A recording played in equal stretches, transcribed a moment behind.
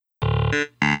What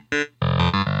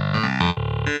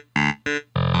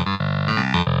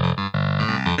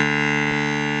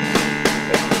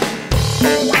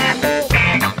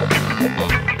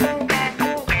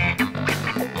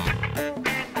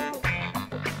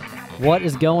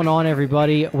is going on,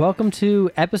 everybody? Welcome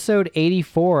to episode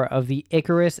 84 of the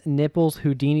Icarus Nipples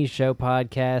Houdini Show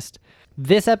podcast.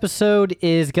 This episode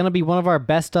is going to be one of our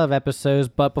best of episodes,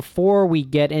 but before we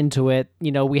get into it,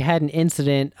 we had an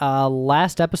incident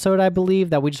last episode, I believe,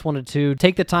 that we just wanted to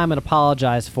take the time and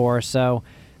apologize for. So,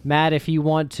 Matt, if you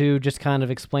want to just kind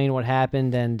of explain what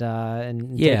happened and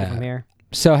take it from here.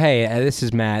 So, hey, this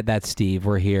is Matt. That's Steve.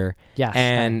 We're here. Yes.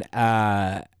 And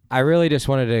I really just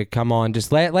wanted to come on.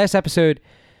 Just last episode,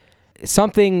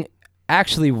 something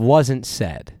actually wasn't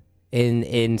said.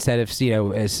 Instead of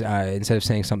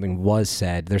saying something was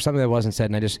said, there's something that wasn't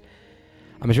said, and I'm just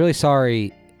really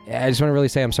sorry. I just want to really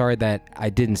say I'm sorry that I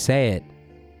didn't say it,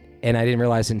 and I didn't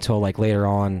realize it until like later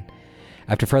on,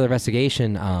 after further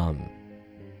investigation.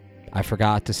 I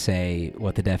forgot to say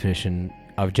what the definition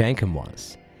of Jenkem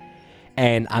was,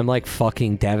 and I'm like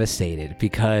fucking devastated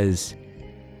because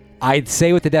I'd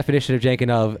say what the definition of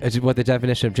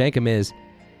Jenkem is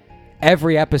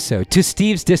every episode, to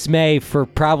Steve's dismay, for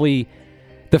probably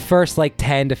the first like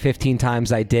 10 to 15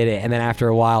 times I did it, and then after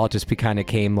a while it just kind of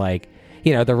came like,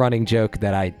 the running joke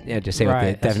that I just say what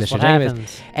the definition of Jenkem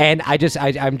is. And I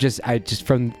just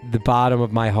from the bottom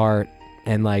of my heart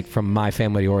and like from my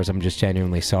family to yours, I'm just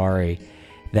genuinely sorry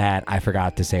that I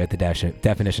forgot to say what the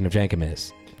definition of Jenkem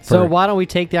is. So why don't we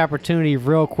take the opportunity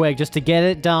real quick just to get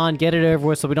it done, get it over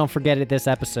with, so we don't forget it this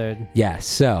episode. Yeah,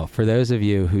 so for those of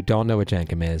you who don't know what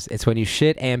Jenkem is, it's when you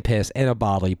shit and piss in a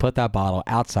bottle. You put that bottle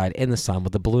outside in the sun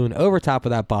with a balloon over top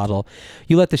of that bottle.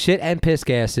 You let the shit and piss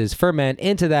gases ferment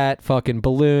into that fucking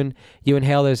balloon. You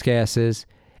inhale those gases,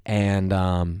 and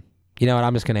you know what?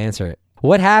 I'm just going to answer it.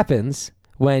 What happens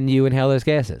when you inhale those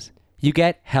gases? You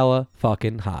get hella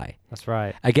fucking high. That's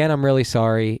right. Again, I'm really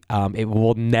sorry. It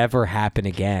will never happen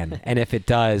again. And if it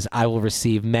does, I will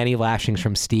receive many lashings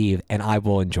from Steve, and I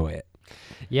will enjoy it.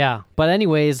 Yeah. But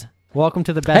anyways, welcome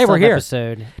to the best of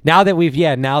episode. Now that we've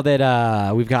gotten that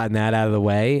out of the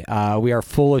way, we are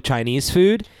full of Chinese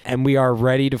food, and we are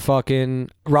ready to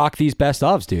fucking rock these best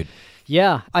ofs, dude.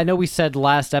 Yeah. I know we said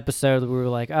last episode that we were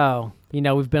like, oh,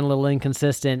 we've been a little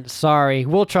inconsistent. Sorry.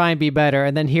 We'll try and be better.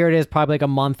 And then here it is probably like a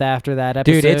month after that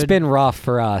episode. Dude, it's been rough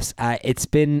for us. I'm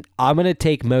going to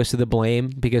take most of the blame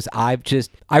because I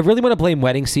really want to blame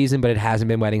wedding season, but it hasn't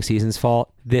been wedding season's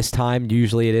fault this time.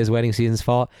 Usually it is wedding season's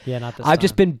fault. Yeah, not this time.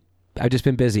 I've just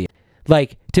been busy.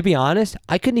 Like, to be honest,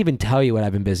 I couldn't even tell you what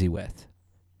I've been busy with.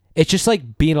 It's just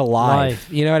like being alive.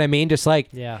 Life. You know what I mean? Just like,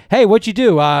 yeah. Hey, what'd you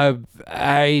do?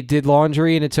 I did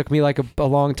laundry and it took me like a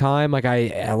long time. Like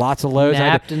lots of loads.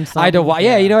 Napped and something.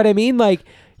 Yeah, you know what I mean? Like,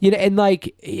 and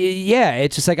like, yeah,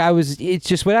 it's just like it's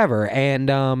just whatever.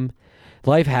 And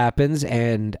life happens,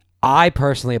 and I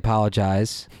personally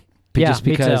apologize. Just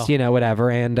because, whatever.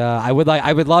 And I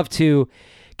would love to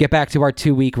get back to our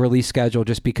 2-week release schedule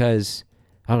just because,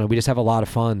 I don't know, we just have a lot of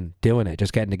fun doing it,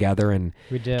 just getting together and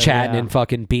chatting and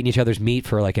fucking beating each other's meat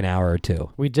for like an hour or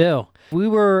two. We do. We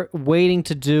were waiting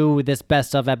to do this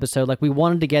best of episode. Like, we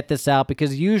wanted to get this out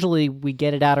because usually we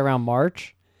get it out around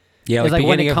March. Yeah, like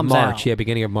beginning of March. Out. Yeah,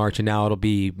 beginning of March, and now it'll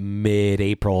be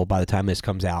mid-April by the time this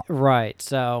comes out. Right,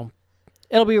 so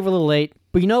it'll be a little late.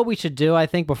 But you know what we should do, I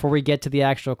think, before we get to the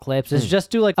actual clips, is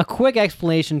just do like a quick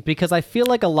explanation, because I feel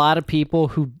like a lot of people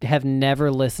who have never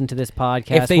listened to this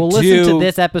podcast will listen to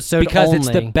this episode because only. It's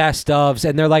the best ofs,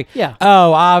 and they're like, yeah.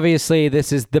 Oh, obviously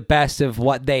this is the best of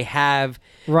what they have.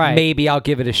 Right. Maybe I'll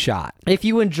give it a shot. If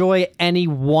you enjoy any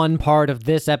one part of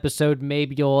this episode,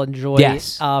 maybe you'll enjoy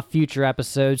future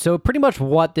episodes. So pretty much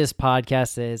what this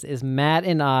podcast is Matt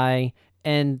and I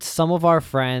and some of our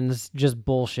friends just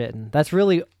bullshitting. That's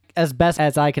really as best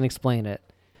as I can explain it.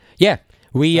 Yeah.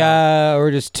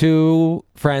 We're just two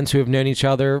friends who have known each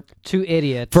other. Two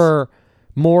idiots. For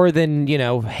more than,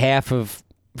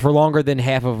 for longer than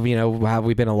half of, how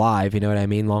we've been alive, you know what I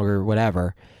mean? Longer,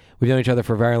 whatever. We've known each other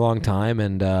for a very long time,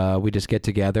 and we just get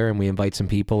together and we invite some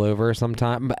people over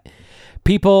sometime.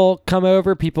 People come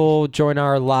over, people join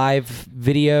our live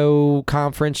video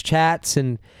conference chats,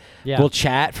 and we'll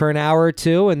chat for an hour or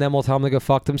two, and then we'll tell them to go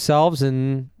fuck themselves,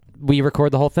 and we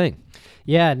record the whole thing.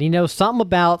 Yeah, and something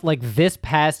about like this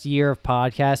past year of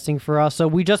podcasting for us. So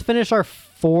we just finished our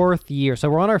 4th year.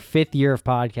 So we're on our 5th year of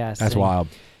podcasting. That's wild.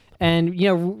 And,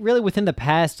 really within the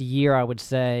past year, I would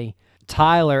say,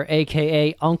 Tyler,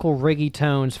 a.k.a. Uncle Riggy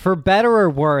Tones, for better or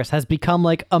worse, has become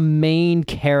like a main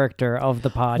character of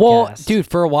the podcast. Well, dude,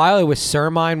 for a while it was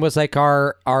Sermine was like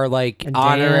our like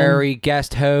honorary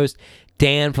guest host.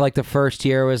 Dan for like the first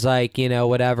year was like,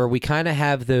 whatever. We kind of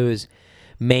have those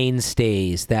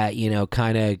mainstays that,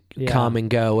 kind of come and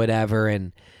go, whatever.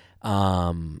 And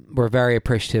we're very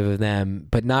appreciative of them,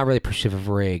 but not really appreciative of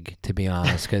Rig, to be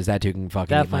honest, because that dude can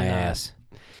fucking eat my ass.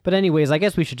 But anyways, I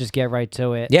guess we should just get right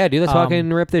to it. Yeah, dude, let's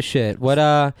fucking rip this shit.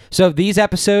 So these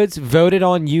episodes voted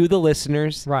on you, the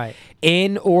listeners, right,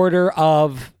 in order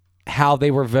of how they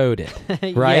were voted,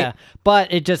 right? Yeah,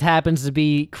 but it just happens to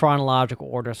be chronological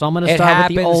order. So I'm going to start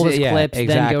with the oldest clips, exactly.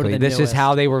 then go to the This newest. is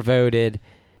how they were voted,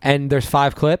 and there's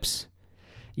 5 clips.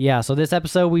 Yeah, so this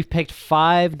episode, we've picked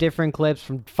 5 different clips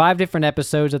from 5 different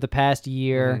episodes of the past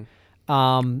year.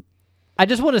 I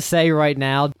just want to say right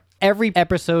now, every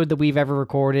episode that we've ever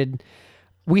recorded,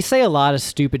 we say a lot of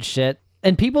stupid shit,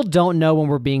 and people don't know when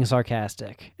we're being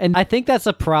sarcastic. And I think that's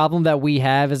a problem that we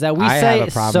have, is that we say have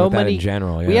a problem so with that many... in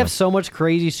general, We have so much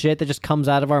crazy shit that just comes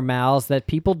out of our mouths that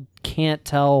people can't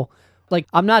tell. Like,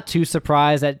 I'm not too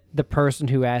surprised at the person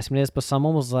who asked me this, but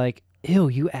someone was like, ew,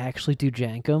 you actually do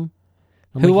Jankum?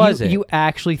 Who was it? You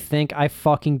actually think I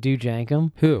fucking do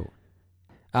Jankum? Who?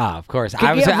 Ah, of course.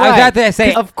 I was about to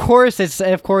say, of course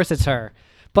it's her.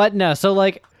 But no, so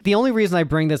like the only reason I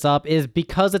bring this up is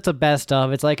because it's a best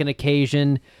of. It's like an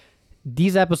occasion.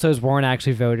 These episodes weren't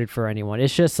actually voted for anyone.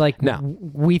 It's just like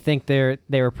we think they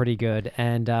were pretty good,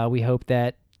 and we hope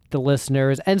that the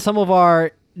listeners and some of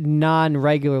our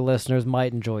non-regular listeners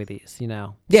might enjoy these.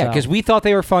 Yeah, because we thought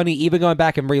they were funny. Even going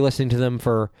back and re-listening to them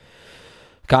for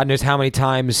God knows how many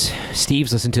times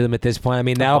Steve's listened to them at this point. I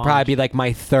mean, that'll probably be like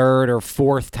my 3rd or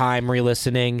 4th time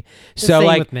re-listening. So, same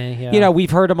like, with me,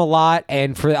 we've heard them a lot,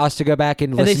 and for us to go back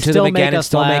and listen to them again and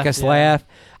still make us laugh,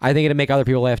 I think it'll make other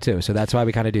people laugh too. So that's why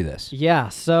we kind of do this. Yeah.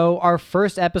 So our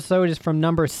first episode is from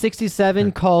number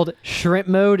 67 called Shrimp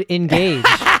Mode Engage.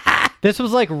 This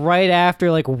was like right after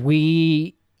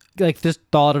we this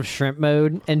thought of Shrimp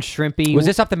Mode and Shrimpy. Was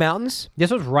this up the mountains?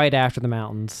 This was right after the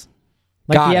mountains.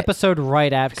 Like the episode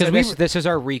right after. Because this is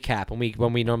our recap.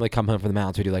 When we normally come home from the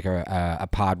mountains, we do like a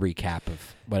pod recap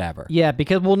of whatever. Yeah,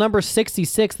 because number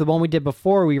 66, the one we did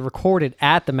before, we recorded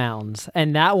at the mountains,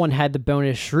 and that one had the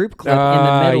bonus Shroop clip in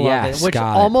the middle of it, which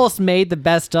almost made the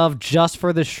best of just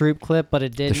for the Shroop clip, but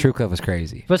it didn't. The Shroop clip was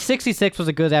crazy. But 66 was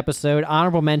a good episode.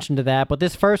 Honorable mention to that. But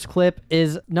this first clip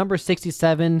is number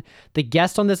 67. The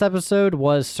guest on this episode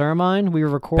was Sermine. We were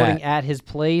recording at his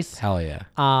place. Hell yeah.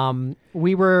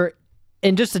 We were...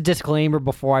 And just a disclaimer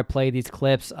before I play these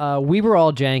clips, we were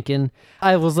all janking.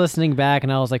 I was listening back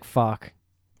and I was like, fuck.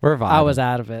 We're vibing. I was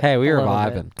out of it. Hey, we were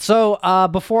vibing. So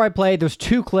before I play, there's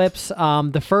 2 clips.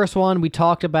 The first one, we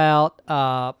talked about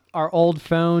our old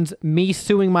phones, me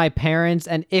suing my parents,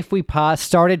 and if we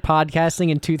started podcasting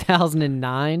in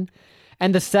 2009.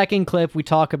 And the second clip, we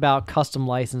talk about custom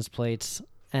license plates.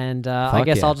 And I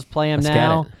guess I'll just play them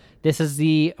now. This is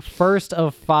the first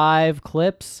of 5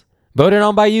 clips. Voted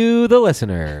on by you, the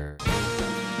listener.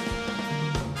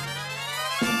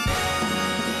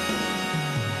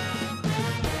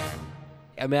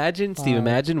 Imagine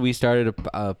we started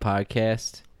a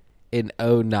podcast in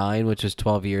 2009, which was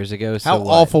 12 years ago. So how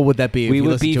awful would that be if we you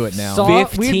would listen be to it now?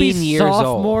 15 years old.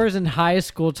 Sophomores in high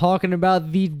school talking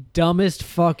about the dumbest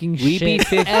fucking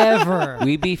shit ever.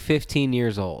 We'd be 15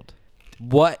 years old.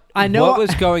 What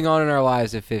was going on in our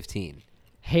lives at 15?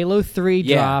 Halo 3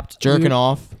 dropped. Jerking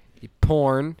off.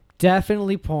 Porn.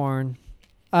 Definitely porn.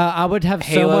 I would have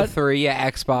Halo 3,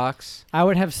 Xbox. I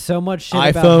would have so much shit iPhone,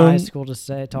 about high school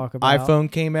to talk about. iPhone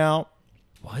came out.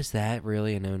 Was that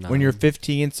really in 09? When you're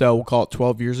 15, so we'll call it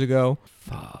 12 years ago.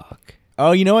 Fuck.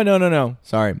 Oh, you know what? No.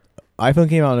 Sorry. iPhone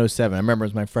came out in 07. I remember it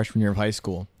was my freshman year of high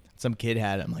school. Some kid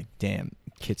had it. I'm like, damn,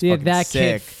 kid's fucking that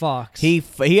sick. Kid fucks.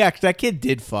 He actually, that kid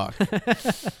did fuck.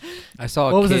 I saw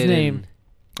a What kid was his name?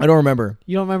 I don't remember.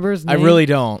 You don't remember his name? I really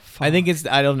don't. Fuck. I think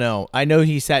I don't know. I know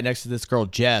he sat next to this girl,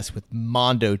 Jess, with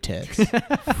Mondo tits.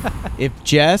 If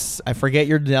Jess, I forget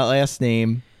your last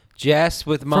name. Jess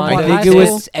with Mondo I think tits it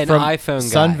was an from iPhone guy.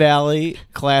 Sun Valley,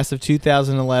 class of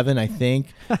 2011, I think.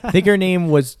 I think her name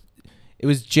was, it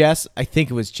was Jess. I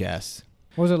think it was Jess.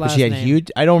 What was her But last she had name?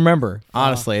 huge, I don't remember.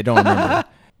 Honestly, I don't remember.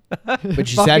 But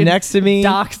she sat next to me.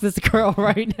 Dox this girl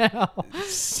right now.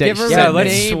 Give her Yeah, a let's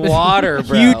name. swat her,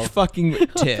 bro. Huge fucking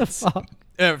tits.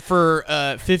 For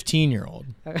a 15-year-old.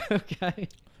 Okay.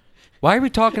 Why are we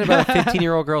talking about a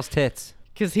 15-year-old girl's tits?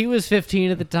 Because he was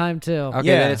 15 at the time, too. Okay,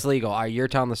 Yeah. then it's legal. All right, you're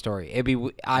telling the story. It'd be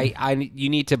you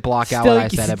need to block out Still, what I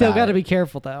said you about still got to it. be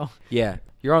careful, though. Yeah,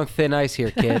 you're on thin ice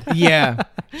here, kid. Yeah.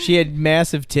 She had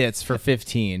massive tits for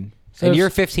 15. So and you're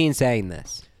 15 saying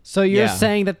this. So you're Yeah.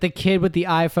 saying that the kid with the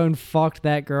iPhone fucked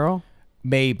that girl?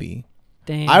 Maybe.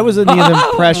 Damn. I was under the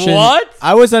impression. What?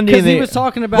 I was under because the. he was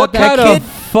talking about What that kind kid. of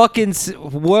fucking?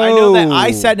 Whoa! I know that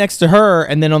I sat next to her,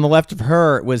 and then on the left of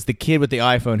her was the kid with the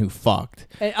iPhone who fucked.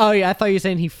 Oh yeah, I thought you were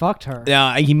saying he fucked her.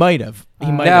 Yeah, he might have.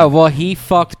 He might No, have. well, he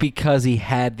fucked because he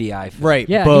had the iPhone. Right.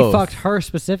 Yeah, both. he fucked her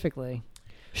specifically.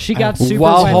 She got super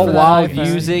While wet for that while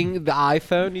iPhone. using the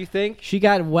iPhone, you think? She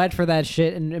got wet for that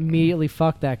shit and immediately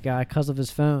fucked that guy because of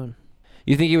his phone.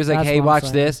 You think he was like, That's "Hey, what I'm watch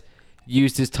saying. this"?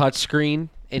 Used his touch screen,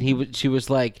 and she was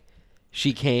like,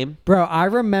 she came. Bro, I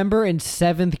remember in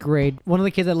 7th grade, one of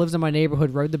the kids that lives in my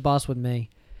neighborhood rode the bus with me.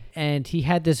 And he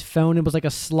had this phone. It was like a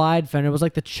slide phone. It was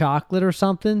like the chocolate or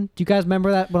something. Do you guys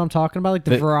remember that? What I'm talking about? Like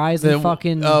the Verizon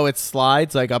fucking. Oh, it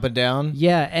slides like up and down.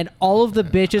 Yeah, and all of the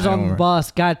bitches on the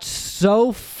bus got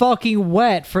so fucking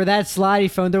wet for that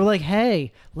slidey phone. They were like,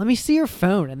 "Hey, let me see your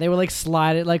phone," and they would like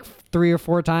slide it like 3 or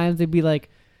 4 times. They'd be like,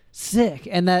 "Sick,"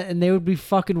 and they would be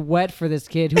fucking wet for this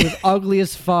kid who was ugly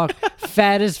as fuck,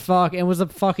 fat as fuck, and was a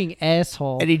fucking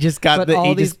asshole. And he just got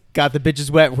But just got the bitches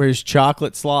wet for his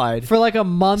chocolate slide. for like a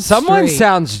month. Someone straight.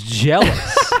 sounds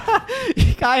jealous.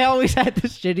 Guy always had the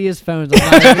shittiest phones. I'm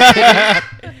not even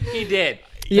kidding. He did.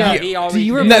 Yeah. he always Do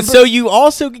you did. remember- So you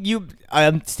also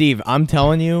Steve, I'm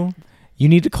telling you, you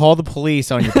need to call the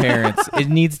police on your parents. This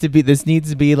needs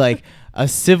to be like a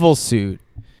civil suit.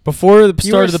 Before the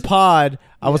start of the pod,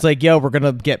 I was like, "Yo, we're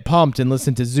gonna get pumped and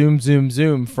listen to Zoom, Zoom,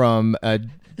 Zoom from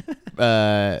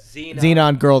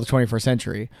Xenon Girl of the 21st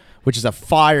Century, which is a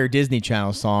fire Disney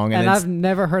Channel song." And And I've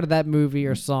never heard of that movie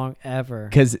or song ever.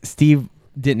 because Steve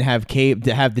didn't have to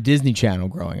have the Disney Channel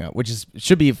growing up, which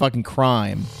should be a fucking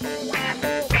crime.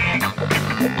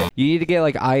 You need to get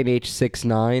like INH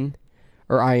 69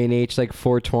 or INH like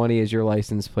 420 as your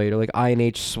license plate, or like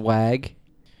INH swag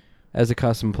as a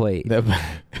custom plate.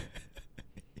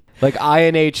 Like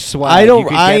INH swag. I you don't.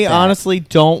 could get I that. honestly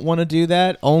don't want to do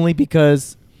that, only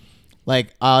because,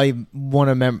 like, I want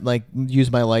to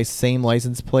use my same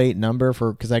license plate number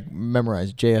because I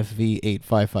memorized JFV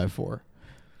 8554.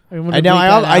 I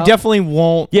definitely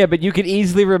won't. Yeah, but you could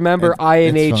easily remember It's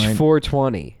INH fine.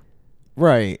 420.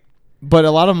 Right. But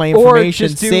a lot of my Or information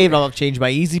just do- saved. I'll change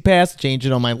my Easy Pass, change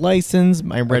it on my license,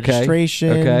 my registration.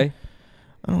 Okay.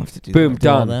 I don't have to do Boom, do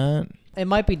all done. that. It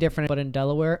might be different, but in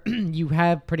Delaware, you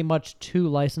have pretty much 2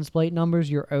 license plate numbers,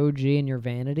 your OG and your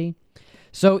vanity.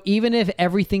 So even if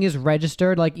everything is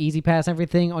registered, like Easy Pass,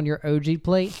 everything on your OG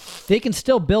plate, they can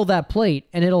still bill that plate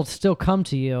and it'll still come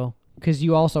to you because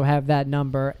you also have that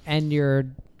number and your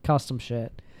custom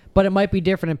shit. But it might be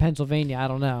different in Pennsylvania. I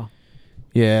don't know.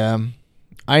 Yeah.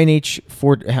 INH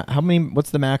 4. How many?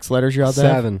 What's the max letters you're out there?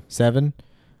 7. 7.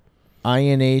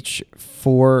 INH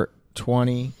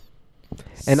 420.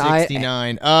 And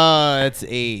 69. That's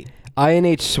 8.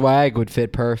 INH swag would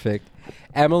fit perfect.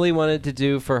 Emily wanted to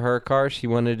do for her car, she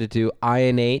wanted to do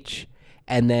INH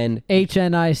and then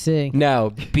HNIC.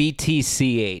 no,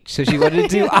 BTCH. So she wanted to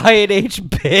do INH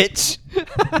bitch.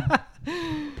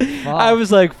 I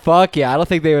was like, fuck yeah. I don't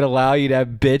think they would allow you to have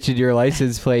bitch in your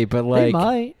license plate, but They like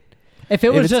might. If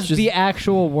it was it's just the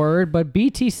actual word, but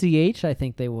BTCH, I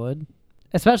think they would.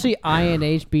 Especially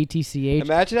INH, BTCH.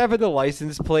 imagine having the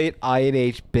license plate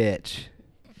INH bitch.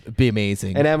 It'd be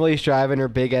amazing. And Emily's driving her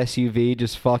big SUV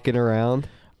just fucking around.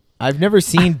 I've never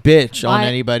seen bitch on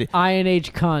anybody.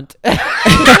 INH cunt.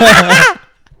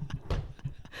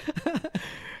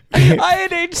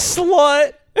 INH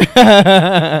slut.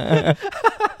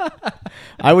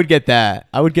 I would get that.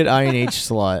 I would get INH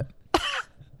slut.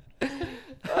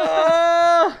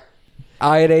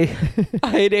 INH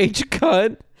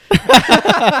cunt.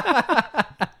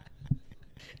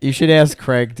 You should ask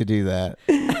Craig to do that.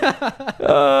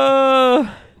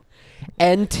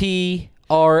 NTROM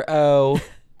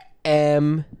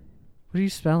What are you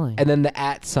spelling? and then the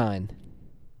 @ sign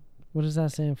What does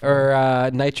that stand for?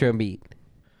 or nitro meat.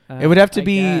 It would have to I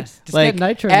be guess. Just like get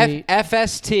nitro meat.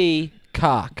 FST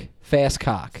cock, fast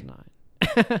cock,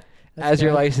 as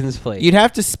your license plate. You'd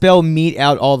have to spell meat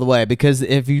out all the way, because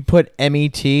if you put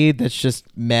MET, that's just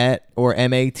Met, or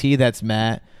MAT, that's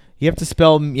Matt. You have to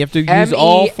spell. You have to use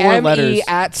all 4 letters.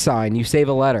 @ sign. You save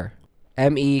a letter.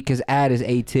 ME because @ is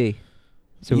AT.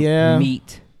 So Yeah.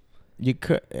 meat. You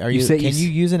could. You Can say- you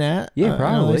use an @ Yeah, on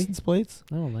probably. license plates?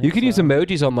 I don't think You can use so.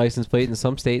 emojis on license plate in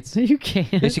some states. You can't.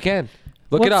 Yes, you can.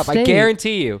 Look What it up. I state?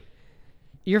 guarantee you.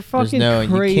 You're There's fucking no.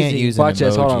 crazy. You can't use an Watch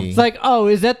this, hold on. emoji. It's like, oh,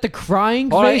 is that the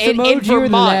crying Hold on, face in emoji or the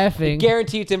Vermont. laughing?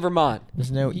 Guarantee it's in Vermont. There's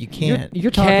no. You can't.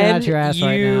 You're talking Can out your ass right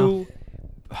now. you...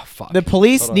 Oh, fuck. The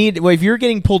police Hold on. need. Well, if you're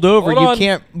getting pulled over, Hold you on.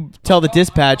 can't tell the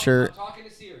dispatcher. I'm talking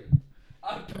to Siri.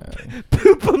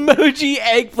 Poop emoji,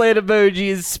 eggplant emoji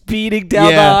is speeding down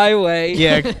Yeah. the highway.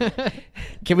 Yeah.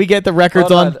 Can we get the records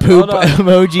Hold on on, poop hold on.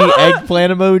 emoji,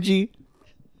 eggplant emoji?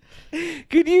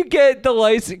 Can you get the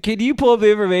license? Can you pull up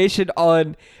the information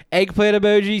on eggplant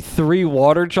emoji, 3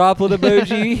 water droplet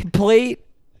emoji plate?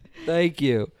 Thank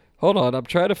you. Hold on, I'm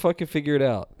trying to fucking figure it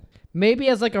out. Maybe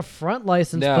as like a front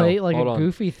license No, plate, like hold a on.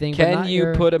 goofy thing. but Can not you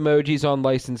your- put emojis on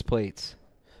license plates?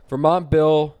 Vermont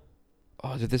bill.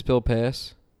 Oh, did this bill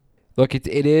pass? Look, it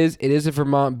is a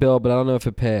Vermont bill, but I don't know if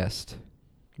it passed.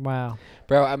 Wow.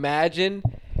 Bro, imagine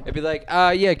it'd be like,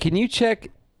 yeah, can you check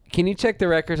the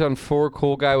records on 4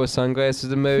 cool guy with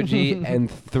sunglasses emoji and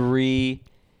 3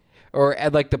 or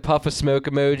add like the puff of smoke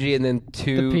emoji and then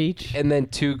 2 The peach. and then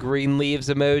 2 green leaves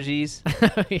emojis?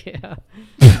 Yeah.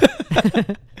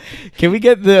 Can we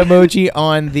get the emoji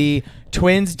on the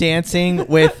twins dancing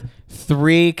with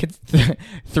 3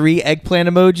 eggplant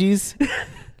emojis?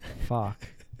 Fuck.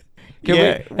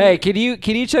 Hey, can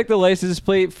you check the license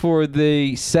plate for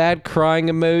the sad crying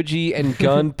emoji and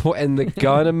and the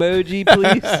gun emoji,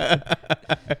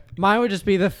 please? Mine would just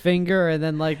be the finger and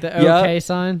then like the Yup. OK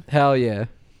sign. Hell yeah.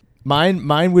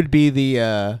 Mine would be the.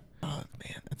 Oh man,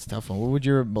 that's a tough one. What would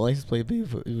your license plate be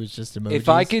if it was just emojis? If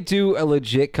I could do a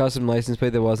legit custom license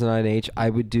plate that wasn't INH, I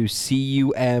would do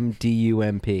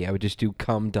CUMDUMP. I would just do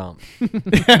cum dump.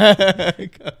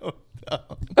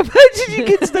 Imagine you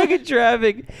get stuck in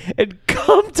traffic and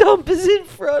cum dump is in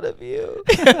front of you.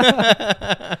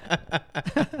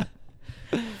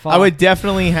 I would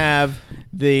definitely have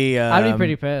the. I'd be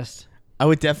pretty pissed. I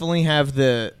would definitely have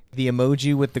the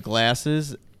emoji with the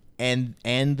glasses and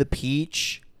the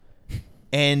peach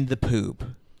and the poop.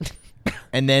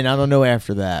 And then I don't know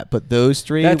after that, but those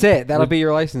 3. That's it. That'll would- be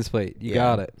your license plate. You yeah.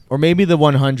 got it. Or maybe the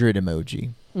 100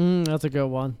 emoji. That's a good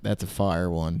one. That's a fire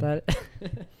one. That.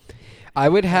 I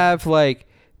would have like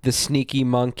the sneaky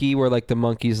monkey where like the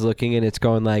monkey's looking and it's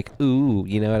going like, ooh,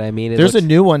 you know what I mean? There's a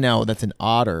new one now that's an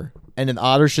otter. And an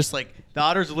otter's just like, the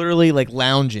otter's literally like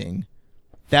lounging.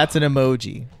 That's an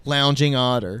emoji. Lounging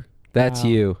otter. That's Wow.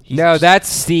 you. He's No, just- that's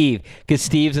Steve because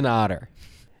Steve's an otter.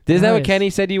 Isn't that what Nice. Kenny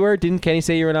said you were? Didn't Kenny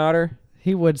say you were an otter?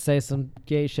 He would say some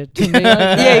gay shit to me. Like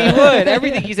that. Yeah, he would.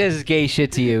 Everything he says is gay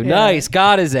shit to you. Yeah. Nice.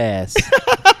 Got his ass.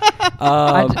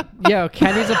 Yo,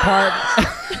 Kenny's a part.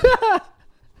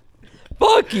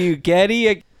 Fuck you,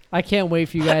 Kenny. I can't wait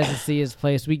for you guys to see his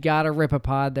place. We gotta rip a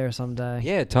pod there someday.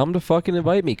 Yeah, tell him to fucking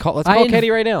invite me. Let's I call inv- Kenny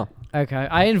right now. Okay,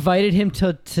 I invited him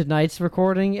to tonight's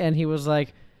recording, and he was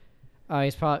like,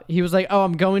 he was like, oh,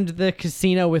 I'm going to the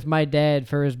casino with my dad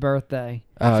for his birthday.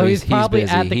 Oh, so he's probably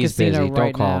busy. at the he's casino busy. right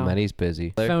Don't call now. him, man. He's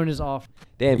busy. Phone is off.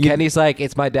 Damn, You- Kenny's like,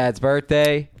 it's my dad's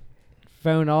birthday.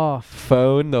 Phone off.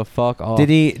 Phone the fuck off. Did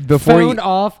he before Phone he,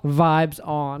 off. Vibes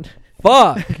on.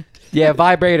 Fuck. Yeah,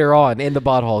 vibrator on in the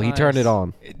butthole. He Nice. turned it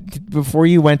on. before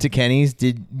you went to Kenny's,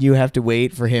 did you have to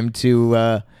wait for him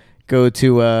to go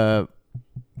to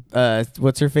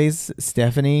what's her face?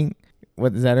 Stephanie?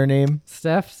 What is that her name?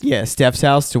 Steph's. Yeah, Steph's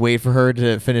house to wait for her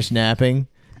to finish napping,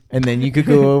 and then you could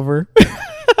go over.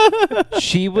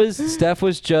 Steph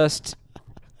was just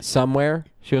somewhere.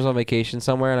 She was on vacation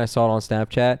somewhere, and I saw it on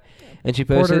Snapchat. And she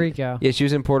posted. Puerto Rico. Yeah, she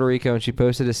was in Puerto Rico, and she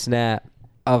posted a snap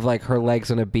of like her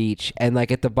legs on a beach, and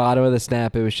like at the bottom of the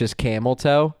snap, it was just camel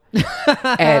toe.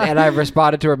 and I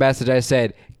responded to her message. I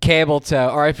said camel toe,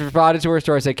 or I responded to her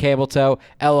story. I said camel toe,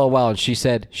 LOL, and she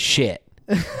said shit.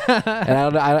 And I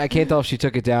don't know. I can't tell if she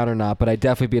took it down or not, but I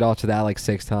definitely beat off to that like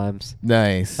 6 times.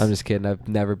 Nice. I'm just kidding. I've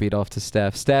never beat off to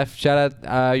Steph. Steph, shout out.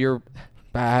 I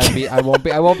won't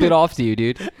beat off to you,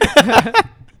 dude.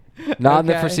 Not in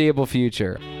the Okay. foreseeable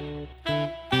future.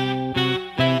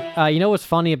 You know what's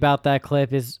funny about that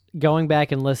clip is going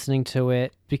back and listening to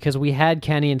it, because we had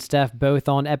Kenny and Steph both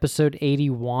on episode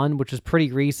 81, which was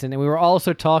pretty recent, and we were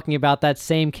also talking about that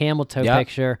same camel toe Yep.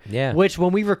 picture, Yeah. which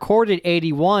when we recorded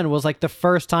 81 was like the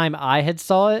first time I had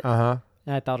saw it, huh.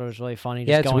 and I thought it was really funny just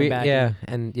Yeah, it's going weird. back. Yeah,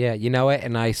 and yeah, you know what?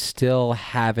 And I still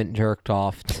haven't jerked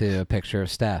off to a picture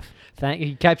of Steph Thank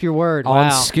you. Kept your word. on Wow.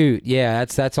 Scoot. Yeah,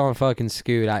 that's on fucking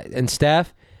Scoot. And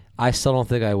Steph, I still don't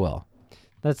think I will.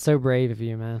 That's so brave of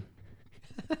you, man.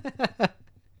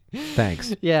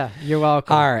 Thanks. Yeah, you're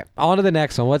welcome. All right, on to the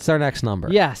next one. What's our next number?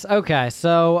 Yes. Okay.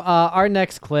 So our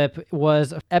next clip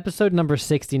was episode number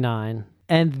 69.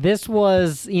 And this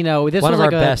was, this one was of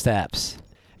like our a, best apps.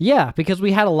 Yeah, because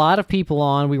we had a lot of people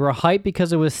on. We were hyped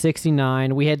because it was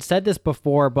 69. We had said this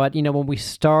before, but when we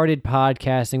started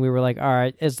podcasting, we were like, all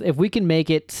right, if we can make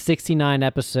it 69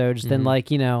 episodes, then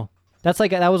that's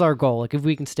that was our goal. Like if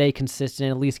we can stay consistent,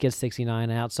 at least get 69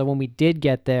 out. So when we did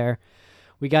get there,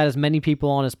 we got as many people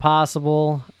on as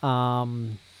possible.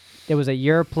 It was at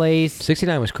your place.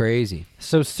 69 was crazy.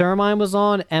 So Sermine was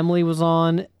on, Emily was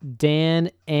on,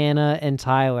 Dan, Anna, and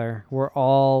Tyler were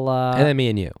all. And then me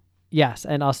and you. Yes,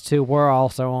 and us two were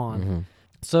also on. Mm-hmm.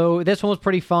 So this one was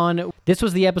pretty fun. This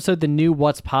was the episode the new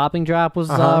What's Popping drop was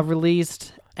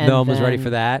released. And no one was ready then- for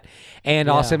that. And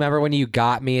Yeah. also, remember when you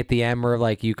got me at the end where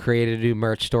like you created a new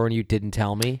merch store and you didn't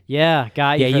tell me? Yeah,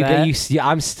 got you. Yeah, for you that. got you. See,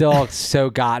 I'm still so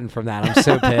gotten from that. I'm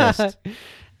so pissed.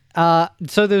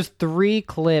 So there's 3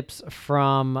 clips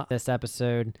from this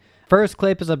episode. First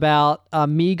clip is about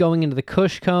me going into the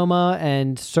Kush coma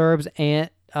and Serb's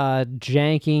aunt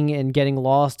janking and getting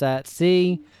lost at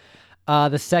sea.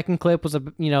 The second clip was,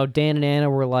 Dan and Anna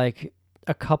were like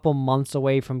a couple months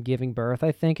away from giving birth,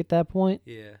 I think, at that point.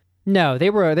 Yeah. No, they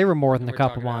were more than a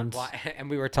couple months. And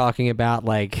we were talking about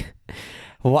like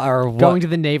what Going to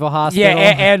the naval hospital. Yeah,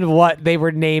 and what they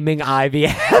were naming Ivy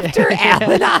after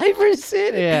Allen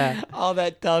Iverson. Yeah. All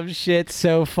that dumb shit.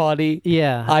 So funny.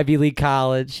 Yeah. Ivy League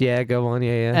College. Yeah, go on.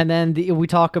 Yeah. And then we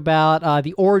talk about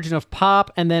the origin of pop,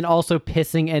 and then also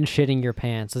pissing and shitting your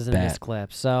pants is in this Bet.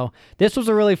 clip. So this was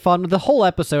a really fun. The whole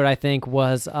episode, I think,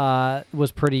 was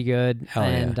pretty good. Hell yeah.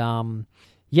 And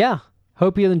yeah,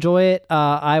 hope you enjoy it.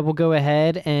 I will go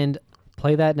ahead and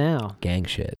play that now. Gang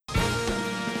shit.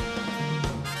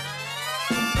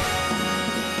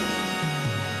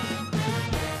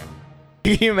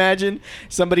 Can you imagine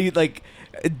somebody like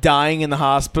dying in the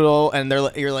hospital and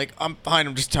you're like, I'm fine,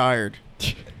 I'm just tired.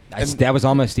 That was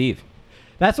almost Steve.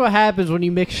 That's what happens when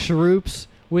you mix shroops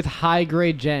with high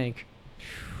grade jank.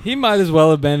 He might as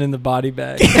well have been in the body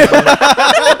bag.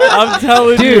 I'm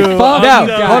telling Dude, you. fuck I'm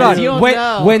no, telling hold you on. don't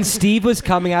know. When Steve was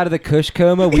coming out of the Kush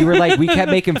coma, we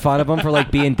kept making fun of him for like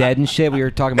being dead and shit. We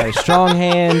were talking about his strong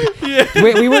hand.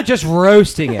 We were just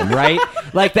roasting him, right?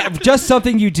 Like that, just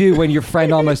something you do when your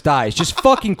friend almost dies. Just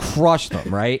fucking crush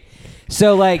them, right?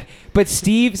 So like, but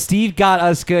Steve got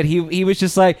us good. He was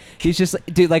just like,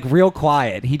 dude, like real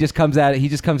quiet. He just comes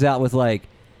out with like,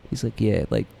 he's like, yeah,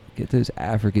 like get those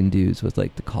African dudes with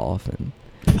like the coffin.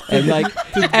 And like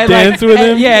dance with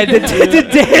him? Yeah, to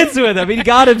dance with him. He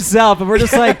got himself, and we're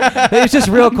just like, it was just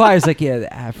real quiet. It's like, yeah,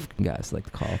 the African guys like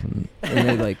the coffin,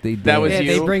 and they That was Yeah,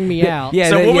 you? they bring me out. Yeah,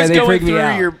 so they, what yeah, was they going bring me through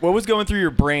out. what was going through your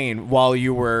brain while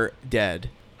you were dead?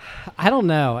 I don't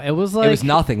know. It was like It was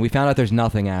nothing. We found out there's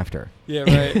nothing after. Yeah,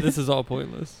 right. This is all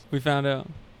pointless. We found out.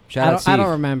 Shout out Steve. I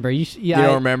don't remember. You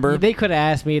don't remember? They could have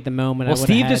asked me at the moment. Well,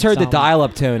 Steve just heard the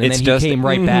dial-up tone, and It's then just- he came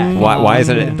right back. Why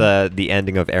isn't it the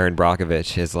ending of Aaron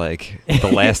Brockovich is like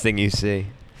the last thing you see?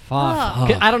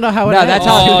 Fuck. I don't know how it No, ends. that's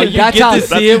how- Oh, you that's get how- to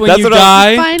see it when that's you what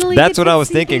I die. Finally That's get what to I was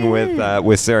see thinking it.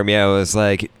 with Sarah Mia. It was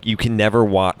like you can never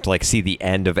see the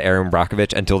end of Aaron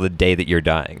Brockovich until the day that you're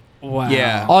dying. Wow.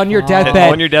 Yeah. On your And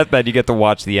deathbed. on your deathbed, you get to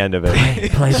watch the end of it.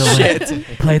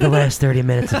 Play the last 30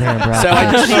 minutes of Aaron Brockovich. So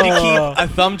I just need to keep a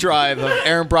thumb drive of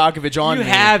Aaron Brockovich on You me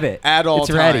have it. at all It's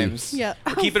ready. times. Yeah.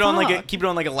 Or keep it on like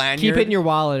a lanyard. Keep it in your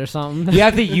wallet or something. You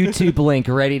have the YouTube link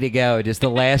ready to go. Just the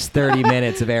last 30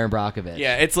 minutes of Aaron Brockovich.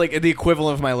 Yeah, it's like the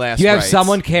equivalent of my last. You have rites.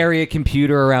 someone carry a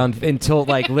computer around until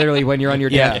like literally when you're on your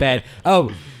Yeah. deathbed.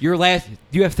 Oh, you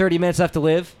have 30 minutes left to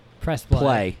live? Press play.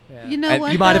 Play. You know And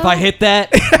what? You mind if I though? hit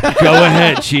that? Go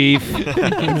ahead, Chief.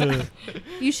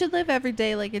 You should live every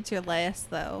day like it's your last,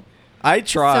 though. I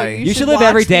try. So You should live watch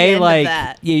every the day end of like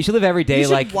that. yeah. You should live every day You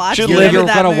should like watch the you're, end you're of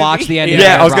that gonna movie. watch the end. Yeah, of Yeah,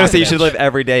 Aaron I was gonna say you Brockovich. should live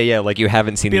every day. Yeah, like you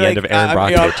haven't seen Be the like, end of Aaron I'm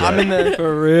Brockovich. I'm in the.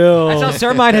 For real. That's how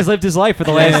Sir Mine has lived his life for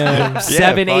the last Yeah.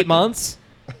 7, Yeah, 8 fuck. months.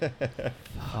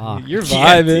 You're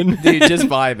Yeah, vibing. dude, just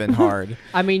vibing hard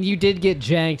I mean, you did get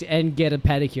janked and get a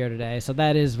pedicure today, so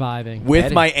that is vibing. with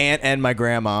Eddie. my aunt and my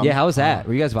grandma. Yeah, how was that?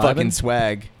 Were you guys vibing? fucking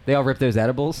swag? They all ripped those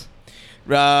edibles.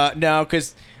 No,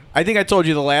 because I think I told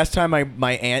you the last time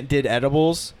my aunt did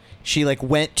edibles, she like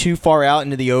went too far out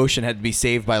into the ocean, had to be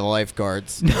saved by the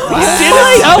lifeguards. Didn't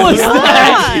tell us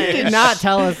that. You did not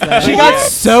tell us that. She got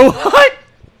so hot.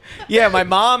 Yeah, my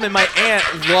mom and my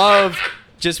aunt love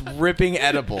just ripping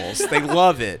edibles. They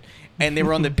love it, and they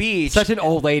were on the beach. Such an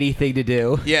old lady thing to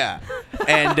do. Yeah,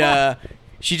 and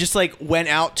she just like went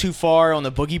out too far on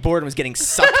the boogie board and was getting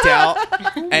sucked out,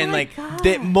 and like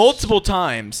multiple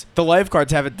times the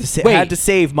lifeguards had to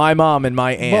save my mom and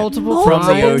my aunt Multiple from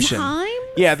the times? ocean. Time?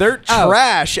 Yeah, they're Oh,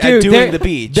 trash at Dude, doing their- the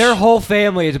beach. Their whole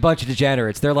family is a bunch of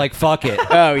degenerates. They're like, fuck it.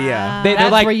 Oh yeah. They're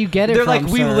That's like, where you get it They're from,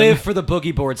 like, we sir. live for the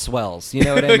boogie board swells. You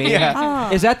know what I mean? Yeah.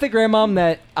 Oh. Is that the grandmom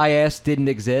that I asked didn't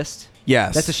exist?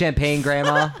 Yes. That's a champagne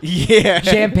grandma. yeah.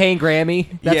 Champagne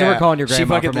Grammy. That's what we're calling your grandma She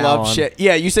fucking from now loves on. shit.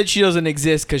 Yeah, you said she doesn't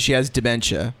exist because she has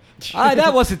dementia.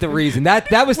 That wasn't the reason.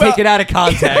 That was Well- taken out of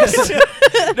context.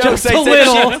 Just a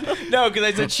little. No, because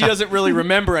I said she doesn't really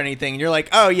remember anything. And you're like,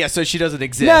 oh yeah, so she doesn't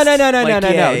exist. No. Like,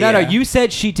 yeah. You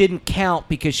said she didn't count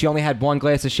because she only had one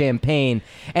glass of champagne,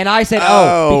 and I said,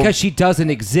 Oh. because she doesn't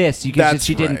exist. You That's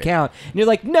she didn't right. count, and you're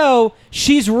like, no,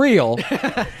 she's real.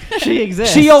 She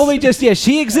exists. She only just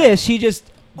she exists. She just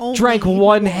Only drank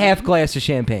one half glass of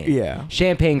champagne. Yeah.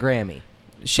 Champagne Grammy.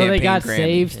 So they Champagne got Grammy.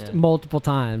 saved multiple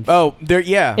times. Oh, in In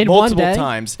one multiple day?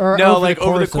 times. Or No, over like the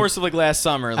over the course of- course of like last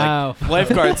summer. Like Oh.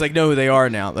 lifeguards like know who they are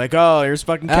now. Like, oh, here's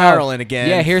fucking Carolyn again.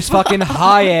 Yeah, here's fucking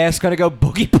high ass gonna go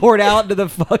boogie board out into the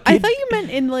fucking. I thought you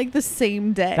meant in like the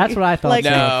same day. That's what I thought, Like,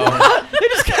 too. No.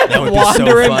 That would be so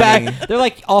wandering funny. back. They're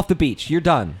like off the beach. You're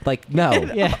done. Like no.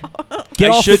 Yeah.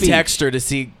 Get I off should the beach. text her to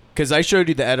see because I showed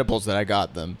you the edibles that I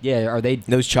got them. Yeah, are they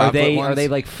Those chocolate Are ones? they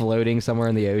like floating somewhere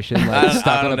in the ocean, I like don't- stuck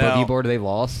I on a don't know. boogie board? They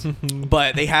lost.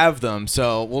 But they have them,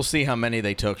 so we'll see how many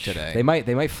they took today. They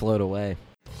might float away.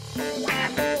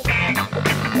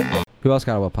 Who else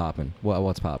got what popping?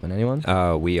 What's popping? Anyone?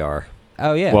 We are.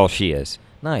 Oh yeah. Well, she is.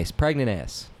 nice. Pregnant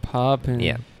ass. Popping.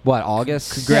 Yeah. What?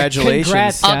 August? Congratulations.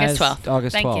 Congrats, guys. August 12th.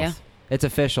 August Thank 12th. you. It's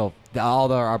official.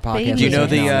 All our podcasts. Do you know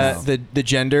Baby. the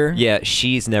gender? Yeah,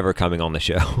 she's never coming on the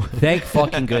show. Thank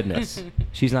fucking goodness.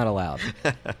 She's not allowed.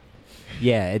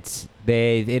 Yeah, it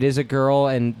is a girl,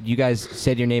 and you guys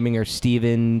said you're naming her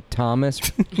Stephen Thomas.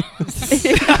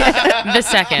 The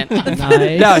second.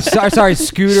 Nice. No, sorry,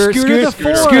 Scooter the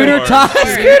Ford. Scooter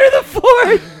Thomas. Scooter the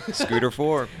Ford. Scooter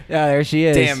 4. Yeah, there she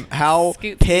is. Damn, how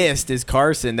Scoot. pissed is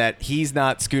Carson that he's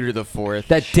not Scooter the Fourth?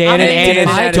 That Dan I and mean,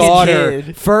 Anna's my daughter,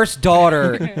 kid. first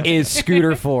daughter, is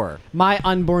Scooter 4. My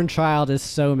unborn child is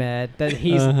so mad that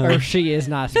he's or she is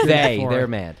not. Scooter before. They're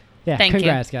mad. Yeah, Thank you.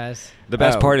 congrats, guys. The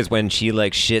best Oh. part is when she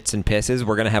like shits and pisses,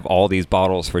 we're gonna have all these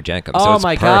bottles for Jenkum. So Oh it's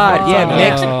my perfect. god!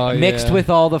 Yeah, Oh, mixed yeah. with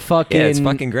all the fucking. Yeah, it's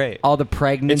fucking great. All the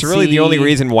pregnancy. It's really the only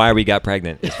reason why we got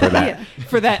pregnant is for that.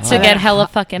 For that To get hella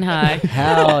fucking high.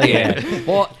 Hell yeah!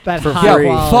 Well, that for high free.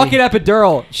 quality. fucking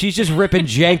epidural. She's just ripping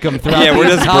Jankum throughout Yeah, the we're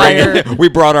just entire. bringing. We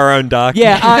brought our own doc.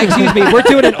 Yeah, excuse me. We're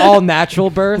doing an all natural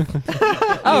birth.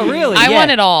 Oh really? I Yeah.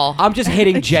 want it all. I'm just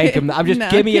hitting Jankum. I'm just No,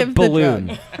 give me a give the balloon.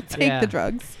 drug. Take Yeah. the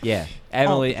drugs. Yeah.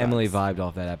 Emily vibed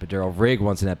off that epidural. Rig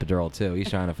wants an epidural too. He's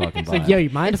trying to fucking It's buy. like, yo, you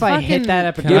mind It's if I hit fucking-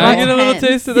 that Can epidural? I get a little Intense.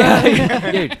 taste of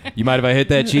that? Dude, you mind if I hit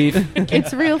that, Chief?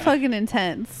 It's real fucking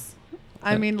intense.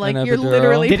 I mean, like An you're epidural?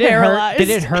 literally Did it hurt? paralyzed. Did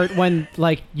it hurt when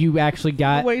like you actually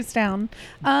got Waist down.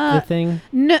 the thing?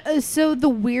 No, so the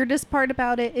weirdest part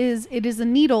about it is a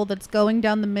needle that's going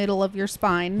down the middle of your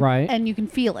spine, Right. And you can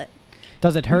feel it.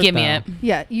 Does it hurt? Give me though? it.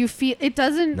 Yeah, you feel it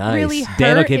doesn't Nice. really hurt.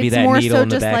 Dan will give you It's that more needle so in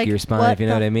the just back of like, your spine, if you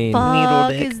know what I mean. Fuck Needle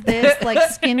dick. is this like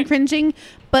skin cringing?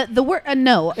 But the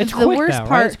no, It's the quick worst though, right?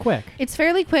 part. It's quick. It's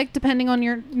fairly quick depending on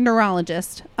your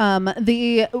neurologist.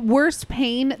 The worst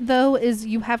pain though is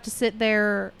you have to sit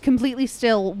there completely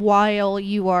still while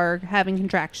you are having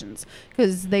contractions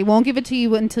because they won't give it to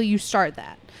you until you start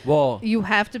that. Well, You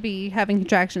have to be having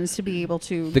contractions to be able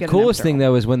to. the get an coolest thing epidural.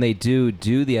 though is when they do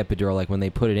the epidural, like when they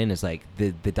put it in, is like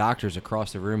the doctor's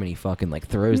across the room and he fucking like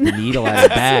throws the needle at her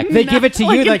back. They give it to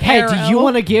Like you an like, hey, do you arrow.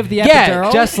 want to give the epidural?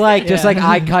 Yeah, just like Yeah.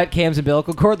 I cut Cam's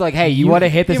umbilical cord. Like, hey, you want to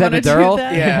hit this You wanna do epidural?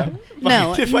 that? Yeah.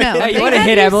 No, If no. I- Hey, They you want to had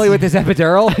hit this- Emily with this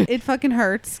epidural? It fucking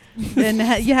hurts, and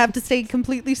you have to stay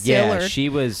completely still. Yeah, or, she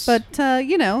was. but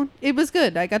you know, it was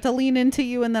good. I got to lean into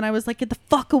you, and then I was like, "Get the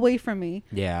fuck away from me."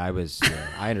 yeah, I was. Yeah,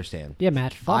 I understand. Yeah,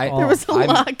 Matt. Fuck I- off. There was a I'm-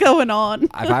 lot going on.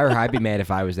 If I were her, I'd be mad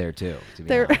if I was there too. To be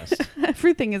There, honest.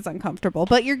 everything is uncomfortable,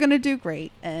 but you're gonna do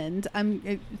great, and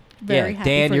I'm very Yeah, happy.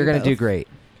 Dan, for you're you gonna do both. great.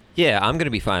 Yeah, I'm gonna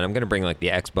be fine. I'm gonna bring like the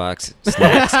Xbox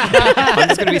snacks. I'm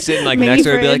just gonna be sitting like Mini next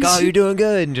to her and be like, fridge. "Oh, you're doing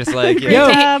good," and just like, Great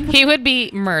yeah. job. He would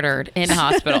be murdered in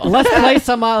hospital. Let's play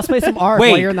some art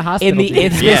while you're in the hospital. in the dude.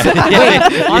 isthmus. Yeah.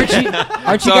 Wait, aren't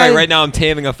you Sorry, guys? right now I'm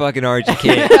taming a fucking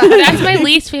RGK. That's my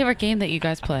least favorite game that you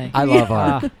guys play. I love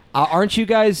art. Yeah. Aren't you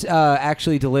guys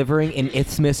actually delivering in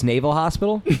Isthmus Naval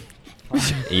Hospital?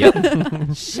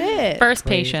 Yep. Shit. First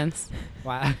patients.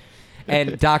 Wow.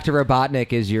 And Dr.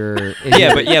 Robotnik is your.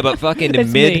 But fucking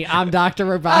It's mid. me. I'm Dr.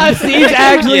 Robotnik. Steve's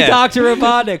actually Yeah. Dr.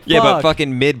 Robotnik. Yeah, but Fuck.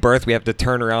 fucking mid-birth, we have to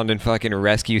turn around and fucking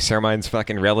rescue Sermine's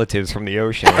fucking relatives from the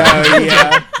ocean. Oh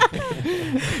yeah.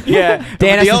 Yeah.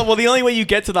 Dan has to- The only way you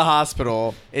get to the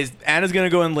hospital is Anna's gonna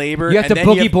go in labor. You have and to then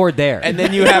boogie board there. And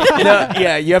then you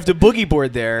have you have to boogie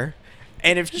board there.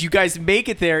 And if you guys make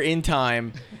it there in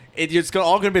time, it's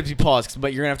all gonna be paused.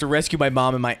 But you're gonna have to rescue my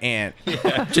mom and my aunt.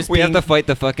 Just we have being- to fight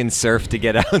the fucking surf to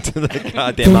get out to the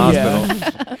goddamn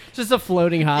hospital. Just a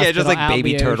floating hospital. Yeah, just like out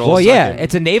baby in the ocean. turtles. Well, yeah, fucking-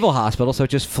 it's a naval hospital, so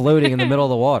it's just floating in the middle of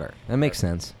the water. That makes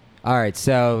sense. All right,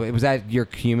 so was that your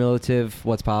cumulative?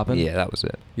 What's popping? Yeah, that was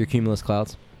it. Your cumulus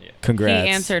clouds. Yeah. Congrats. He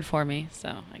answered for me, so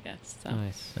I guess. So.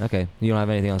 Nice. Okay. You don't have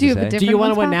anything else Do you to have a say? Do you different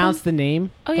want to ones announce happen? the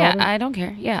name? Oh yeah, Gordon? I don't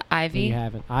care. Yeah, Ivy. You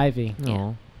haven't. Ivy.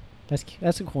 Aw.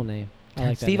 That's a cool name. I like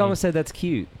that Steve name. almost said that's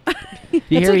cute. That's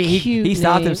hear a he cute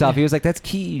stopped name. himself. He was like, "That's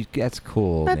cute. That's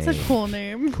cool. That's a name. cool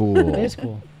name. Cool." It is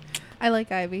cool. I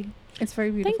like Ivy. It's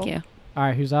very beautiful. Thank you. All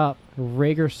right, who's up?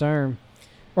 Rig or Serm?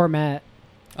 Or Matt?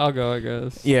 I'll go, I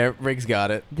guess. Yeah, Riggs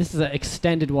got it. This is an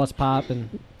extended What's Poppin'.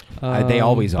 They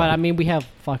always But are. I mean, we have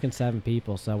fucking 7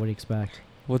 people, so what do you expect?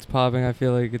 What's popping? I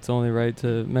feel like it's only right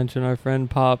to mention our friend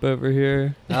Pop over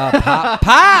here.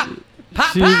 Pop.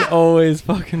 She's always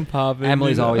fucking popping.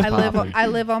 Emily's always I live. popping. I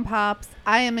live on Pops.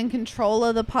 I am in control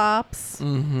of the Pops.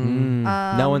 Mm-hmm.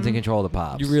 No one's in Um, control of the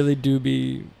pops. You really do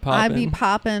be I popping. be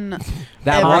popping.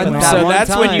 that everyone. one. So So one that's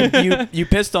time. when you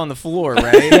pissed on the floor,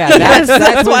 right? Yeah, that's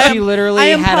That's when why she literally I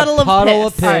am had puddle a puddle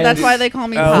of piss. That's why they call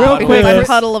me Oh, Pop. real because quick, I'm for-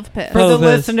 puddle of piss. For the Puddle of piss.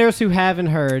 listeners who haven't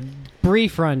heard,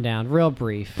 brief rundown, real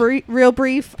brief. Real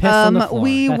brief. Piss on the floor.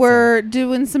 We That's were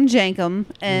doing some jankum,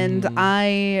 and Mm-hmm.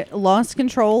 I lost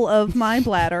control of my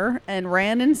bladder and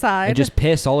ran inside. and just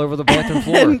piss all over the bathroom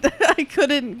floor. and I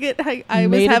couldn't get. I was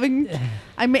Made it- having.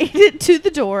 I made it to the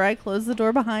door. I closed the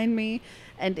door behind me,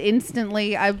 and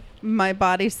instantly, my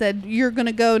body said, "You're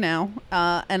gonna go now."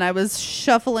 And I was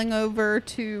shuffling over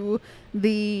to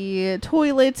the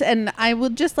toilet, and I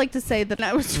would just like to say that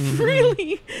I was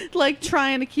really like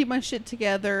trying to keep my shit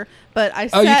together, but I.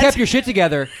 Oh, you sat kept your shit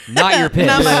together, not your piss.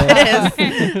 Not my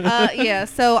piss. Yeah,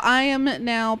 so I am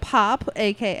now Pop,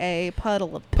 aka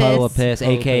Puddle of Piss. Puddle of piss,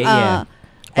 aka yeah. Like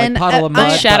and puddle of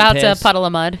mud. Shout but out piss. to Puddle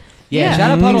of Mud. Yeah, Yeah.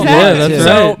 shout out Puddle of Exactly. Mud. Yeah, that's too.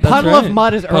 So right. That's Puddle right. of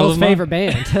Mud is Puddle Earl's of Mud. favorite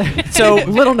band. So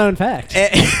little known fact.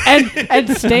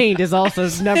 and Stained is also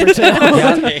number 2.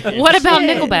 What about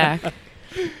Shit. Nickelback?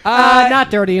 Not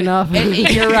dirty enough.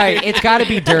 You're right. It's got to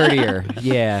be dirtier.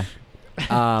 Yeah.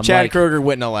 Chad like, Kroger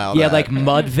wouldn't allow yeah, that. like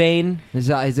Mudvayne is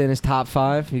in his top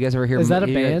 5. You guys ever hear? Is that a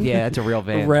hear- band? Yeah, it's a real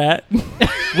band. Rat.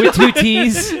 With 2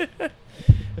 T's.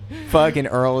 fucking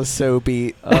Earl is so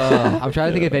beat. I'm trying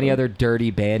to think of any other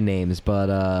dirty band names, but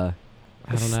I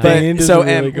don't know. Stained But is so a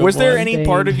really good was there one. any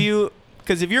part of Stained. you?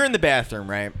 Because if you're in the bathroom,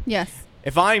 right? Yes.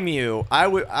 If I'm you, I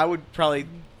would probably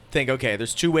think, okay,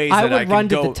 there's 2 ways I that I would can run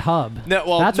go. to the tub. No,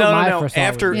 well, That's no, what no, my no. first thought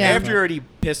After would be. after you're already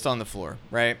pissed on the floor,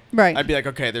 right? Right. I'd be like,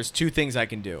 okay, there's 2 things I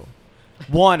can do.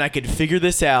 One, I could figure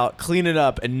this out, clean it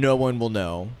up, and no one will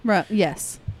know. Right.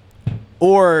 Yes.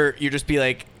 Or you just be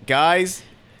like, guys,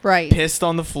 Right. pissed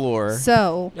on the floor.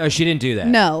 So oh, she didn't do that.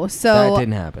 no. So that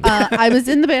didn't happen. I was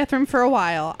in the bathroom for a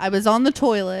while. I was on the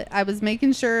toilet. I was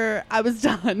making sure I was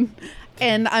done.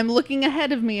 And I'm looking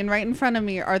ahead of me, and right in front of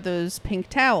me are those pink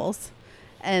towels.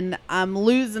 And I'm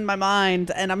losing my mind.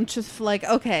 And I'm just like,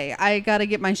 okay, I got to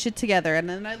get my shit together. And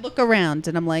then I look around,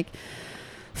 and I'm like,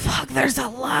 fuck, there's a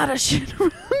lot of shit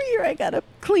around here. I got to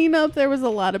clean up. There was a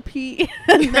lot of pee.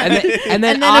 and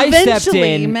then I stepped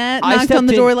eventually, in. Matt I knocked stepped on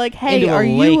the in door like, hey, into a are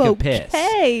lake you of piss.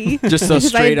 okay? Just a Because I had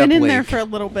straight up been in there lake. for a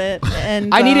little bit,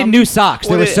 and I needed new socks.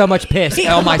 There What was it- so much piss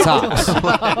on my socks.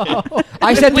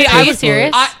 I said, Wait, are you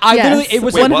serious? I Yes. literally, it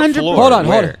was Wait, what 100 floor? hold on,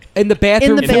 Where? in the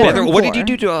bathroom. In the floor. bathroom. What did you floor.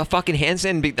 do to a fucking handstand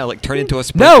and be, like turn into a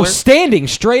sprinkler? No, standing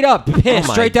straight up, piss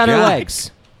my straight down her God.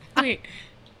 legs. Wait.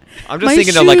 I'm just My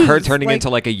thinking of like her shoes, turning like- into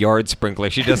like a yard sprinkler.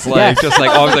 She just Yes.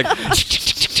 always like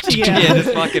yeah,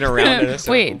 just fucking around in a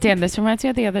circle. Wait, Dan, this reminds me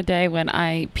of the other day when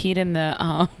I peed in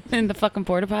the fucking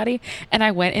porta potty, and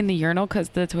I went in the urinal because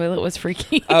the toilet was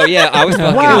freaky. Oh yeah, I was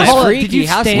fucking. Wow, like, hold on. freaky. Did you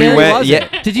How stand? we scary went, was yeah.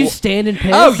 it? Did you stand and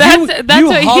piss? Oh, That's- you that's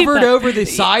what he hovered thought. over the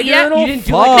side Yeah. urinal? You didn't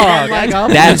do like Fuck. a leg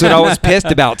up? That's what I was pissed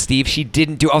about, Steve. She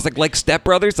didn't do. I was like Step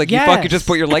Brothers. Like you fucking Yes. just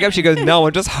put your leg up. She goes, no,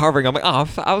 I'm just hovering. I'm like, oh,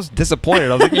 I was disappointed.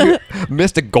 I was like, you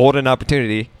missed a golden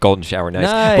opportunity. Golden shower, nice.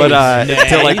 Nice.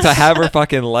 But to have her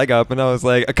fucking leg up, and I was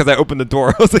like, because I opened the door,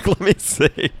 I was like, let me see.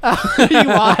 You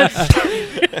watched.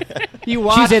 You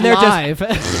watched in there live.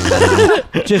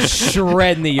 Just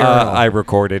shredding the urinal. I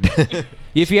recorded.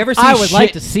 if you ever see I would shit,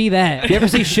 like to see that. if you ever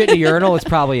see shit in a urinal, it's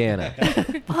probably Anna.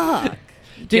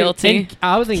 Dude, Guilty.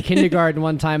 I was in kindergarten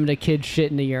one time and a kid shit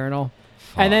in the urinal.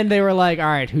 And then they were like, all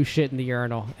right, who shit in the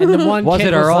urinal? And the one Was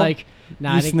kid it was Earl? like,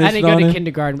 nah, You I didn't snitched go on to him?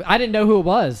 kindergarten. I didn't know who it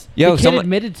was. Yo, the kid someone-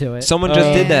 admitted to it. Someone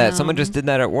just did that. Damn. Someone just did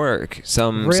that at work.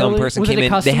 Some Really? person Was it came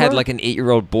a in. They had customer? like an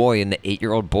 8-year-old boy, and the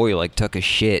 8-year-old boy like took a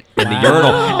shit in the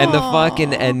urinal,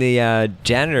 and the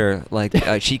janitor like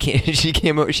she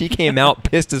came out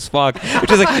pissed as fuck.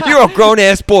 Which is like, you're a grown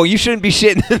ass boy. You shouldn't be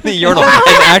shitting in the urinal.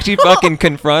 And actually fucking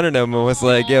confronted him and was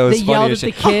like, yo, They it's funny yelled as at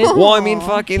the shit. kid. Well, I mean,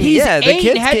 fucking He's yeah, the 8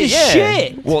 kids and had to yeah.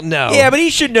 shit. Well, no. Yeah, but he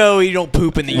should know you don't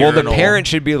poop in the well, urinal. the parent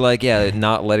should be like, yeah,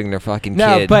 not letting their fucking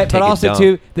No, kid but take a also dump.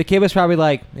 too, the kid was probably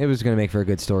like, it was gonna make for a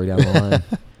good story down the line.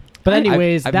 But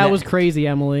anyways, I've that met- was crazy,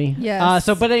 Emily. Yes.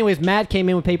 But anyways, Matt came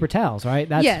in with paper towels, right?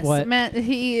 That's yes, what. Matt.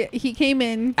 He came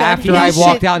in got After I his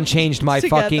walked shit out and changed my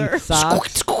together.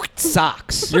 fucking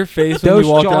socks. Your face when Those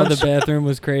you walked out of jaws- the bathroom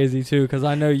was crazy too, because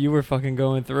I know you were fucking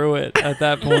going through it at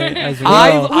that point as I-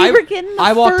 well. We were getting the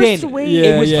I walked first in. wave.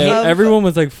 yeah, it was yeah. of- Everyone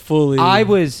was like fully. I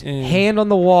was in. hand on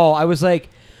the wall. I was like,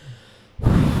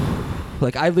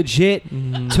 I legit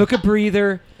took a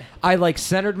breather. I like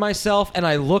centered myself and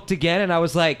I looked again and I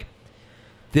was like,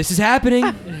 this is happening.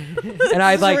 And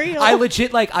I is like, real. I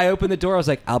legit like, I opened the door. I was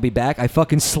like, I'll be back. I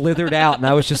fucking slithered out and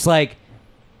I was just like,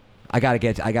 I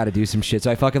gotta do some shit.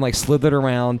 So I fucking like slithered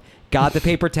around, got the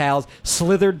paper towels,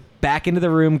 slithered back into the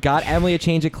room, got Emily a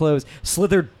change of clothes,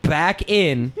 slithered back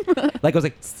in, like I was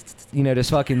like,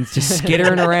 just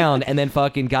skittering around, and then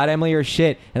fucking got Emily her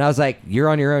shit, and I was like, you're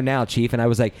on your own now, Chief, and I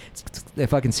was like, I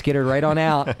fucking skittered right on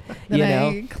out, Then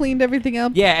I I cleaned everything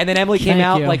up. Yeah, and then Emily came Thank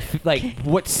out you. like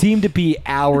what seemed to be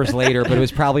hours later, but it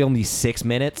was probably only 6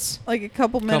 minutes. Like a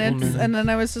couple minutes, minutes. and then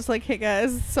I was just like, "Hey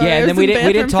guys, sorry, Yeah, I and was then we in the didn't-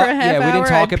 we didn't bathroom talk- for a half yeah, we didn't hour.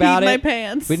 talk I about peed my it.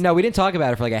 pants." We didn't talk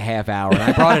about it for like a half hour, and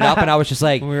I brought it up, and I was just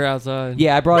like, we were outside.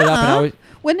 yeah, I brought it up, and I was.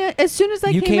 As soon as I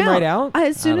You came right out?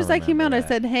 as soon I as don't I came out, remember I that.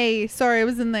 said, "Hey, sorry, I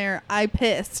was in there. I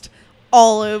pissed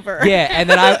all over." Yeah, and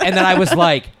then I was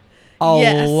like, a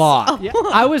Yes. lot. Yeah,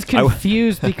 I was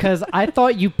confused because I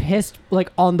thought you pissed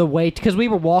like on the way because we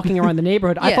were walking around the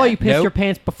neighborhood. I Yeah. thought you pissed Nope. your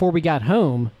pants before we got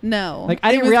home. No, Like I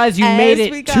It didn't was realize you as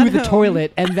made we it got to the home.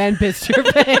 toilet and then pissed your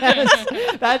pants.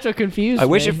 That's what confused I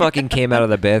wish me. it fucking came out of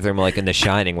the bathroom like in The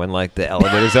Shining when like the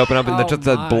elevators open up and Oh just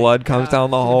the my blood comes God.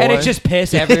 down the hallway. And it's just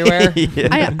piss everywhere.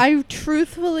 Yeah. I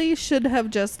truthfully should have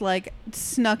just like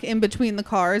snuck in between the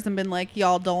cars and been like,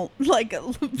 "Y'all don't like."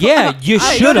 Yeah, you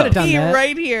I should gotta have done pee that.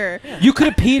 right here. You could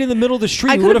have peed in the middle of the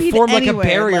street. I You would have could've peed formed like a anywhere,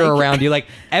 barrier like- around you. Like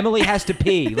Emily has to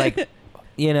pee. Like,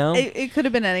 you know. It could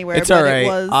have been anywhere. It's but all right. It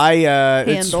was.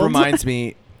 It handled. reminds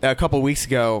me. A couple weeks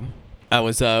ago, I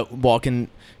was walking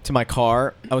to my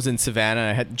car. I was in Savannah.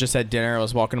 I had just had dinner. I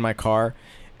was walking to my car,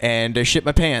 and I shit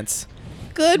my pants.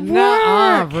 Good work.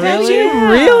 Nuh-uh, Did really? you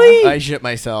Really? I shit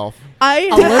myself I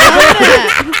have done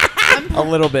that. a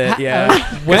little bit. Yeah.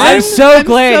 I'm so I'm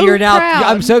glad so you're now. proud.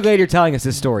 I'm so glad you're telling us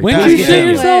this story. When Please did you shit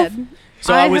continue. yourself?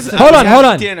 So I I was. have- Hold I on, was hold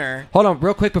having on. Dinner. Hold on,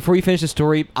 real quick before you finish the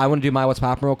story. I want to do my what's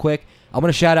poppin' real quick. I want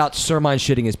to shout out Sir Mine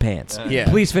shitting his pants. Yeah.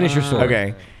 Please finish your story.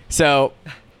 Okay. So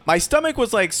my stomach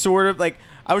was like sort of like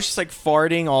I was just like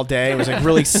farting all day. It was like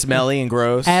really smelly and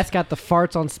gross. Ass got the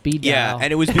farts on speed Yeah, dial.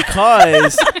 and it was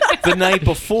because the night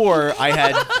before I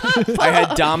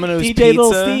had Domino's DJ Lil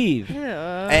pizza Steve.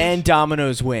 and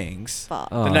Domino's wings Fuck.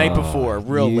 the night before,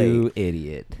 real you late.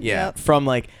 idiot. Yeah, Yep. from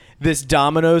like this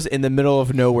Domino's in the middle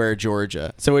of nowhere,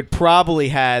 Georgia. So it probably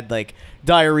had like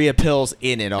diarrhea pills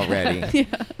in it already.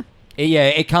 Yeah,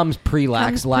 it comes pre-lax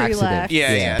Comes laxative. pre-lax.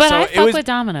 Yeah. But So I it fuck was- with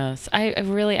Domino's. I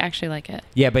really actually like it.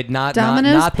 Yeah, but not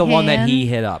Domino's the one that pan, he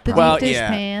hit up. The probably. Well, deep dish yeah.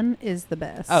 pan is the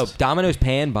best. Oh, Domino's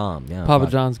pan bomb. Yeah, Papa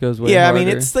fuck. John's goes way Yeah, I harder. mean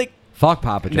it's like Fuck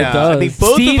Papa John's. no, does. I mean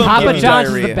both Steve of them Papa give you John's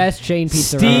is diarrhea. the best chain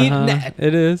pizza. Steve, around. nah,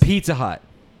 It is. Pizza Hut.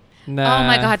 Nah. Oh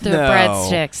my god, the No.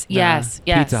 breadsticks. Nah. Yes,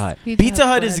 yes. Pizza Hut. Pizza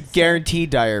Hut is breads. guaranteed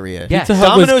diarrhea. Yeah. Pizza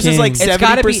Hut was Domino's is like king. It's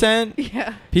gotta be- 70%.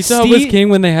 Yeah. Pizza Hut was Steve- king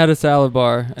when they had a salad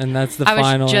bar, and that's the I was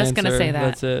final just gonna answer. say that.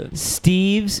 That's it.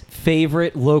 Steve's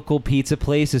favorite local pizza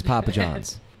place is Papa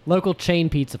John's. Local chain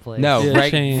pizza place. No, Yeah,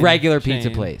 chain. regular pizza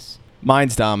Chain. place.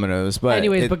 Mine's Domino's, but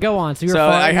Anyways, but go on. So you were so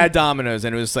I farting? had Domino's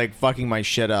and it was like fucking my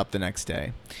shit up the next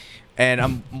day. And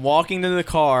I'm walking to the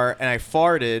car and I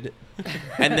farted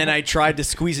and then I tried to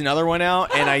squeeze another one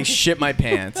out and I shit my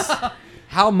pants.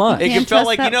 How much? It Can't felt trust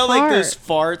like that like fart. those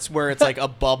farts where it's like a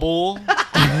bubble.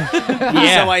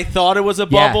 Yeah. So I thought it was a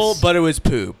bubble, Yes. but it was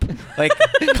poop. Like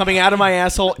coming out of my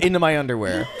asshole into my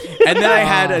underwear. And then I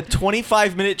had a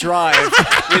 25-minute drive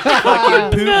with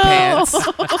fucking poop pants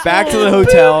back to the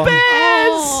hotel.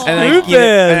 And I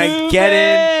get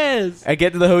in. I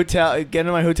get to the hotel, get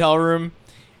into my hotel room,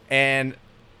 and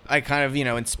I kind of,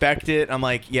 inspect it. I'm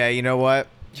like, yeah, you know what?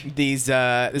 This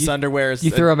underwear is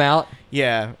You threw them out?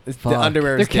 yeah, the Fuck.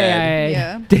 underwear They're is dead.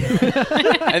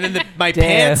 Yeah. And then my Damn.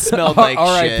 pants smelled like shit.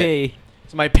 R.I.P.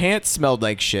 So my pants smelled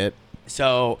like shit.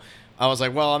 So I was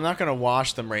like, well, I'm not gonna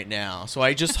wash them right now. So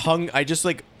I just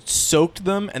like soaked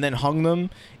them and then hung them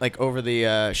like over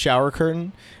the shower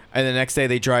curtain. And the next day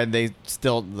they dried. And they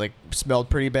still like smelled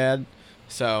pretty bad.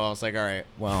 So I was like, all right,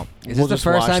 well, Is we'll this just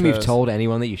the first wash time you've those. told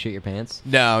anyone that you shit your pants?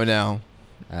 No.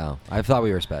 Oh, I thought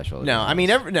we were special. No, I mean,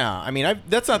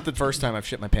 that's not the first time I've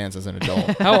shit my pants as an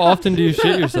adult. How often do you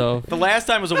shit yourself? The last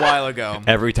time was a while ago.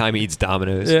 Every time he eats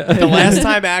Domino's. Yeah. The last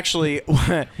time actually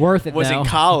Worth it was though. in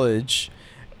college,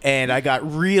 and I got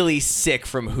really sick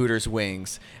from Hooters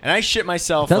wings, and I shit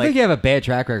myself. Sounds like like you have a bad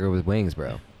track record with wings,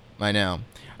 bro. I know.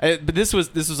 But this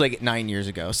was like 9 years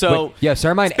ago. So Wait, yeah,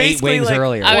 Sir Mine it's ate basically wings like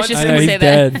earlier. I was just I know going to say he's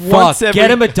that. dead. Once Fuck, every- get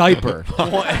him a diaper.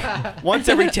 once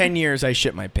every 10 years, I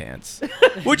shit my pants,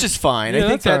 which is fine. Yeah, I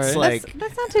think that's that's all like.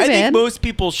 That's not too I bad. think most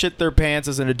people shit their pants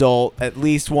as an adult at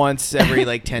least once every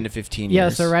like 10 to 15 years. Yeah,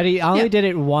 so ready. I only Yeah. did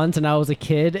it once, and I was a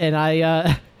kid, and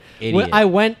Idiot. I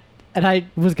went and I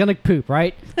was gonna poop.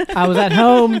 Right, I was at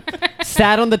home,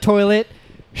 sat on the toilet,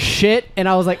 shit, and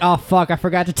I was like, "Oh fuck, I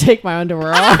forgot to take my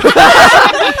underwear off."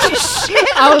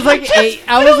 I was like 8.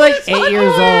 I was like 8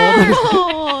 years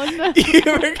old. You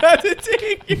forgot to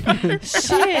take your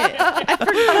Shit, I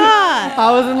forgot.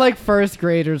 I was in like first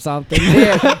grade or something.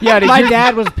 Yeah, dude, My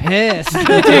dad was pissed.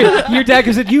 Dude, your dad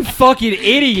goes, "You fucking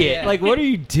idiot! Like, what are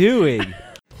you doing?"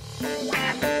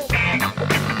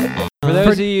 For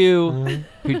those of you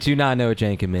who do not know what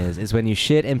jankum is when you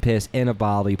shit and piss in a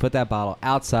bottle. You put that bottle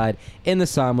outside in the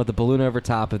sun with a balloon over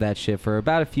top of that shit for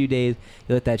about a few days.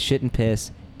 You let that shit and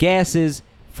piss gases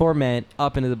ferment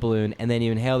up into the balloon, and then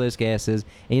you inhale those gases.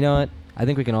 And you know what? I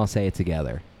think we can all say it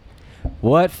together.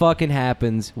 What fucking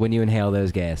happens when you inhale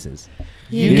those gases?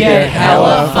 You get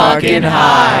hella fucking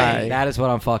high. That is what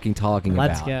I'm fucking talking about.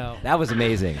 Let's go. That was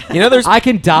amazing. You know, there's I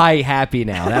can die happy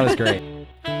now. That was great.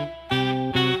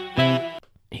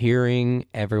 Hearing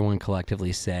everyone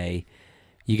collectively say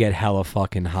you get hella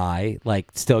fucking high,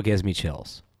 like, still gives me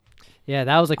chills. Yeah,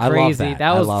 that was a I love crazy. that.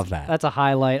 I was love that. That's a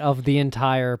highlight of the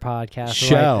entire podcast.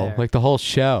 Show, right there. like the whole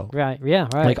show. Right. Yeah.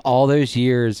 Right. Like all those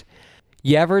years.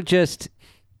 You ever just,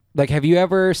 like, have you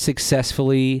ever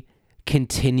successfully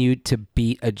continued to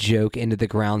beat a joke into the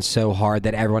ground so hard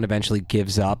that everyone eventually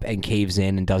gives up and caves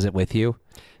in and does it with you?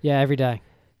 yeah. Every day.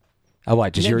 Oh,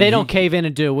 what? Just They don't cave in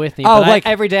and do it with me. Oh, but like-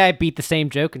 every day I beat the same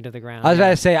joke into the ground. I was yeah. about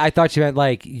to say, I thought you meant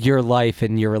like your life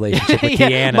and your relationship with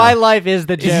Yeah, Deanna. my life is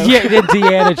the joke. Yeah, and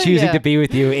Deanna choosing Yeah. to be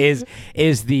with you is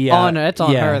the. Oh, no, it's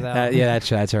on yeah, her, though. yeah,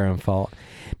 that's her own fault.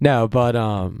 No, but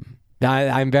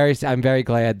I'm very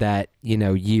glad that, you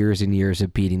know, years and years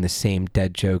of beating the same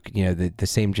dead joke, you know, the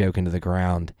same joke into the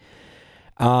ground,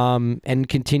 and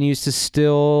continues to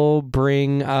still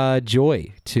bring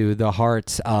joy to the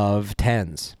hearts of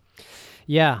tens.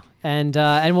 Yeah, and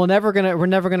we're never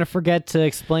gonna forget to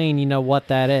explain, you know, what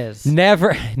that is.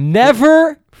 Never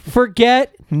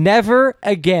forget, never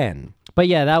again. But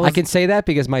yeah, that was I can say that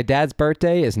because my dad's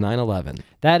birthday is 9/11.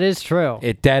 that is true.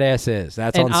 It dead ass is.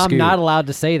 That's and on I'm Scoot. not allowed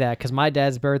to say that because my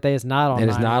dad's birthday is not on. It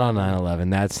is not on 9/11.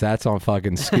 9/11. That's on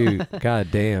fucking Scoot. God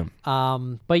damn.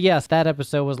 But yes, that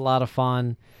episode was a lot of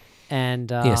fun,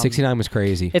 and Yeah, 69 was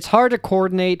crazy. It's hard to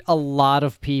coordinate a lot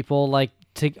of people, like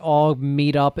to all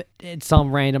meet up at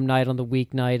some random night on the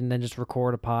weeknight and then just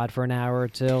record a pod for an hour or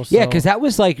two. Yeah, because that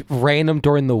was like random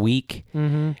during the week.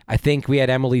 Mm-hmm. I think we had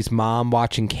Emily's mom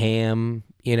watching Cam.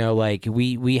 You know, like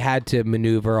we had to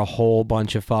maneuver a whole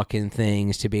bunch of fucking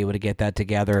things to be able to get that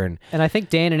together. And I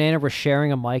think Dan and Anna were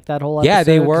sharing a mic that whole episode. yeah,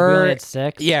 they 'cause we were. only had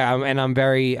 6. Yeah, and I'm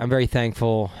very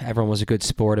thankful. Everyone was a good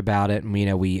sport about it. And, you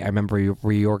know, I remember we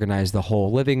reorganized the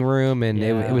whole living room, and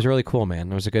Yeah. it was really cool,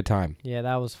 man. It was a good time. Yeah,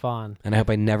 that was fun. And I hope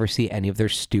I never see any of their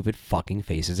stupid fucking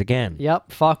faces again.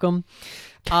 Yep, fuck them.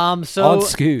 So On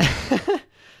Scoot.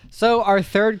 So our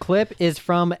third clip is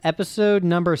from episode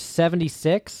number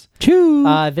 76. Choo.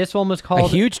 This one was A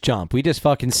called huge jump. We just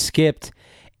fucking skipped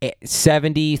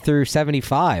 70 through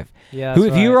 75. Yeah, Who,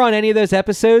 that's if you right. were on any of those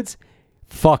episodes,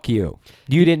 fuck you.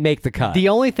 You didn't make the cut. The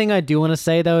only thing I do want to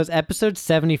say though is episode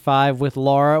 75 with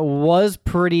Laura was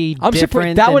pretty I'm different.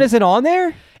 surprised that one than- isn't on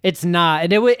there. It's not,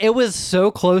 and it was so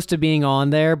close to being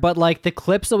on there, but like the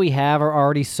clips that we have are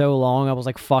already so long. I was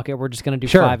like, fuck it, we're just gonna do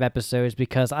Sure. 5 episodes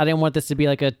because I didn't want this to be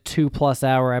like a 2+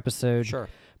 hour episode. Sure.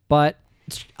 But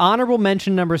honorable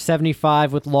mention number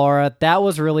 75 with Laura. That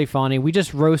was really funny. We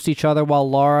just roast each other while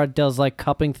Laura does like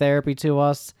cupping therapy to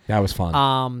us. That was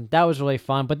fun. That was really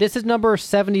fun. But this is number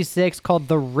 76 called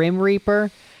The Rim Reaper.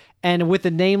 And with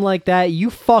a name like that,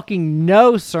 you fucking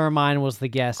know Sermine was the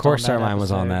guest. Of course, on that Sermine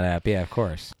was on episode. that app. Yeah, of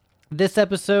course. This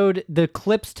episode, the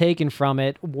clips taken from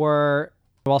it were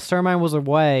while Sermine was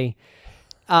away.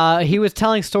 He was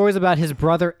telling stories about his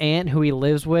brother Ant, who he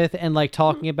lives with, and like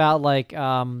talking about like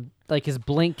his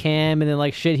blink cam and then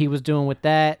like shit he was doing with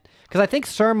that. Because I think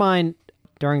Sermine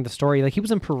during the story, like he was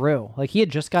in Peru, like he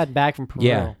had just got back from Peru.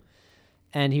 Yeah.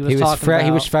 And he was He was talking about,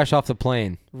 he was fresh off the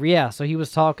plane. yeah, so he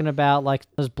was talking about like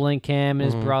his blink cam and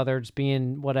his brother just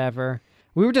being whatever.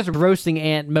 We were just roasting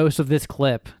Ant most of this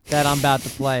clip that I'm about to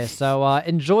play. So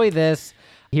enjoy this.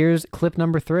 Here's clip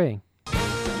number 3.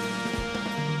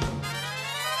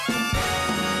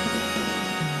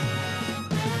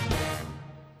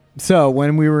 So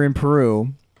when we were in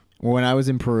Peru, or when I was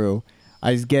in Peru,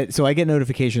 I get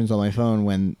notifications on my phone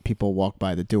when people walk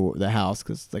by the house,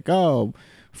 because it's like, oh,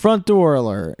 front door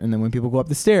alert, and then when people go up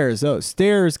the stairs, oh,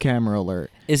 stairs camera alert.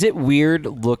 Is it weird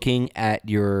looking at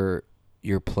your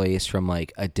place from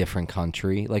like a different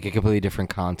country, like a completely different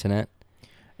continent?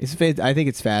 I think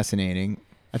it's fascinating.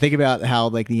 I think about how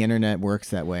like the internet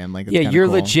works that way. I'm like, it's yeah, kinda you're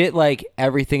cool. legit like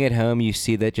everything at home. You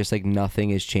see that just like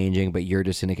nothing is changing, but you're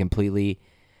just in a completely,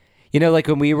 like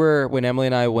when Emily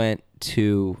and I went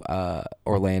to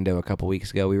Orlando a couple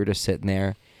weeks ago, we were just sitting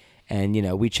there, and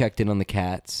we checked in on the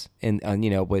cats and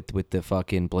with the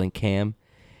fucking Blink cam,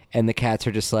 and the cats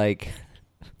are just like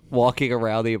walking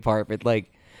around the apartment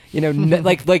like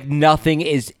like nothing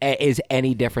is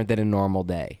any different than a normal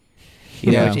day.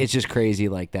 It's just crazy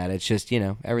like that. It's just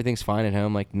everything's fine at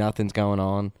home, like nothing's going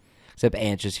on, except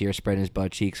Ant just here spreading his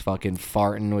butt cheeks, fucking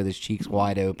farting with his cheeks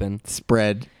wide open.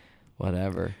 Spread.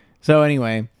 Whatever. So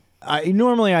anyway, I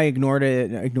ignore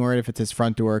it if it's his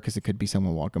front door, because it could be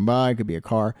someone walking by, it could be a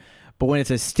car. But when it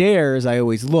says stairs, I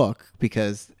always look,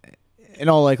 because in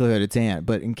all likelihood it's Ant,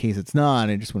 but in case it's not,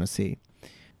 I just want to see.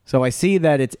 So I see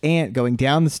that it's Ant going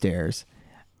down the stairs,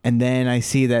 and then I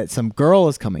see that some girl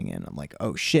is coming in. I'm like,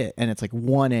 oh shit. And it's like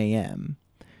 1 a.m.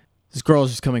 This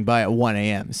girl's just coming by at 1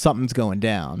 a.m. Something's going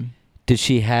down. Did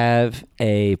she have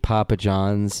a Papa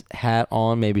John's hat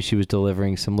on? Maybe she was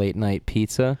delivering some late night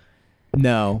pizza.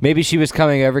 No. Maybe she was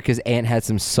coming over because Ant had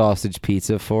some sausage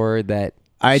pizza for her that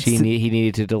he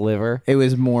needed to deliver. It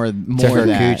was more to her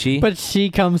that. coochie. But she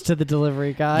comes to the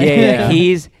delivery guy. Yeah.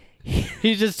 He's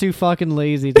just too fucking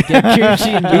lazy to get Gucci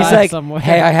and drive He's like, somewhere.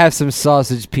 hey, I have some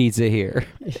sausage pizza here.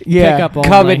 Yeah. Pick up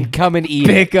only. Come and eat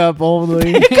Pick up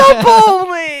only. Pick up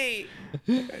only.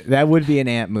 That would be an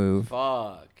Ant move.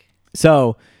 Fuck.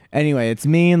 So anyway, it's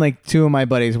me and like two of my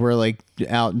buddies. We're like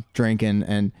out drinking,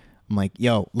 and I'm like,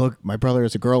 yo, look, my brother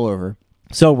has a girl over.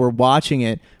 So we're watching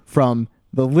it from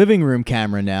the living room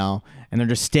camera now, and they're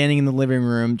just standing in the living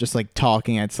room just like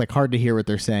talking. It's like hard to hear what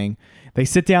they're saying. They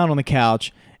sit down on the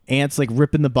couch. Ant's like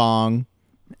ripping the bong,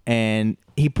 and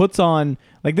he puts on,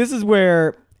 like, this is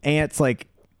where Ant's like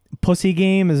pussy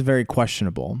game is very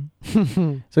questionable.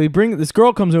 So this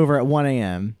girl comes over at 1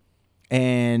 a.m.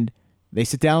 and they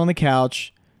sit down on the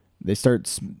couch. They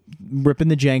start ripping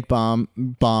the jank bong.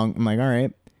 I'm like, all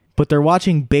right. But they're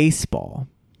watching baseball.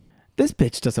 This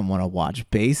bitch doesn't want to watch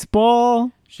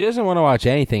baseball. She doesn't want to watch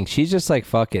anything. She's just like,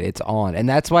 fuck it, it's on. And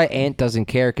that's why Ant doesn't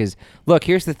care, because, look,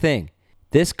 here's the thing.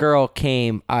 This girl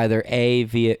came either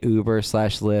via Uber /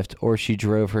 Lyft, or she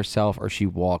drove herself, or she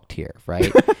walked here,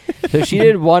 right? So she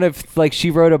did one of, like,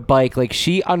 she rode a bike. Like,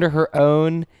 she, under her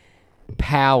own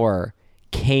power,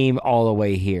 came all the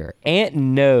way here. Ant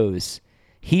knows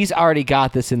he's already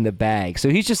got this in the bag. So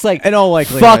he's just like, in all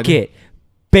likelihood, fuck it,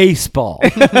 baseball.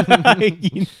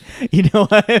 you know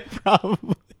what?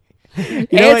 Probably.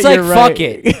 It's like, fuck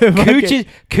it.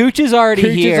 Cooch is already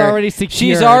Cooch here. is already secured.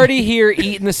 She's already here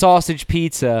eating the sausage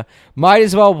pizza. Might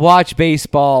as well watch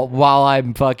baseball while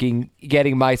I'm fucking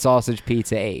getting my sausage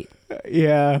pizza ate.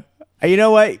 Yeah. You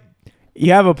know what?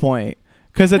 You have a point.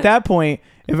 Because at that point,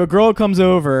 if a girl comes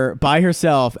over by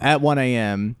herself at 1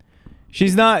 a.m.,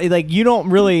 she's not, like, you don't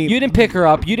really... You didn't pick her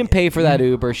up. You didn't pay for that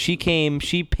Uber. She came.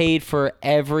 She paid for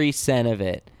every cent of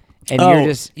it. And you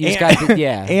just got to,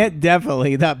 yeah. Aunt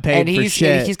definitely not paid for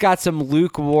shit. And he's got some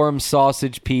lukewarm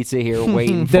sausage pizza here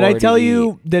waiting for Did I her tell to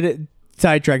you eat.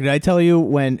 sidetrack, did I tell you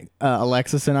when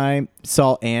Alexis and I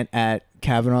saw Ant at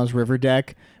Kavanaugh's River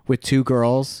Deck with two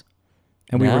girls,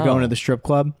 and we were going to the strip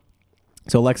club?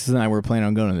 So Alexis and I were planning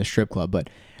on going to the strip club,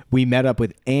 but we met up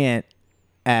with Ant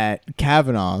at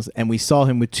Kavanaugh's, and we saw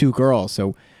him with two girls.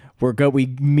 So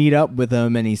we meet up with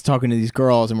him, and he's talking to these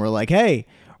girls, and we're like, hey,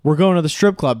 we're going to the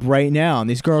strip club right now. And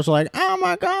these girls are like, oh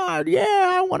my God,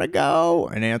 yeah, I want to go.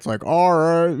 And Ant's like, all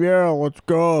right, yeah, let's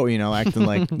go. Acting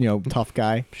like, tough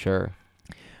guy. Sure.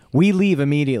 We leave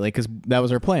immediately because that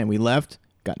was our plan. We left,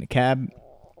 got in a cab,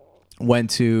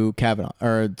 went to Kavanaugh,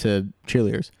 or to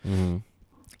Cheerleaders. Mm-hmm.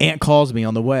 Ant calls me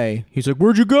on the way. He's like,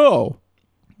 where'd you go?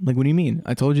 I'm like, what do you mean?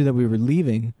 I told you that we were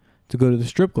leaving to go to the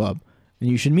strip club, and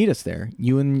you should meet us there.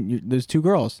 You and those two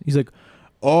girls. He's like,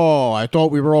 oh, I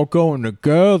thought we were all going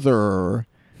together.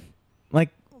 Like,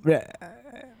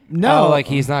 no. Oh, like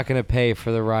he's not going to pay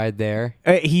for the ride there?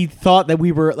 He thought that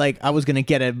we were, like, I was going to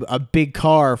get a big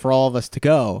car for all of us to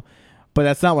go. But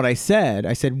that's not what I said.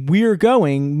 I said, we're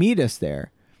going, meet us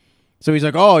there. So he's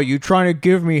like, oh, you trying to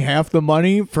give me half the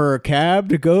money for a cab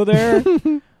to go there?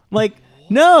 Like,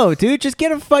 no, dude, just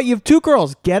get a fight. You have two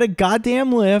girls. Get a goddamn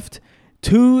Lyft.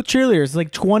 Two cheerleaders.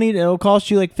 Like 20, it'll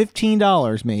cost you like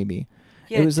 $15 maybe.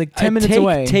 It was like 10 minutes take,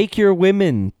 away. Take your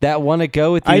women that want to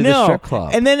go with you I to the know. strip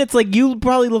club. And then it's like you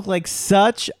probably look like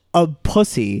such a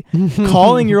pussy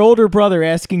calling your older brother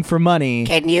asking for money.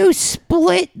 Can you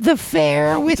split the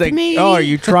fare with It's like, oh, are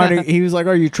you trying to? He was like,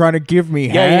 are you trying to give me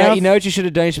Yeah, half? you know what you should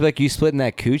have done? You should be like, you splitting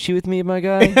that coochie with me, my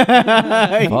guy?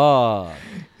 Fuck.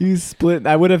 You split.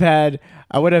 I would have had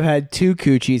 2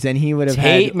 coochies, and he would have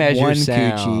Tape had measure 1 coochie.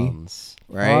 sounds.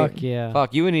 Right? Fuck yeah.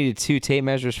 Fuck, you would needed 2 tape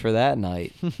measures for that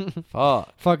night.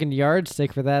 Fuck. Fucking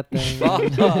yardstick for that thing.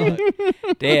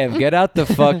 Fuck. Damn, get out the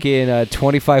fucking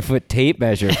 25-foot tape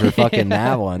measure for fucking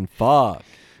that one. Fuck.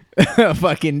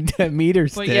 Fucking meter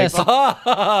stick. yes,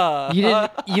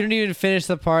 you didn't even finish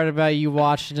the part about you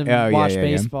watching him watch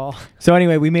baseball. So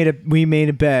anyway, we made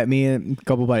a bet. Me and a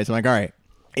couple buddies. I'm like, all right,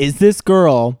 is this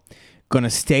girl gonna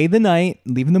stay the night,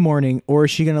 leave in the morning, or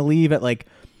is she gonna leave at like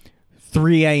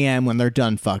 3 a.m. when they're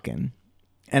done fucking?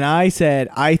 And I said,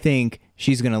 I think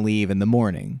she's gonna leave in the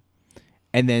morning.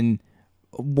 And then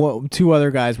 2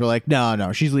 other guys were like,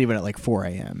 no, she's leaving at like 4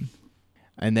 a.m.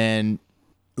 And then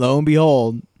lo and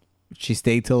behold, she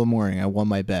stayed till the morning. I won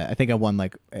my bet. I think I won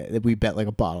we bet like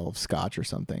a bottle of scotch or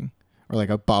something, or like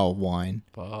a bottle of wine.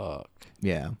 Fuck.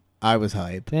 Yeah, I was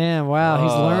hyped. Damn, wow,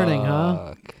 he's learning,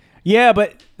 huh? Yeah,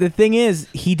 but the thing is,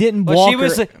 he didn't walk.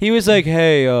 He was like,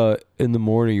 hey, in the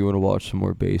morning you want to watch some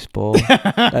more baseball?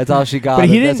 That's all she got. But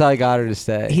That's how I got her to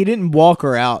stay. He didn't walk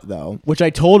her out though, which I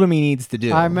told him he needs to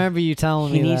do. I remember you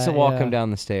telling me He needs that, to walk yeah. him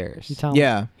down the stairs. You tell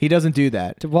Yeah, he doesn't do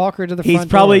that. to walk her to the He's front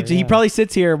probably door, he yeah. probably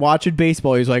sits here watching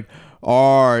baseball. He's like,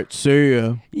 all right, see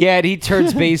ya. Yeah, and he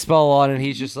turns baseball on, and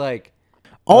he's just like,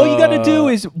 All you got to do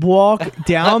is walk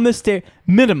down the stair,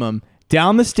 minimum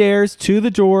down the stairs to the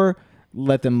door.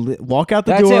 Let them walk out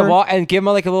the that's door. it. And give him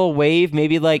like a little wave,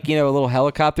 maybe like a little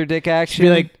helicopter dick action. Be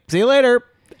like, see you later.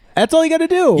 That's all you got to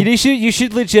do. You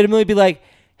should legitimately be like,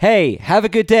 hey, have a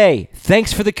good day.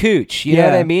 Thanks for the cooch. You know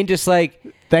what I mean? Just like,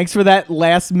 Thanks for that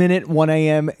last minute 1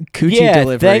 a.m. coochie yeah,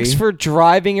 delivery. thanks for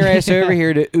driving your ass over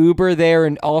here to Uber there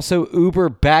and also Uber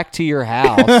back to your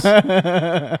house.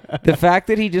 The fact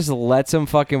that he just lets him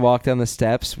fucking walk down the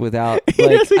steps without He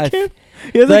like doesn't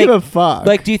give a fuck.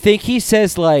 Like, do you think he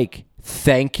says like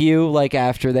thank you like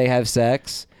after they have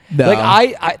sex? No. Like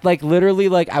I like literally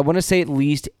like I want to say at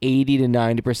least 80 to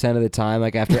 90% of the time,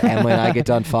 like after Emily and I get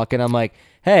done fucking, I'm like,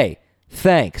 hey,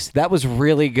 thanks. That was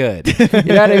really good. You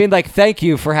know what I mean? Like, thank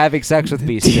you for having sex with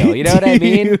me still. You know what I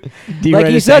mean? Do you Like,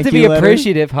 write you a still have thank to be you letter?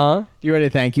 appreciative, huh? Do you write a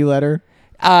thank you letter?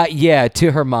 Yeah,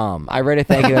 to her mom. I read a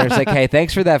thank you letter. It's like, hey,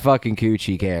 thanks for that fucking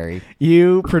coochie, Carrie.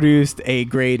 You produced a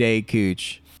grade A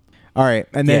cooch. All right,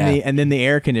 and then Yeah. the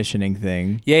air conditioning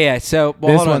thing. Yeah. So This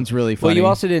hold on. one's really Well, you funny.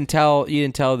 also didn't tell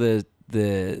the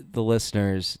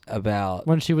listeners about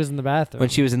when she was in the bathroom. when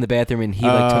she was in the bathroom and he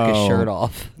like took his Oh. shirt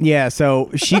off. Yeah, so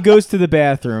she goes to the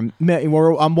bathroom.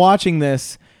 I'm watching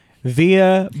this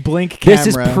via Blink camera. This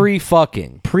is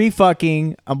pre-fucking.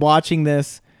 Pre-fucking. I'm watching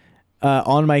this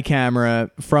on my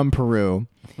camera from Peru.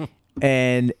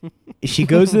 And she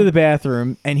goes to the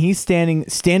bathroom and he's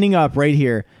standing up right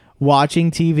here watching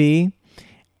TV,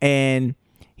 and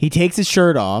he takes his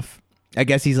shirt off. I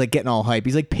guess he's like getting all hype.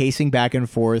 He's like pacing back and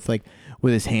forth like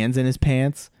with his hands in his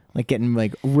pants, like getting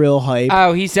like real hype.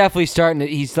 Oh, he's definitely starting to.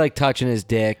 He's like touching his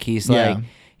dick. He's Yeah.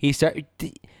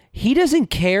 like he doesn't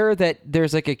care that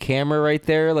there's like a camera right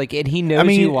there, like, and he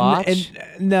knows you watch.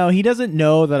 No, he doesn't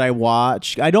know that I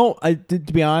watch. To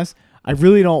be honest, I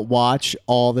really don't watch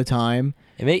all the time.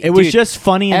 It was just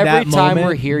funny in that every time moment.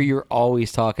 we're here, you're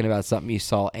always talking about something you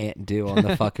saw Ant do on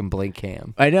the fucking Blink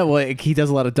cam. I know. Well, he does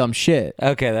a lot of dumb shit.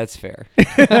 Okay, that's fair.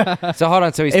 So hold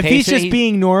on. So he's If he's pacing, just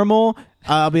being normal,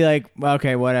 I'll be like,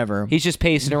 okay, whatever. he's just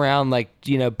pacing around, like,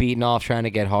 beating off, trying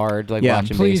to get hard, like Yeah.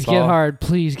 watching Please baseball. get hard.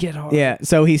 Please get hard. Yeah.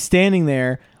 So he's standing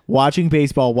there watching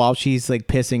baseball while she's like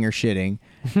pissing or shitting,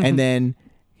 and then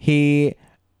he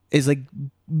is like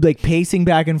pacing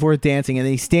back and forth, dancing, and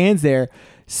then he stands there,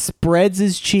 spreads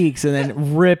his cheeks, and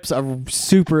then rips a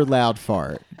super loud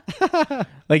fart.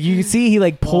 Like you can see, he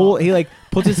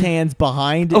puts his hands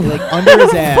behind, like under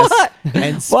his ass,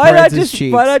 and spreads his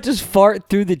cheeks. Why not just fart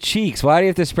through the cheeks? Why do you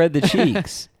have to spread the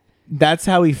cheeks? That's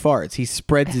how he farts. He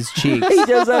spreads his cheeks. He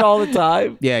does that all the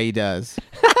time. Yeah, he does.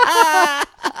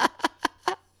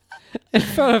 In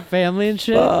front of family and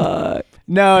shit.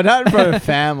 No, not in front of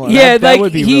family. Yeah, that like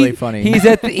would be he- really funny. He's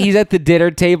at the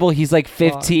dinner table. He's like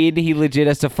 15. He legit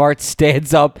has to fart.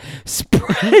 Stands up,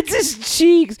 spreads his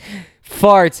cheeks,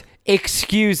 farts.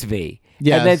 Excuse me.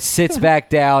 Yes. And then sits back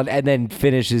down and then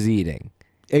finishes eating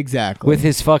Exactly. with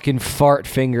his fucking fart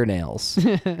fingernails.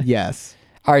 yes.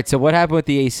 All right. So what happened with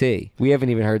the AC? We haven't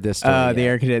even heard this story. The yet.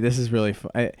 air conditioner. This is really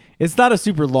fun. It's not a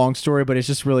super long story, but it's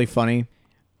just really funny.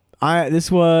 This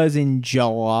was in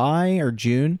July or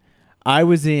June. I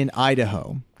was in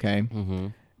Idaho. Okay,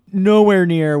 nowhere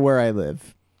near where I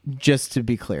live. Just to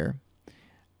be clear,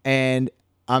 and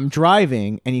I'm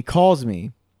driving, and he calls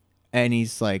me, and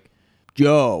he's like,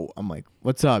 "Yo," I'm like,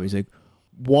 "What's up?" He's like,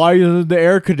 "Why isn't the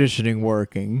air conditioning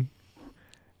working?"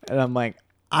 And I'm like,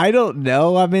 "I don't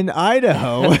know. I'm in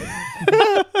Idaho."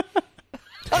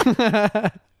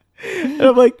 And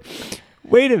I'm like,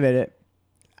 "Wait a minute.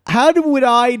 Would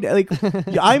I like?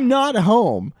 I'm not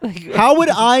home. How would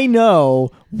I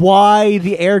know why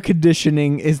the air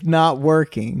conditioning is not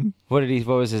working?" What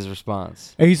was his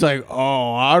response? And he's like,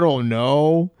 "Oh, I don't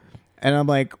know." And I'm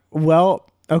like, "Well,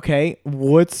 okay,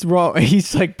 what's wrong?"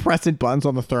 He's like pressing buttons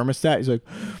on the thermostat. He's like,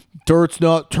 "Dirt's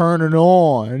not turning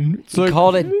on." It's He like,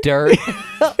 called it dirt.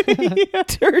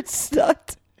 dirt's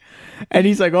not. And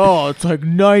he's like, "Oh, it's like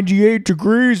 98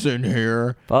 degrees in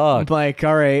here." I'm Fuck. like,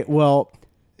 "All right, well,"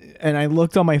 and I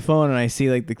looked on my phone and I see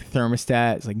like the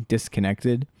thermostat is like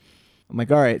disconnected. I'm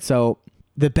like, "All right, so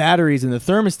the batteries in the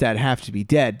thermostat have to be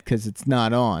dead because it's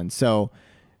not on. So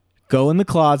go in the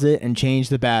closet and change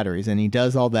the batteries." And he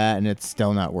does all that and it's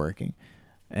still not working.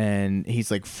 And he's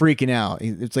like freaking out.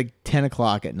 It's like 10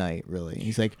 o'clock at night, really.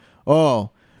 He's like, "Oh,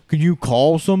 could you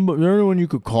call somebody? Is there anyone you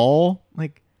could call?" I'm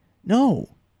like, no.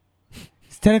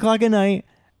 It's 10 o'clock at night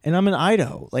and I'm in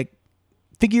Idaho. Like,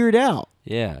 figure it out.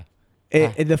 Yeah. The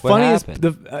What funniest,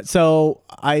 happened? so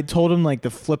I told him like to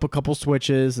flip a couple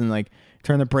switches and like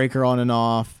turn the breaker on and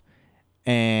off,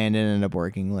 and it ended up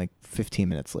working like 15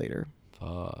 minutes later.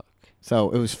 Fuck. So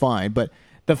it was fine. But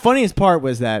the funniest part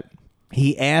was that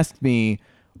he asked me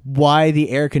why the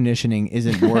air conditioning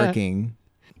isn't working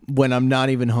when I'm not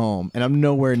even home and I'm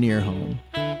nowhere near home.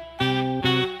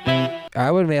 I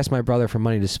wouldn't ask my brother for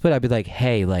money to split. I'd be like,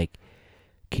 hey, like,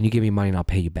 can you give me money and I'll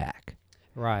pay you back?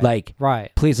 Right. Like,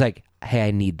 right. please, like, hey,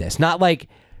 I need this. Not like,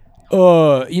 you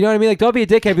know what I mean? Like, don't be a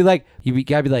dickhead. Be like, you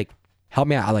gotta be like, help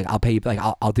me out. Like, I'll pay you. Like,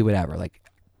 I'll do whatever. Like,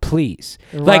 please.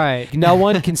 Like, Right. no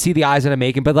one can see the eyes that I'm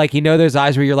making, but like, you know, those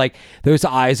eyes where you're like, those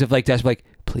eyes of like, desperate, like,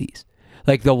 please.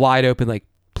 Like the wide open, like,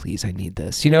 please, I need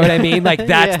this. You know what I mean? Like,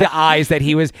 that's Yeah. the eyes that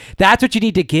he was. That's what you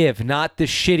need to give, not the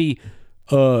shitty.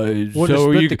 Want to so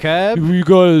split you, the cab? you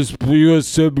guys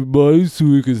send me money so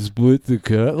we can split the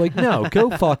cut. Like, no, go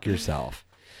fuck yourself.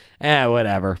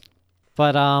 Whatever.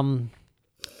 But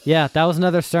yeah, that was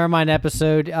another Sermine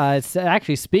episode. It's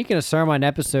actually, speaking of Sermine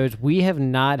episodes, we have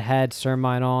not had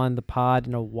Sermine on the pod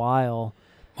in a while.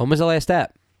 When was the last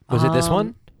step? Was it this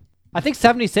one? I think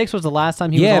 76 was the last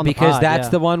time he was on the because pod. that's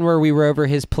yeah. the one where we were over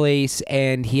his place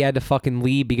and he had to fucking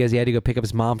leave because he had to go pick up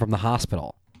his mom from the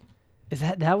hospital. Is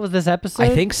that was this episode? I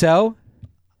think so.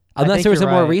 Unless think there was a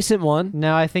you're more right. recent one.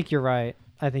 No, I think you're right.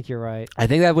 I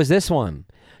think that was this one.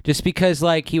 Just because,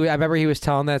 like, I remember he was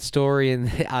telling that story, and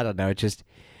I don't know, it just,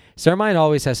 Sermine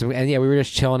always has some, and yeah, we were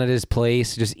just chilling at his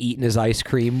place, just eating his ice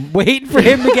cream, waiting for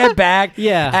him to get back.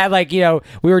 Yeah. And, like, you know,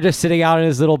 we were just sitting out on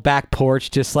his little back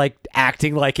porch, just, like,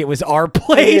 acting like it was our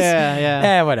place.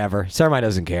 Yeah. Whatever. Sermine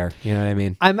doesn't care. You know what I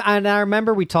mean? And I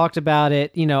remember we talked about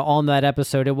it, you know, on that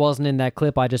episode. It wasn't in that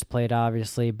clip I just played,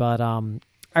 obviously, but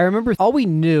I remember all we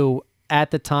knew at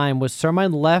the time was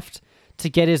Sermine left to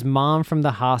get his mom from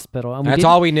the hospital. And That's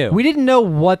all we knew. We didn't know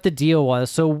what the deal was,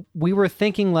 so we were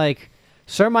thinking, like,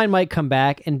 Sermine might come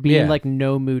back and be in, like,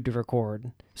 no mood to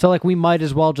record. So, like, we might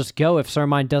as well just go if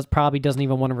Sermine probably doesn't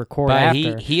even want to record But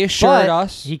after. he assured But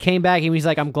us. he came back and he's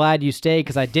like, I'm glad you stayed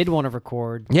because I did want to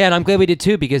record. Yeah, and I'm glad we did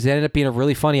too because it ended up being a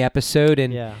really funny episode.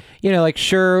 And, Yeah. you know, like,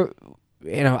 sure,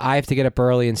 you know, I have to get up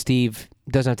early and Steve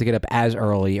doesn't have to get up as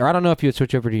early. Or I don't know if you had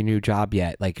switched over to your new job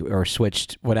yet, like, or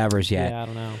switched whatever's yet. Yeah, I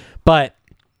don't know. But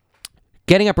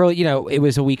getting up early, you know, it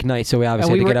was a weeknight, so we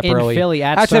obviously And we had to were get up in early. Philly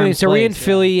at That's what I mean. Stern's So we're in place,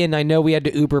 Philly, and I know we had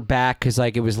to Uber back because,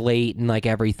 like, it was late and, like,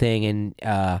 everything. And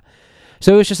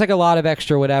so it was just, like, a lot of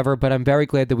extra whatever. But I'm very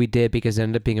glad that we did because it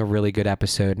ended up being a really good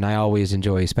episode. And I always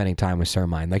enjoy spending time with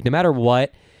Sermine. Like, no matter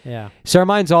what, Yeah.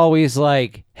 Sermine's always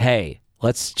like, hey,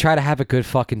 let's try to have a good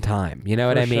fucking time. You know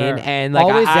what For I mean? sure. And like,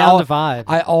 Always down to vibe.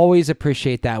 I always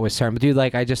appreciate that with Sermon. Dude,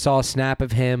 like, I just saw a snap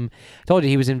of him. I told you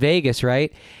he was in Vegas,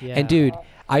 right? Yeah. And dude,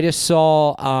 I just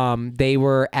saw they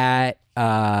were at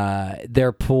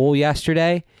their pool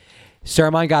yesterday.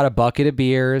 Sermon got a bucket of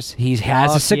beers. He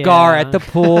has a Fuck cigar yeah. at the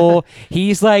pool.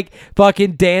 He's like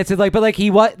fucking dancing, like, but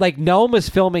like no one was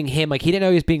filming him. Like, he didn't know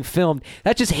he was being filmed.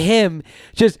 That's just him,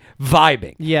 just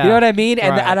vibing. Yeah. You know what I mean?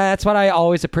 And, Right. and that's what I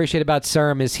always appreciate about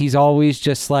Serm is he's always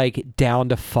just like down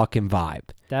to fucking vibe.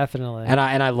 Definitely. And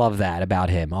I love that about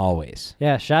him always.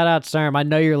 Yeah, shout out Serm. I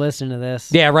know you're listening to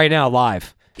this. Yeah, right now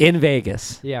live in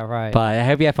Vegas. Yeah, right. But I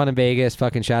hope you have fun in Vegas.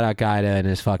 Fucking shout out Guida and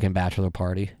his fucking bachelor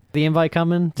party. The invite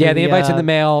coming? Yeah, the invite's in the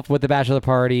mail with the bachelor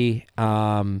party.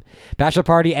 Bachelor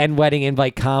party and wedding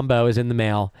invite combo is in the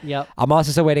mail. Yep. I'm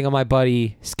also still waiting on my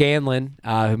buddy Scanlon,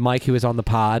 Mike, who was on the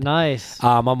pod. Nice.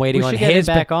 I'm waiting we on should get him his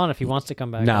back on if he wants to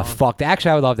come back. No, on. fuck.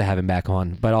 Actually, I would love to have him back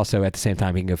on, but also at the same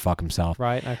time, he can go fuck himself.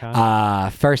 Right. Okay.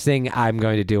 First thing I'm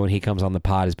going to do when he comes on the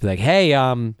pod is be like, "Hey,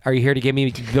 are you here to give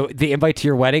me the invite to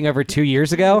your wedding over 2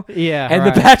 years ago?" Yeah. And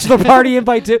right. the bachelor party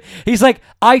invite too. He's like,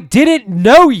 "I didn't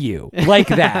know you like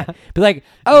that." Be like,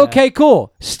 "Oh, okay,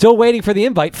 cool. Still waiting for the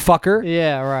invite, fucker."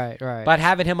 Yeah. Right. But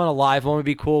having him on a live one would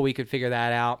be cool. We could figure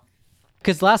that out.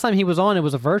 Because last time he was on, it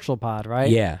was a virtual pod, right?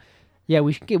 Yeah. Yeah.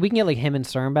 We can get like him and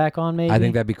Stern back on, maybe. I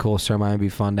think that'd be cool. Sermon would be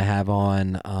fun to have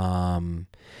on.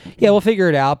 Yeah, we'll figure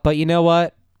it out. But you know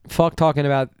what? Fuck talking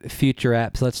about future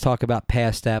apps. Let's talk about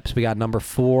past apps. We got number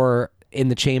 4 in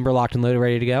the chamber, locked and loaded,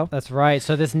 ready to go. That's right.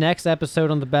 So this next episode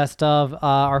on the best of,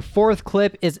 our 4th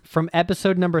clip is from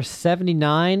episode number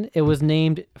 79. It was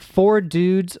named 4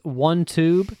 Dudes, 1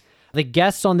 Tube. The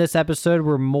guests on this episode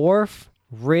were Morph,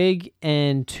 Rig,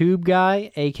 and Tube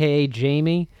Guy, aka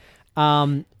Jamie.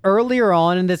 Earlier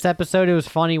on in this episode, it was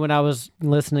funny when I was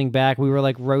listening back. We were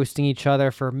like roasting each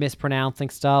other for mispronouncing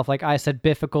stuff. Like I said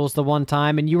Bifficles the one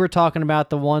time, and you were talking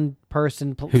about the one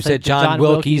person Who said John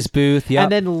Wilkie's booth. Yeah.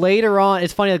 And then later on,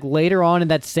 it's funny, like later on in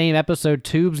that same episode,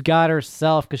 Tubes got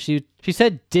herself, because she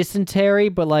said dysentery,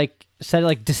 but like said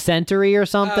like dysentery or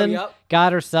something. yep.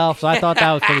 Got herself. So I thought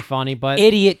that was pretty funny. But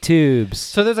Idiot Tubes.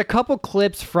 so there's a couple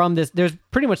clips from this. There's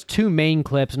pretty much 2 main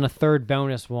clips and a third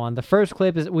bonus one. The first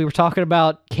clip is we were talking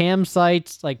about cam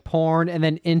sites, like porn, and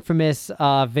then infamous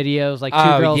videos like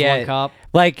 2 Girls, 1 Cup.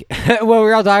 Like, when we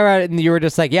were all talking about it, and you were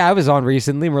just like, yeah, I was on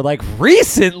recently. And we're like,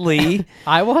 recently?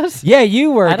 I was? Yeah,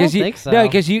 you were. I don't 'cause you, think so. No,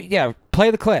 because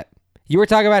play the clip. You were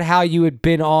talking about how you had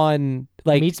been on,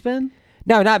 like... Meat Spin?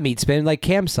 No, not Meat Spin, like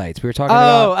cam sites. We were talking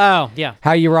about Yeah.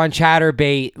 how you were on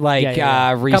Chatterbait, like,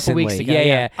 A recently. couple weeks ago.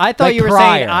 Yeah. I thought Like you were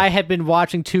prior. saying I had been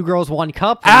watching 2 Girls, 1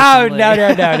 Cup. Oh,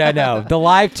 recently. no. The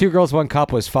live 2 Girls, 1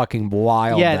 Cup was fucking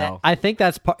wild, Yeah, though. I think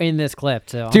that's in this clip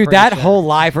too. I'm Dude, pretty that sure. whole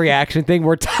live reaction thing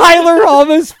where Tyler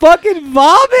almost fucking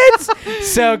vomits.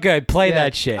 So good. Play Yeah.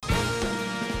 that shit.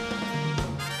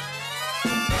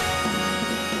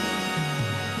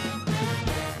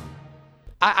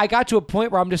 I got to a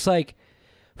point where I'm just like,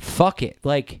 fuck it.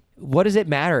 Like, what does it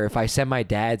matter if I send my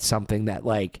dad something that,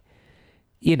 like,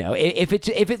 you know, if it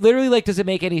literally, like, doesn't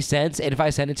make any sense, and if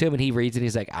I send it to him and he reads it and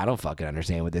he's like, I don't fucking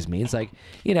understand what this means, like,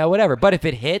 you know, whatever. But if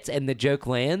it hits and the joke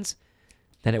lands,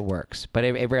 then it works. But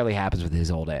it rarely happens with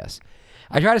his old ass.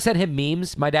 I try to send him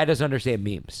memes. My dad doesn't understand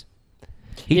memes.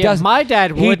 He doesn't. My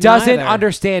dad He wouldn't doesn't either.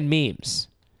 understand memes.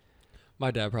 My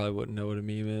dad probably wouldn't know what a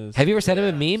meme is. Have you ever sent him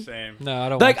a meme? Same. No, I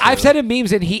don't. Like, want to. I've sent him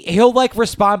memes and he'll like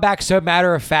respond back so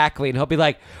matter of factly, and he'll be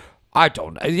like, I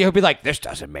don't know. He'll be like, this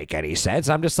doesn't make any sense.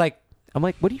 I'm like,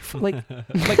 what do you like? I'm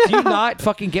like, do you not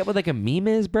fucking get what like a meme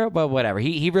is, bro? But whatever.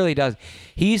 He really does.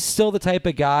 He's still the type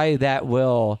of guy that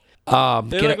will They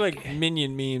get look a- like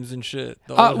minion memes and shit.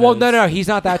 the old well, heads. no, he's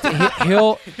not that.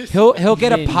 He'll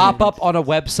get a pop up on a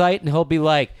website and he'll be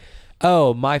like,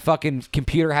 "Oh, my fucking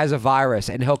computer has a virus,"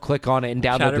 and he'll click on it and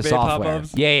download the Chatterbait software.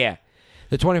 pop-ups? Yeah.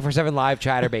 The 24/7 live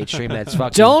Chatterbait stream. That's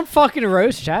fucking. Don't fucking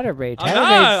roast Chatterbait.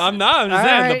 I'm not. I'm just All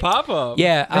saying right. the pop up.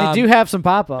 Yeah, They do have some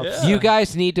pop-ups. Yeah. You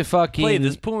guys need to fucking Play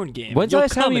this porn game. When's the You'll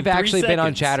last time come you've in 3 actually been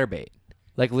on seconds. Chatterbait?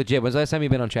 Like legit. When's the last time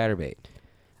you've been on Chatterbait?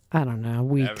 I don't know,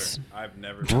 weeks. I've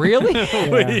never. Really?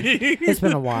 Yeah. It's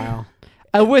been a while.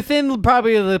 Within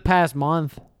probably the past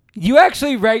month. You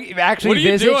actually What do actually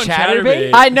you visit do on Chatterbait?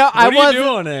 Chatterbait? I know. I What do you do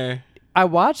wasn't- on there? I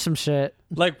watched some shit.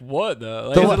 Like what though?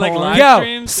 Like, The is it like porn. live Yo,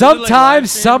 streams? Is it like live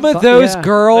sometimes some streams? of those Yeah.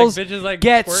 girls Like bitches, like,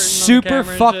 get squirting on super camera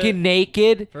and fucking shit?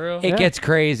 naked. For real? It Yeah. gets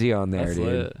crazy on there, That's dude.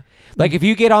 lit. Like if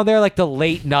you get on there like the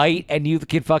late night and you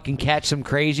can fucking catch some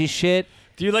crazy shit.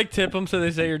 Do you like tip them so they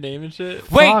say your name and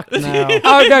shit? Wait. Fuck no.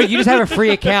 Oh no, you just have a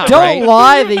free account, Don't right?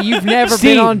 lie that you've never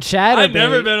Steve, been on Chatterbait. I've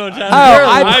never been on Chatterbait.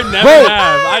 I never wait.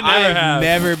 have. I never I've have.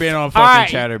 never been on All fucking right.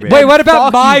 Chatterbait. Wait, what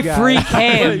about Fuck you my guys. free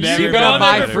cams? Never You been been on on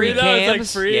my Chatterbait. free though? It's like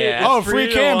cams? free. Yeah. It's Oh, free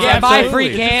to cams, watch. Yeah, my absolutely.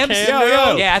 free cams. Yo,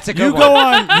 yo. Yeah, that's a good You one. go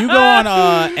on. You go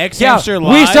on. X Yeah, Hamster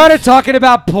Live. we started talking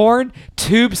about porn.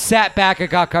 Tube sat back and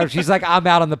got covered. She's like, I'm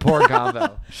out on the porn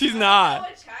combo. She's not.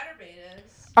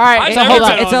 All right, I've so never hold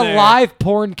been on. It's a on there. live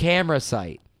porn camera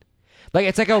site. Like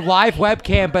it's like a live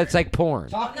webcam, but it's like porn.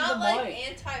 Not like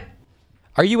anti.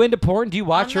 Are you into porn? Do you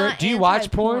watch I'm her? not Do you watch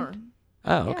porn? anti-porn.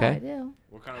 Oh, Yeah, I okay. do.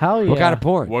 Hell yeah. What kind of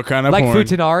porn? What kind of like porn?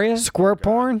 Futunaria? Squirt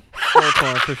porn? Full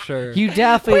porn for sure. You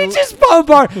definitely. We just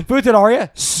bombard Futunaria.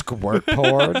 Squirt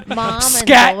porn. Mom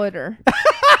Scat. and daughter.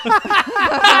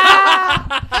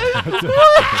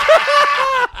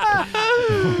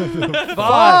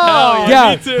 Hell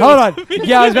Yeah, me too. hold on.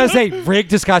 Yeah, I was about to say, Rick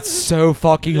just got so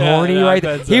fucking Yeah, horny I right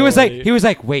bet there. so, He was buddy.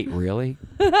 like, wait, really?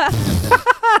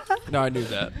 No, I knew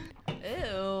that.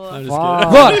 Ew. I'm just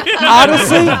Fuck. kidding. Look,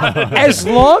 honestly, as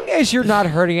long as you're not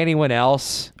hurting anyone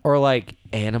else or like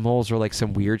animals or like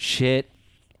some weird shit.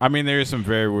 I mean, there is some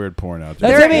very weird porn out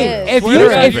there. That's what I There mean. is. If Swear you, to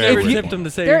God, if, you if never you, tipped him to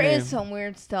say There your name. is some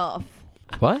weird stuff.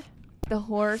 what? The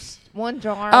horse, one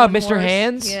jar. Oh, one Mr. horse.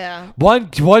 Hands? Yeah. One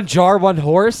jar, one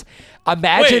horse.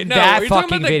 Imagine Wait, no, that are you talking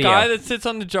fucking about the video. guy that sits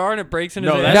on the jar and it breaks in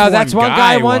his No, ass? that's No, one that's one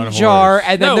guy, guy, one one jar, horse.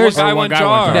 and then No, there's one guy, Or one guy,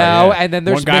 jar. jar, no, yeah. and then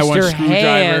there's One guy, one Mr. screwdriver.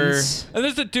 Hands. And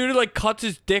there's a dude who like cuts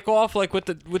his dick off like with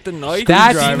the knife.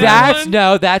 That's You seen that that's one?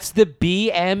 no, that's the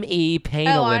BME Pain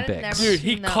Oh, I've Olympics. never Dude,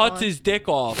 he seen that cuts one. his dick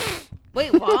off.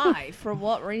 Wait, why? For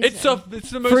what reason? It's the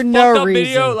most For fucked no up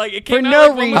video. reason. Like it For came no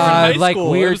out like when we were in reason. high Like school.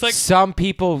 It weird. was like Some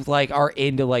people like are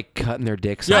into like cutting their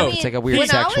dicks Yo, off. It's like a weird when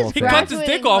I sexual was He thing. cuts his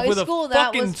graduating dick off high with a school, that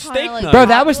fucking was steak kinda, like, knife. Bro,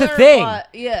 that was the popular, thing. but,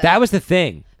 yeah. That was the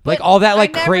thing. Like But all that I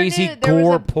like never crazy knew there was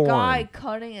gore a porn. guy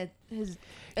cutting his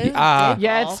dick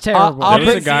Yeah, it's off. terrible. I'll There's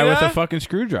bring- a guy see with a that? fucking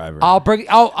screwdriver. I'll bring.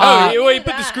 Oh, I he knew put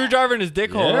the that. screwdriver in his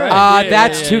dick hole, Yeah. right?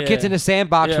 That's Two yeah. Kids in a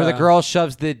Sandbox where the Yeah. girl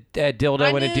shoves the dildo I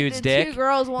in a knew dude's the dick two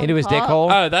girls, one into his dick cup. hole.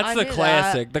 Oh, that's I the knew that.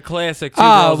 classic. The classic. Two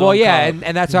Oh girls, well, one yeah, cup.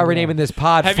 and that's why we're naming this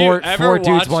pod Have four you ever four dudes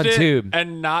watched one it tube.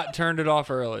 and not turned it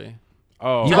off early?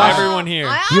 Oh, You To watched- everyone here.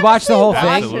 I You watched the whole honestly thing?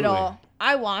 watched it Absolutely. all.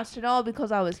 I watched it all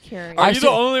because I was curious. Are I you sta-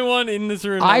 the only one in this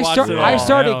room that I watched start- it I all?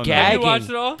 started Hell no. Have you gagging. watched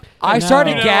it all? I No. started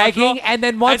You never watched it gagging, all? and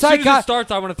then once as I soon as it got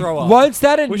starts, I want to throw up. once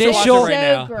that We should watch it initial, right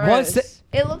now. so gross. Once the-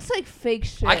 It looks like fake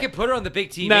shit. I could put it on the big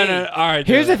TV. No, no, all right.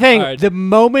 Here's do the it. thing: All right. the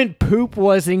moment poop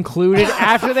was included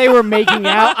after they were making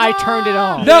out, I turned it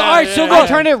off. No, Yeah, all right. So yeah, look, I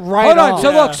turned it right hold on. off.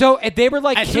 So Yeah. look, so they were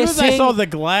like as soon kissing. as I saw the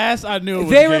glass, I knew it was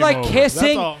They were game like over. kissing,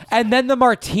 That's all. and then the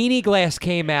martini glass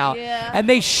came out, Yeah. and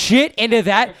they shit into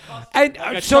that. And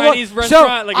a so, Chinese look, so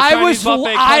restaurant, like a Chinese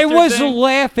buffet I custard was thing?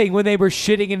 laughing when they were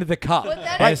shitting into the cup. But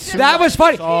then Like, it's that was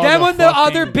funny. saw Then the when the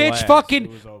other fucking bitch glass, fucking it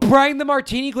was over. brought the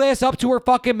martini glass up to her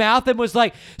fucking mouth and was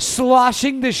like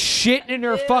sloshing the shit in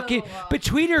her fucking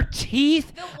between her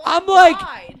teeth. The one I'm like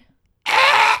died.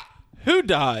 Who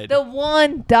died? The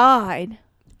one died.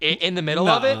 in the middle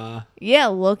of it. Nah. Yeah,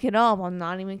 look it up. I'm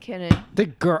not even kidding.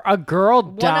 A girl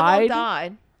One of died. them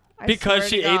died. I Because swear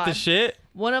she to ate God. the shit?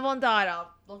 One of them died. I'll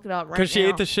look it up right now. Because she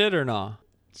ate the shit or not?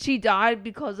 She died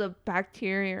because of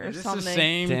bacteria or Is this something. the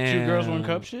same Two Damn. Girls One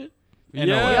Cup shit? Ain't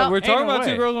no way. Yeah, we're Ain't talking no about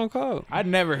way. Two Girls, One Cup. I'd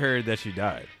never heard that she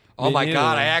died. Oh Me my neither.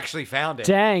 god! I actually found it.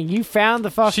 Dang, you found the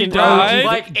fucking. She died?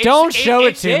 Like, it's- don't show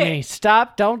it it's to me.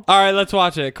 Stop! Don't. All right, let's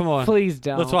watch it. Come on. Please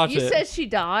don't. Let's watch You it. said she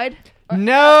died?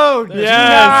 No. do not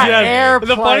yes.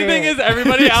 The funny airplay thing it. is,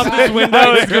 everybody out this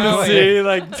window is gonna Airplay see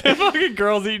like two fucking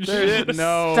girls eating shit.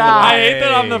 No. Stop. I hate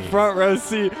that I'm the front row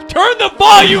seat. Turn the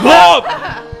volume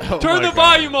off. Turn the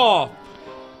volume off.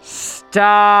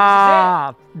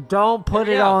 Stop! Don't put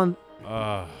it on.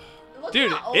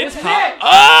 Dude, how old it's it hot. is.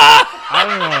 Ah! I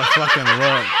don't even want to fucking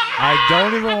look. I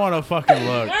don't even want to fucking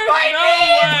look.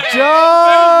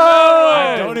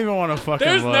 I Don't. don't even want to fucking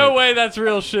There's look. no way that's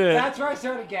real shit. That's where I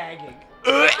started gagging.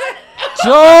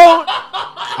 Don't.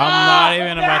 I'm not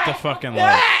even about to fucking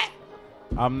look.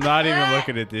 I'm not even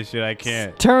looking at this shit. I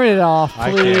can't. Turn it off,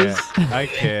 I please. can't. I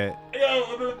can't.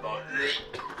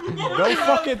 Don't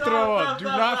fucking throw up. Do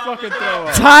not fucking throw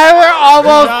up. Tyler Do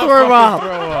almost not threw fucking up.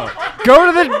 throw up. Go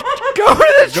to the Go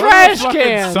to trash fucking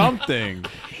can. Something.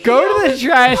 Go to the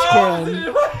trash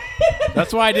can.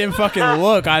 That's why I didn't fucking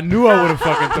look. I knew I would have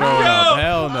fucking thrown up.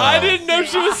 Hell no. I didn't know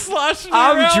she was sloshing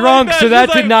I'm around drunk, like so that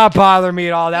She's did like, not bother me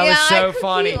at all. That Yeah, was I so could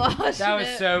funny. keep watching That was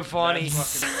it. so funny.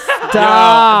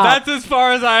 Stop. That's as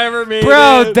far as I ever made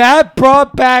Bro, it. that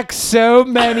brought back so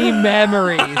many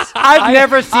memories. I've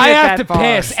never seen I it have that to far.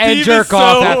 piss and Steve jerk is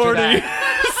off so after horny.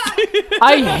 that.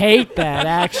 I hate that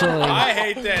actually. I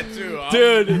hate that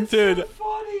too. Dude,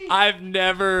 I've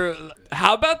never.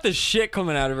 How about the shit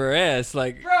coming out of her ass?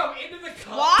 Like, Bro, into the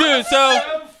Why dude, was so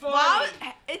Why would-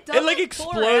 it it doesn't like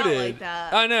pour out exploded. like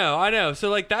that. I know. So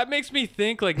like that makes me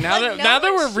think like now Like, that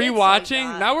no we're one shits like rewatching,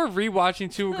 that. now we're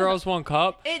rewatching Two Girls One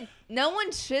Cup. No one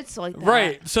shits like that.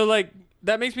 Right. So like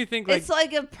that makes me think like It's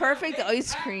like a perfect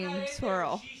ice cream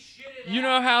swirl. you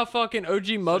know how fucking OG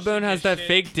Mudbone has that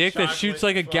fake dick that shoots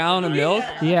like a gallon of milk?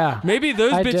 Yeah. Maybe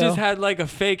those I bitches do. had like a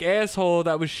fake asshole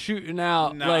that was shooting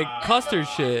out like custard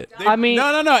shit. I mean,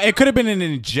 no. It could have been an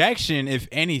injection, if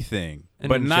anything, An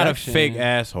but not a injection. fake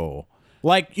asshole.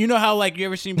 Like, you know how like you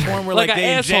ever seen porn where Like like, an they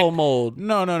asshole inject? mold.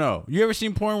 No. You ever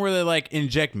seen porn where they like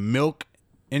inject milk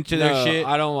into their No, shit?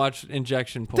 I don't watch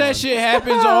injection porn. That shit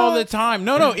happens all the time.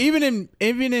 No, even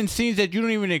in scenes that you don't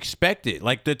even expect it.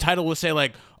 Like the title would say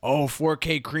like, "Oh,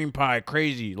 4K cream pie,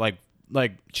 crazy." Like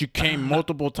like she came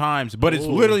multiple times, but it's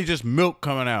literally just milk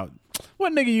coming out.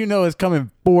 What nigga you know is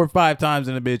coming 4 or 5 times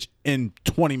in a bitch in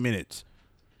 20 minutes?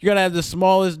 You gotta have the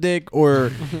smallest dick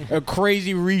or a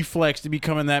crazy reflex to be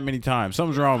coming that many times.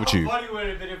 Something's wrong with you.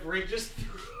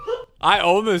 I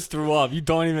almost threw up. You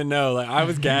don't even know. Like I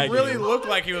was gagging. Really looked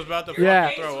like he was about to Yeah.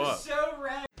 fucking throw up.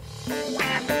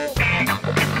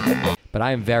 But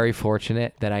I am very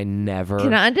fortunate that I never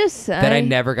Can I just say that I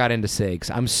never got into cigs.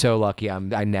 I'm so lucky. I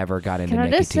never got into Can I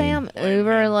nicotine. just say I'm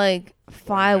over like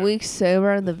 5 weeks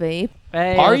sober of the vape?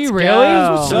 Hey, Are let's you go. really?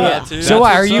 Yeah, dude. So That's are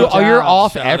what's you? up. Are you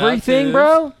off Shout out everything, to-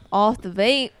 bro? Off the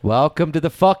vape. Welcome to the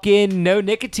fucking no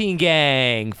nicotine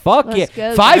gang. Fuck Let's yeah.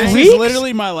 go, 5 guys. This weeks. is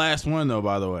literally my last one though,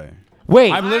 by the way.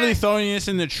 Wait, I'm literally throwing this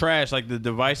in the trash, like the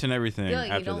device and everything. Feel like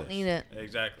you after don't this. need it.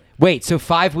 Exactly. wait. So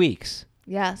 5 weeks.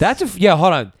 Yes. That's yeah.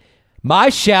 Hold on. My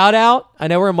shout out. I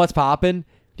know we're in What's Poppin'.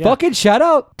 Yeah. Fucking shout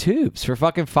out Tubes for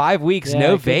fucking 5 weeks. Yeah,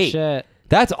 No good vape. shit.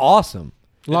 That's awesome.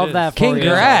 Love is. that for you.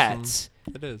 Congrats.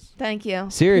 It is. Thank you.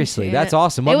 Seriously, Appreciate that's it.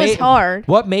 awesome. It was hard.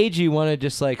 What made you want to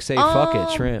just like say fuck it,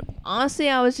 Um, shrimp? Honestly,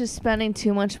 I was just spending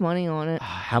too much money on it.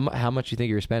 How much you think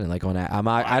you were spending like on that?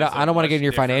 I don't want to get into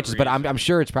your different financials, but I'm reasons.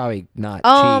 sure it's probably not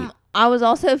cheap. I was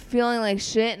also feeling like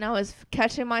shit, and I was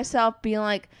catching myself being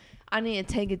like, I need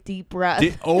to take a deep breath.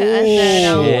 Shit.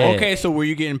 Okay. So were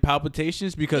you getting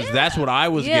palpitations? Because that's what I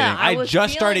was Yeah, getting. I I was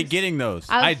just started feeling- getting those.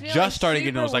 I was I feeling just started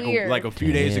getting those super like weird. like a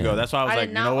few days ago. That's why I was I like, did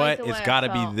you not know like what? the It's way I got to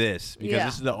be felt. this because Yeah.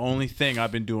 this is the only thing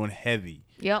I've been doing heavy.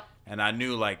 Yep. And I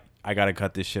knew like I got to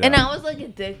cut this shit And out. I was like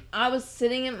I was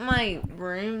sitting in my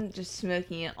room just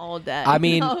smoking it all day. I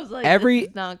mean, I was like, every this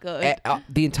is not good.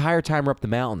 the entire time we're up the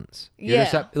mountains. You're Yeah.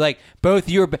 just up- like both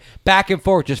you're back and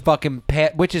forth, just fucking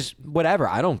which is whatever.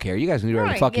 I don't care. You guys can do whatever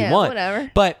the Right, fuck you yeah, want.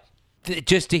 whatever. But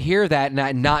just to hear that,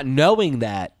 not knowing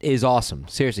that is awesome.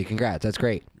 Seriously, congrats. That's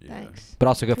great. Thanks. But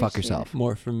also go fuck Appreciate yourself.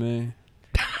 More for me.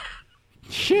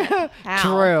 How?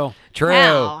 True. True.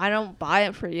 How? I don't buy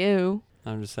it for you.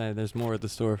 I'm just saying, there's more at the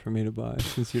store for me to buy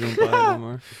since you don't buy it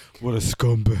anymore. What a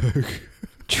scumbag.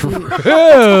 True.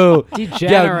 Yo,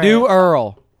 Degenerate. new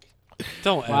Earl.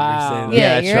 Don't Wow. ever say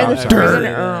Yeah, that. you're the Don't ever friggin' say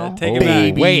that. Earl. Take it back.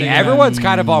 Baby. Wait, Take it everyone's back.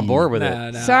 kind of on board with it. Nah,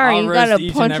 nah. Sorry, I'll you roast gotta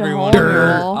each punch and a every hole one in of the you.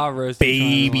 wall. I'll roast each and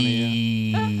every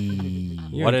one of you. Baby.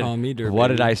 You're What gonna did, call me dirt what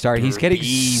did baby. I start? He's getting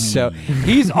so.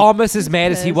 He's almost as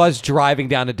mad as he was driving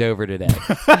down to Dover today.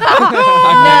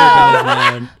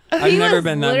 I've never was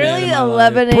been that mad literally in my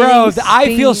life. 11 Bro, I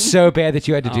feel speed. so bad that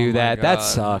you had to Oh do my that. That God.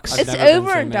 sucks. I've It's never been over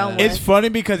so and done mad. with. It's funny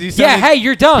because he Yeah, sounded, hey,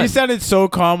 you're done. He sounded so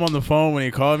calm on the phone when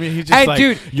he called me. He just And like,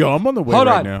 dude, yo, I'm on the way Hold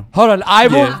right on, now. hold on. I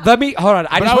will. Yeah. Let me hold on.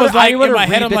 I But just I want was like, to in my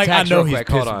head, I'm like, I know he's Hold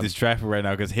pissed on. with this traffic right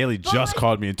now because Haley just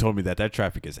called me and told me that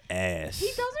traffic is ass. He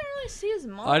doesn't really see his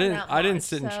mom. I that didn't much,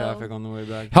 sit in so- traffic on the way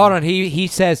back. Hold on. He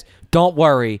says, "Don't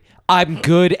worry, I'm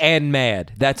good and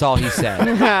mad." That's all he said.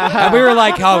 And we were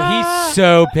like, "Oh, he's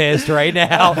so pissed right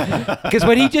now." Because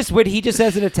when he just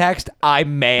says in a text,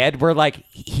 "I'm mad," we're like,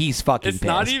 "He's fucking It's pissed."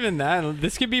 not even that.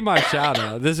 This could be my shout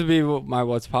out. This would be my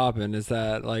what's poppin'. Is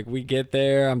that like we get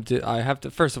there? I have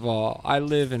to. First of all, I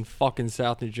live in fucking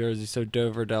South New Jersey, so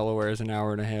Dover, Delaware is an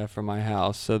hour and a half from my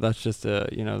house. So that's just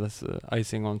that's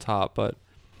icing on top. But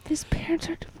His parents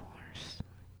are divorced.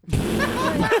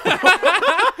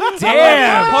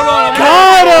 Damn. hold on,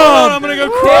 Got him. I'm gonna go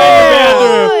cry in the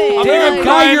bathroom. I'm Damn, gonna go call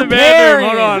cry in your the bathroom.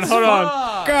 Hold on, parents. hold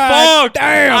on. God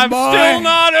damn, I'm boy. still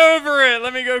not over it.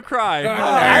 Let me go cry.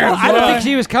 I don't think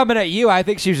she was coming at you. I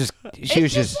think she was just.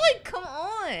 It's just like, come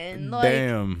on. Like,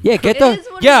 Damn. Yeah, get It the is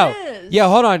what yo, it is. yo.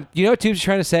 Hold on. You know what Tube's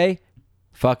trying to say?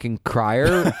 Fucking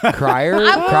crier, crier, I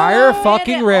wasn't crier, mad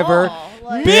fucking at river. all.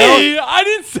 Like, Me? I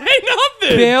didn't say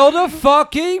nothing. Build a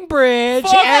fucking bridge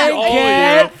Fuck and all you.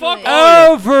 get Fuck all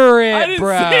you. over it, I didn't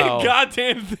bro. say a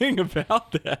goddamn thing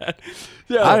about that.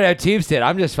 Yeah. I don't know. Tubes did.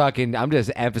 I'm just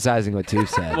emphasizing what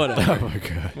Tubes said. Whatever. Oh my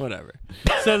god. Whatever.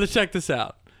 So let's check this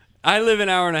out. I live an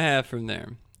hour and a half from there.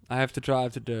 I have to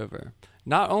drive to Dover.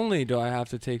 Not only do I have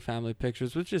to take family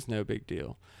pictures, which is no big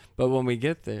deal, but when we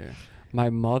get there, my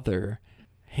mother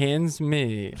hands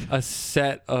me a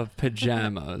set of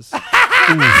pajamas.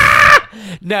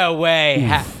 No way.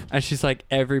 And she's like,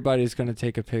 everybody's going to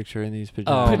take a picture in these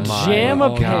pajamas. Pajama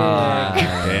my pig. God.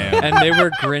 Damn. And they were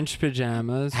Grinch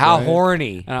pajamas. How right?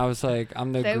 horny. And I was like,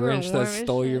 I'm the They were Grinch warm that as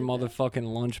stole your shit. motherfucking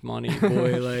lunch money,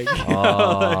 boy. Like,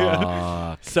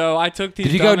 Oh. so I took these.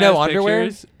 Did you go no dumbass underwear?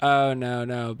 pictures. Oh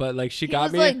no! But like, she he got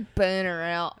was me. like boner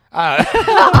out.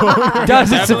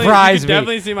 Doesn't Definitely- surprise you me. could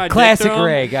definitely see my dick Classic through 'em.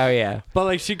 rig. Oh yeah. But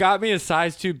like, she got me a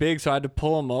size too big, so I had to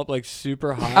pull them up like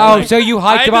super high. Oh, Like, so you I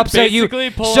hiked had them to up so you basically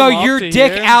pull so 'em up your to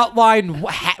dick here. outline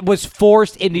was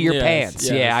forced into your Yes, pants.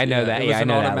 yes, Yeah, I know that. It Yeah, was I an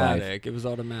know that life. automatic. It was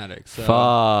automatic. So.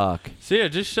 Fuck. So yeah,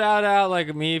 just shout out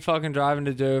like me fucking driving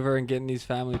to Dover and getting these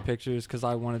family pictures because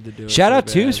I wanted to do it. Shout so out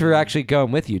Tubes bad. for actually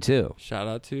going with you too. Shout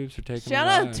out Tubes for taking. Shout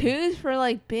me out ride. Twos for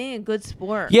like being a good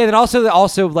sport. Yeah, then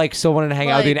also like still wanted to hang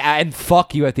out with you Like- and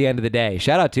fuck you at the end of the day.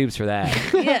 Shout out Tubes for that.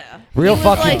 Yeah. Real He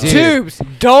was fucking like- dude. Tubes,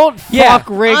 don't Yeah. fuck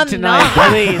Rig I'm tonight, not.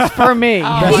 please, for me.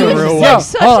 That's he a was real just one. like Yo,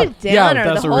 such hold a on. Yo, downer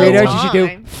that's the a whole real You know one. what you should do?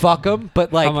 time. Fuck him,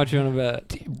 but like How much you want to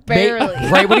bet? Barely.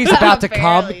 right when he's about to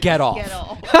come, Barely. get Just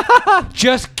off. Get off.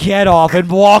 Just get off and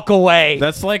walk away.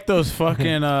 That's like those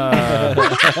fucking.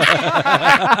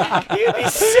 You'd be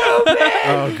so mad.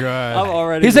 Oh I'm god.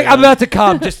 already. He's like, mad. I'm about to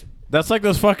come. Just That's like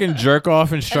those fucking jerk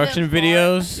off instruction And then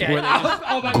videos Yeah. where they Oh just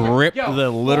my God. grip Yo, the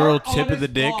literal fart tip on of the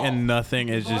his dick balls. and nothing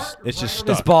is just it's just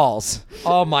his stuck. balls.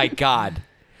 Oh my god.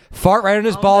 Fart right on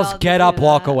his I'm balls, about to get do up,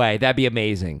 walk that. away. That'd be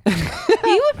amazing.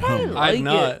 He would probably like I'm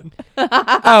not. it.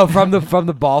 Oh, from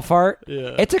the ball fart?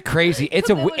 Yeah. It's a crazy. It's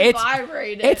a They would it's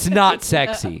vibrate it. it's not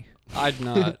sexy. I'd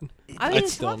not. I mean,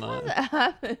 It's still sometimes not. that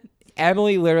happens.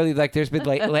 Emily literally like there's been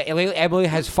like lately Emily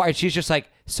has fart. She's just like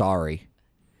sorry.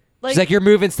 Like, She's like you're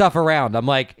moving stuff around. I'm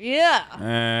like yeah.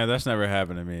 That's never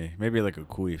happened to me. Maybe like a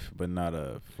queef, but not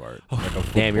a fart. Like a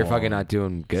damn, you're full-blown- fucking not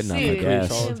doing good enough. I Dude.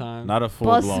 guess. all the time. Not a full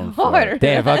Bust blown harder. fart.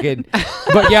 Damn, fucking.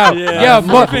 But yo, Yeah, yo,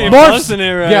 Morphine Morph's, busting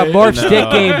it right. yeah, Morph's No. dick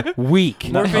game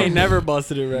weak. Morphine never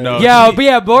busted it right. No. Yo, but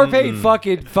yeah, Morphine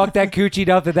fucking fucked that coochie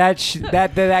up. That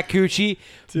coochie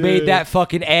made Dude. that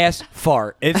fucking ass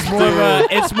fart.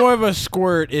 It's more of a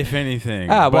squirt, if anything.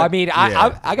 Ah, well, But, I mean,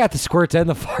 yeah. I got the squirts and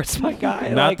the farts, my guy.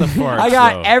 Not Like, the farts, I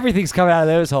got though. everything's coming out of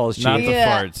those holes, Not Chief. the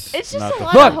Yeah. farts. It's just Not a the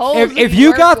lot Look, of holes if that you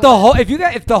work got the with. hole,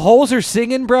 if the holes are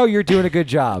singing, bro, you're doing a good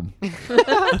job.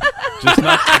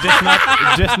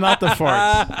 just not the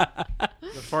farts.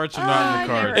 The farts are not in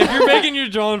the cards. If you're making your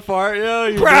John fart, yo,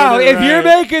 you're Bro, doing it if you're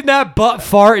right. making that butt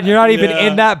fart and you're not even Yeah.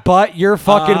 in that butt, you're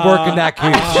fucking working that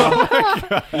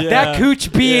cooch. Yeah. That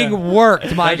cooch being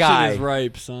worked, my that guy. shit is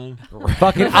ripe, son.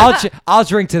 Fucking, I'll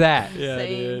drink to that. Yeah,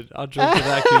 Same. dude. I'll drink to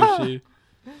that coochie.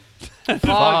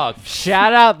 Fuck.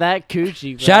 Shout out that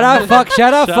coochie. Bro. Shout out, Shout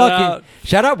fucking, out.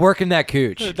 shout out working that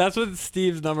cooch. That's what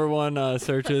Steve's number one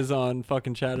search is on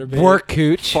fucking Chatterbait. Work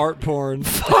cooch. Fart porn.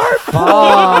 Fuck.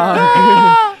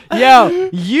 Yo,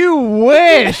 you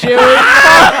wish it was.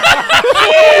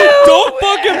 Don't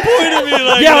fucking point at me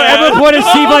like Yo, that. ever pointed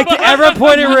Steve like the ever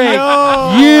pointed ring.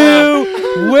 You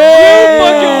You wish.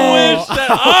 fucking wish that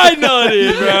I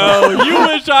nutted, bro. You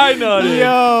wish I nutted.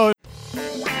 Yo,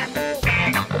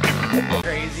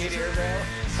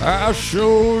 I'll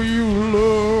show you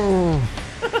love.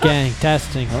 Gang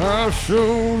testing. I'll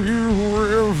show you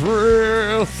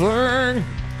everything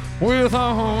with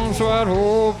arms wide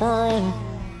open.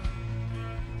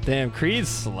 Damn, Creed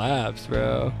slaps,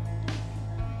 bro.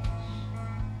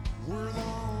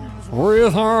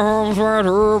 With arms wide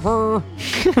open.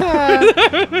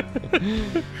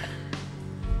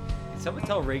 Someone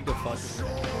tell Rig to fuck.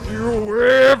 You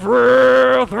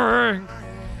everything.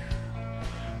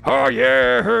 Oh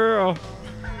yeah.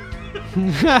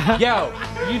 Yo,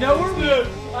 you know where we?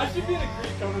 I should be in a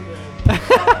Creed cover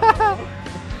band.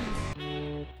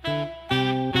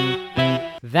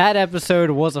 That episode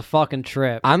was a fucking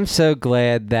trip. I'm so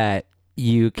glad that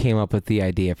you came up with the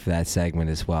idea for that segment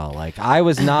as well. Like I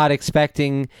was not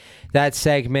expecting that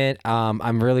segment.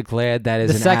 I'm really glad that is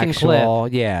The an second actual.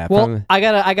 Yeah. Well, from- I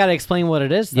gotta explain what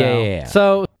it is though. Yeah.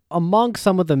 So among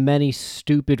some of the many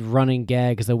stupid running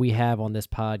gags that we have on this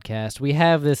podcast, we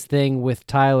have this thing with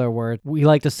Tyler where we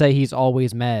like to say he's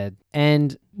always mad.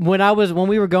 And when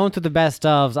we were going through the best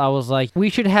ofs, I was like, we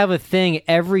should have a thing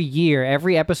every year,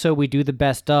 every episode we do the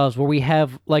best ofs where we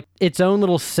have like its own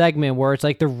little segment where it's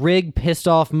like the Rig pissed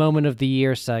off moment of the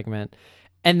year segment.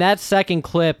 And that second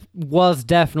clip was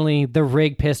definitely the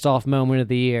Rig pissed off moment of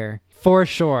the year. For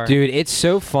sure. dude, it's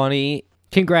so funny.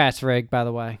 Congrats, Rig, by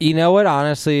the way. You know what?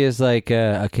 Honestly, is like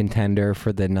a contender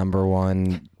for the number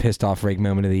one pissed off Rig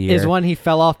moment of the year. Is when he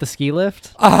fell off the ski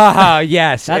lift? Ah,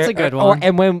 yes. That's a good one.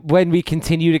 And when we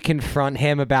continue to confront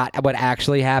him about what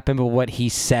actually happened, but what he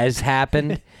says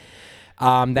happened,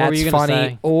 were that's you gonna funny.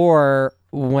 say? Or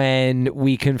when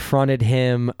we confronted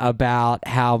him about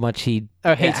how much he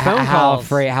hates phone how calls.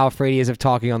 afraid he is of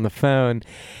talking on the phone,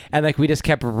 and like we just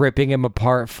kept ripping him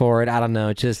apart for it. I don't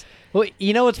know, just Well,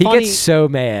 you know what's he funny? gets so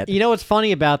mad. You know what's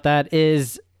funny about that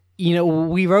is,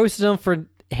 we roasted him for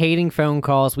hating phone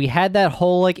calls. We had that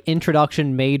whole like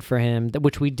introduction made for him,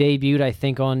 which we debuted, I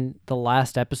think, on the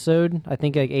last episode. I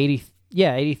think like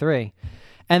 83.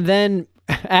 And then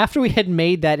after we had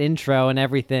made that intro and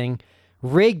everything,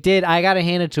 Rig did, I got to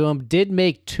hand it to him, did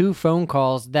make 2 phone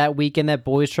calls that weekend that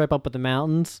boys trip up at the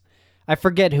mountains. I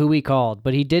forget who he called,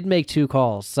 but he did make 2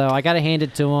 calls. So I got to hand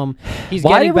it to him. He's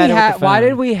getting better with the phone. Why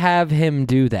did we have him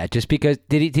do that? Just because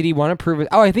did he want to prove it?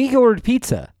 Oh, I think he ordered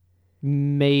pizza.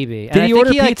 Maybe. Did he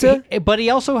order pizza? But he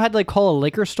also had to call a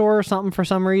liquor store or something for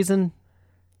some reason.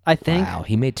 I think. Wow,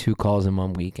 he made 2 calls in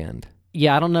one weekend.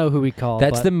 Yeah, I don't know who he called.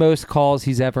 That's but the most calls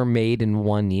he's ever made in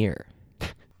 1 year.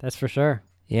 That's for sure.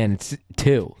 Yeah, and it's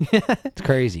 2. It's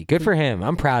crazy. Good for him.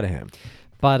 I'm proud of him.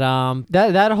 But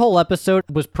that whole episode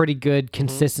was pretty good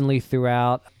consistently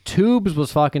throughout. Tubes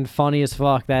was fucking funny as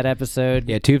fuck that episode.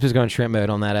 Yeah, Tubes was going shrimp mode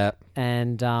on that app.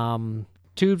 And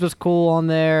Tubes was cool on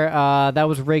there. That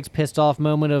was Rig's pissed off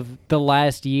moment of the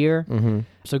last year. Mm-hmm.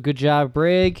 So good job,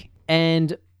 Rig.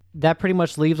 And that pretty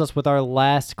much leaves us with our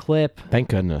last clip. Thank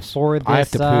goodness. For this, I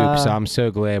have to poop, so I'm so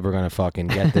glad we're going to fucking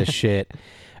get this shit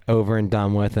over and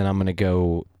done with, and I'm going to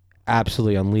go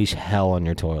absolutely unleash hell on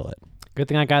your toilet. Good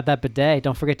thing I got that bidet.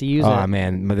 Don't forget to use it. Oh,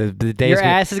 man. The day's Your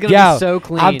ass is going to be so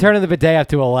clean. I'm turning the bidet up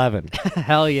to 11.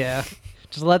 Hell yeah.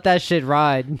 Just let that shit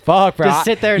ride. Fuck, bro. Just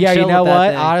sit there and chill. chill You know with that what?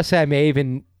 thing. Honestly, I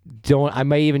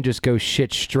may even just go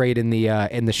shit straight in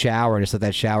the shower and just let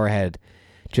that shower head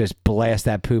just blast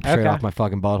that poop straight off my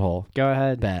fucking butthole. Go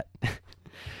ahead. Bet.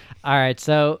 All right,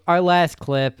 so our last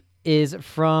clip is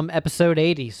from episode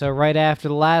 80. So right after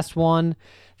the last one,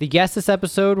 the guests this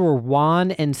episode were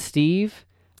Juan and Steve.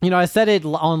 You know, I said it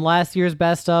on last year's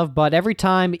best of, but every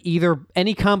time either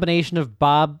any combination of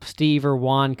Bob, Steve, or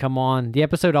Juan come on, the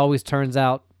episode always turns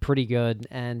out pretty good.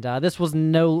 And this was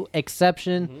no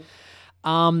exception.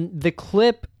 The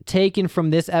clip taken from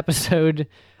this episode,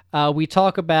 we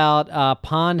talk about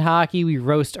pond hockey. We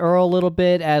roast Earl a little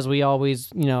bit, as we always,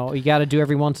 you got to do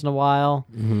every once in a while.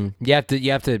 Mm-hmm.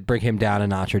 You have to bring him down a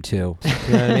notch or 2. You know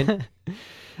what I mean?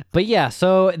 But yeah,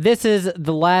 so this is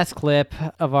the last clip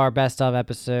of our best of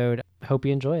episode. Hope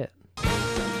you enjoy it.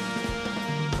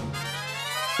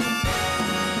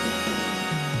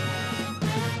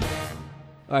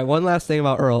 All right, one last thing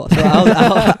about Earl. So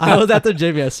I was at the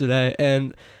gym yesterday,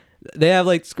 and they have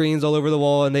like screens all over the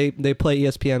wall, and they play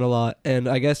ESPN a lot. And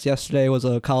I guess yesterday was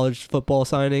a college football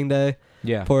signing day.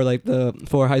 Yeah. For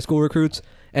high school recruits.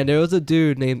 And there was a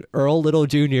dude named Earl Little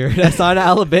Jr. that signed to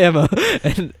Alabama.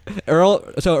 And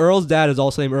Earl's dad is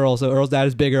also named Earl. So Earl's dad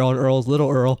is bigger on Earl's little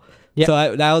Earl. Yep.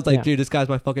 So that was like, dude, this guy's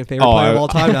my fucking favorite player of all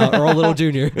time now, Earl Little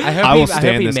Jr. I will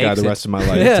stand this guy the rest of my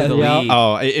life. Yeah.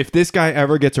 Oh, if this guy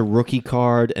ever gets a rookie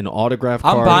card, an autograph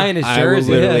card, I'm buying his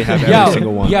jersey. I will literally have every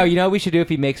single one. Yo, you know what we should do if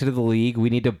he makes it to the league? We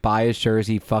need to buy his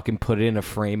jersey, fucking put it in a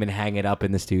frame, and hang it up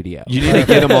in the studio. You need to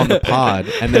get him on the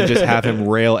pod and then just have him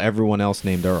rail everyone else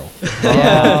named Earl.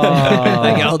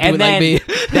 And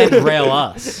then rail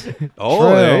us. Oh,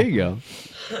 True. There you go.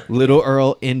 Little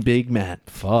Earl in Big Matt.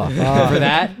 Fuck. For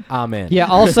that, I'm in. Yeah,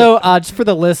 also, just for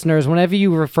the listeners, whenever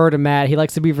you refer to Matt, he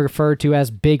likes to be referred to as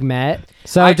Big Matt.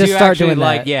 So I just do start actually doing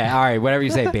like, that. yeah, all right, whatever you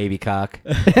say, baby cock.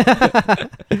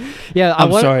 Yeah, I'm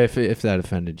sorry if that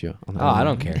offended you. Oh, I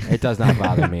don't care. It does not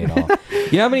bother me at all.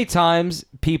 You know how many times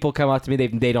people come up to me,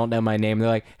 they don't know my name, they're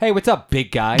like, "Hey, what's up, big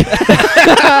guy?"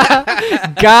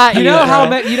 Got you know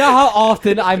how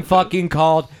often I'm fucking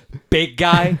called big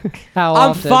guy? How I'm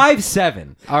often?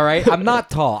 5'7", all right? I'm not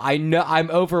tall. I know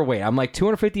I'm overweight. I'm like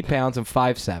 250 pounds. I'm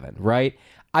 5'7", right?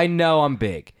 I know I'm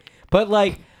big. But,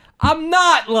 like, I'm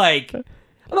not like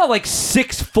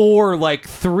 6'4", like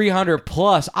 300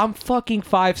 plus. I'm fucking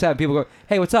 5'7". People go,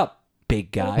 "Hey, what's up,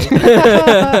 big guy?"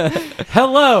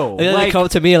 Hello. And then like, they come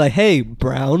to me like, "Hey,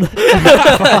 Brown."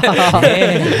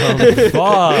 Damn,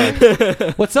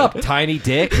 fuck. What's up, tiny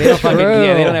dick? They don't fucking,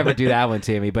 yeah, they don't ever do that one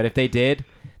to me. But if they did,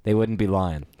 they wouldn't be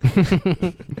lying.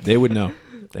 They would know.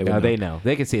 They know.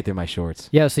 They can see it through my shorts.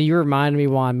 Yeah, so you remind me,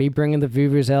 Juan, me bringing the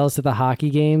Vuvuzelas to the hockey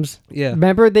games. Yeah.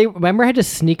 Remember I had to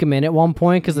sneak them in at one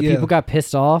point because the people got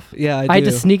pissed off? Yeah, I had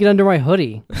to sneak it under my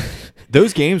hoodie.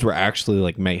 Those games were actually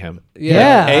like mayhem.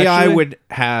 Yeah. AI actually. would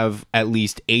have at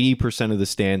least 80% of the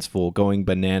stands full going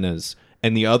bananas,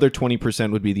 and the other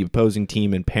 20% would be the opposing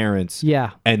team and parents.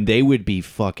 Yeah. And they would be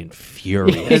fucking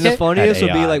furious. And the funniest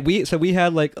would be AI. like we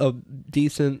had like a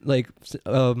decent like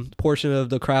portion of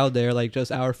the crowd there, like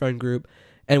just our friend group,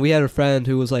 and we had a friend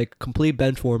who was like complete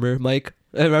bench warmer, Mike.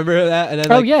 Remember that? And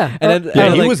then, yeah. And then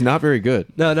Yeah, he was not very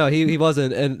good. No, he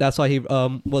wasn't, and that's why he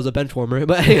was a bench warmer.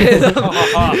 But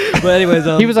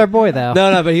anyways, he was our boy, though.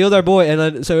 No, but he was our boy, and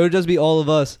then, so it would just be all of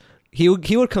us he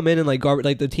would come in and like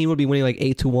like the team would be winning like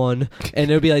 8-1, and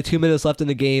there would be like 2 minutes left in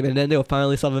the game, and then they would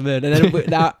finally sub him in, and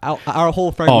then our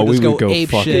whole front would just go ape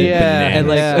shit, and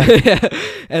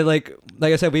like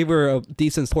I said, we were a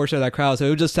decent portion of that crowd,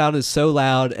 so it just sounded so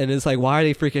loud, and it's like, why are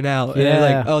they freaking out? And they're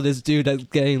like, oh, this dude that's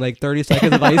getting like 30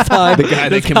 seconds of ice time, the guy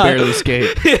that can barely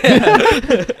skate.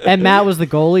 And Matt was the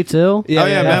goalie too.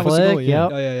 Matt was the goalie.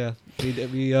 Yep. Oh yeah.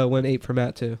 We went 8 for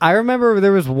Matt too. I remember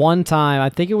there was one time, I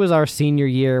think it was our senior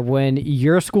year, when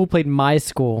your school played my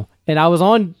school, and I was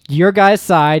on your guys'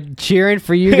 side cheering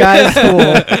for you guys' school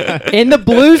in the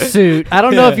blue suit. I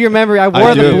don't know if you remember. I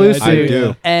wore the blue suit. I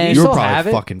do. And you were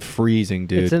probably fucking freezing,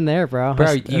 dude. It's in there, bro.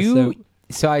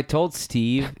 So I told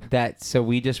Steve that. So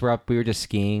we were just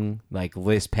skiing like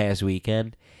this past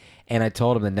weekend. And I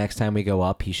told him the next time we go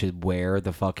up, he should wear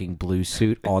the fucking blue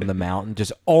suit on the mountain.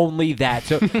 Just only that.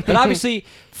 So, but obviously,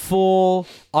 full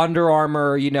Under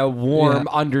Armour, warm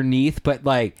underneath. But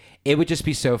like, it would just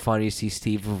be so funny to see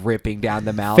Steve ripping down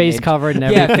the mountain, face covered and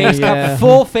everything. Yeah, face covered,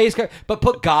 full face cover, but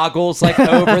put goggles like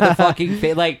over the fucking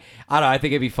face. Like, I don't know. I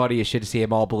think it'd be funny as shit to see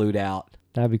him all blued out.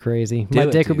 That'd be crazy. My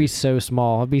dick would be so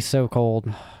small. It'd be so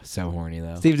cold. So horny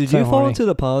though. Steve, did you fall into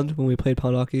the pond when we played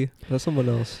pond hockey? That's someone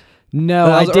else.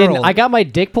 No, I didn't. Earl. I got my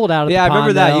dick pulled out of the pond. Yeah, I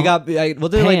remember that. Though. You got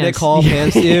wasn't it like Nick Hall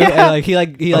pants you? And like he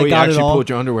got it all. Pulled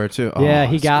your underwear too. Oh, yeah,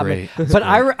 he got me. But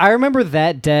I remember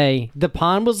that day the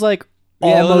pond was like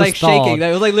almost it was like thawed. shaking.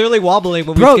 It was like literally wobbling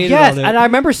when we Bro, skated yes, on it. and I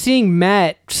remember seeing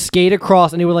Matt skate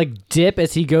across, and he would like dip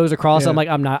as he goes across. I'm like,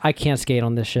 I can't skate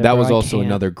on this shit. That bro. was also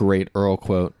another great Earl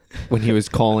quote when he was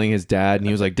calling his dad, and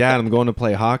he was like, "Dad, I'm going to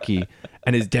play hockey."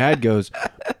 And his dad goes,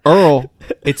 "Earl,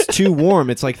 it's too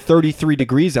warm. It's like 33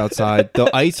 degrees outside.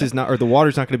 The ice is not, or the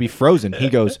water's not going to be frozen." He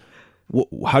goes,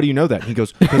 "How do you know that?" He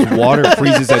goes, "Because water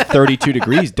freezes at 32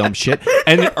 degrees, dumb shit."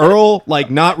 And Earl,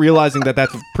 like not realizing that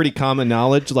that's pretty common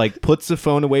knowledge, like puts the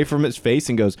phone away from his face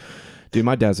and goes, "Dude,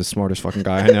 my dad's the smartest fucking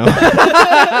guy I know."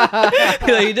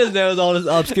 He just knows all this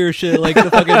obscure shit, like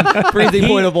the fucking freezing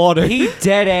point of water. He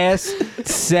dead ass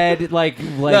said like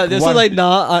no, this is like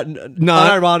not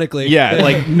ironically. Yeah,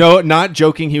 like no, not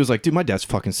joking. He was like, "Dude, my dad's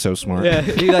fucking so smart." Yeah,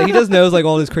 he just knows like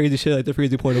all this crazy shit, like the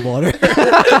freezing point of water.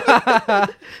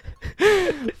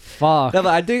 Fuck. No,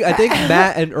 but I think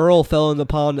Matt and Earl fell in the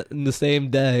pond in the same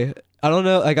day. I don't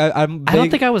know. Like I don't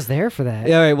think I was there for that.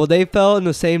 Yeah, right. Well, they fell in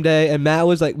the same day, and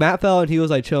Matt fell, and he was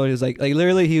like chilling. He was like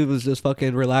literally, he was just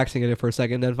fucking relaxing in it for a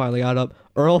second, then finally got up.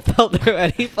 Earl fell there,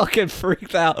 and he fucking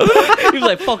freaked out. He was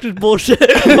like, "Fuck this bullshit,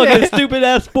 fucking stupid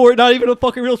ass sport. Not even a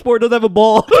fucking real sport. Doesn't have a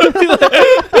ball."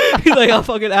 He's like, "I'm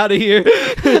fucking out of here.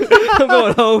 I'm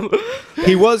going home."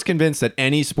 He was convinced that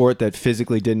any sport that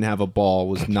physically didn't have a ball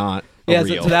was not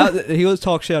real. So that, he was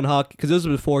talk shit on hockey because this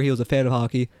was before he was a fan of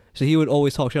hockey. So he would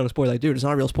always talk shit on the sport, like, "Dude, it's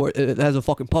not a real sport. It has a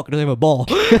fucking puck. It doesn't have a ball."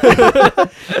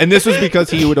 And this was because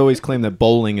he would always claim that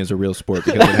bowling is a real sport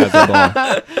because it has a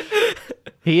ball.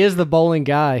 He is the bowling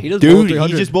guy. He just Dude, he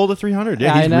just bowled a 300.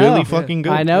 Yeah, he's really fucking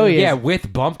good. I know he is. Yeah,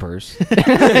 with bumpers.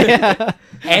 I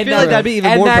feel like that'd be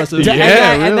even more impressive.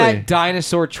 And that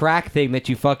dinosaur track thing that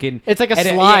you fucking... It's like a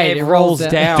slide. It rolls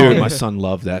down. Dude, my son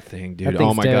loved that thing, dude. That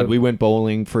Oh my thing's God. dope. We went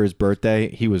bowling for his birthday.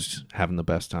 He was having the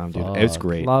best time, dude. It's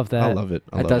great. Love that. I love it.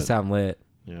 That does sound lit.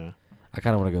 Yeah. I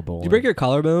kind of want to go bowling. Did you break your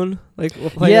collarbone? Like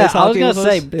playing Yeah, ice I was hockey gonna with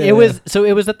say us?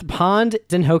 it was at the pond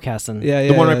in Hockessin. Yeah,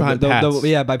 The one right behind Pat's.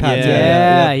 Yeah, by Pat's.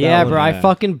 Yeah, that bro. one. I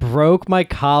fucking broke my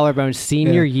collarbone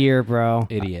senior year, bro.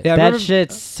 Idiot. Yeah, I that remember-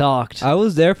 shit sucked. I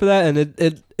was there for that, and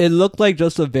it looked like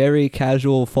just a very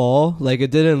casual fall. Like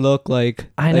it didn't look like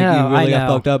I like know, you really I got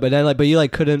know. fucked up, and then but you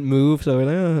couldn't move, so we're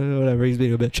like, whatever. He's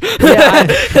being a bitch. Yeah,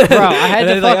 bro. I had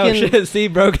And to then fucking. oh shit,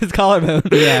 Steve broke his collarbone.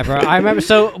 Yeah, bro. I remember.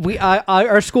 So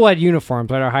our school had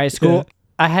uniforms at our high school. Yeah.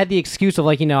 I had the excuse of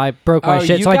I broke my Oh,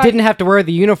 shit, you so I got- didn't have to wear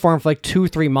the uniform for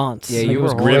 2-3 months. Yeah, Like, you it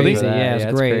was were horny crazy. for that. Yeah, it was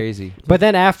that's great. crazy. But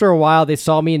then after a while, they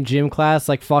saw me in gym class,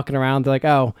 fucking around. They're like,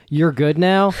 "Oh, you're good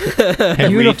now." Hey,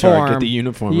 Uniform. retard, get the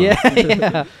uniform on. Yeah,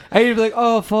 yeah. And you'd be like,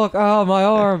 "Oh fuck, oh my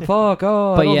arm, fuck,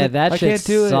 oh." But yeah, that I shit can't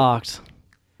do it. sucked.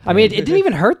 I mean, it didn't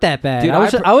even hurt that bad. Dude,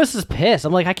 I was just pissed.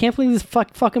 I'm like, I can't believe this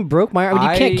fucking broke my arm. I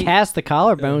mean, you can't I- cast the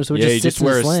collarbone, so it Yeah, just you sits just in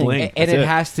wear a a sling. sling. And That's it it.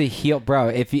 has to heal, bro.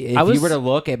 If you I was- were to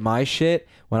look at my shit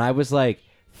when I was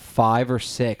 5 or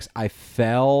 6, I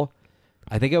fell.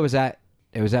 I think it was at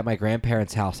my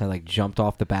grandparents' house. And I jumped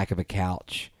off the back of a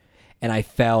couch, and I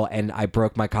fell and I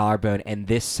broke my collarbone. And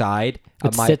this side,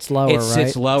 It sits lower, It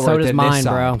sits right? lower. So does than mine, this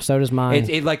side. bro. So does mine.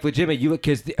 It legitimate. You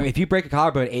because if you break a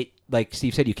collarbone, it like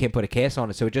Steve said, you can't put a cast on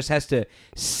it, so it just has to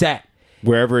set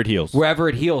Wherever it heals. wherever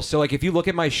it heals. So if you look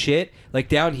at my shit,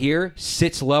 down here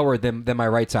sits lower than my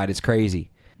right side. It's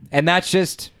crazy, and that's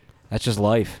just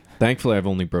life. Thankfully, I've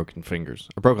only broken fingers.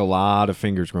 I broke a lot of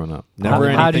fingers growing up. Never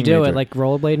How'd you anything do major. it? Like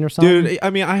rollerblading or something? Dude,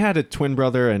 I mean, I had a twin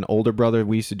brother and older brother.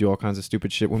 We used to do all kinds of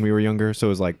stupid shit when we were younger. So it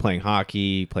was like playing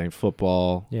hockey, playing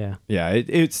football. Yeah. Yeah,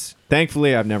 it's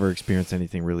thankfully I've never experienced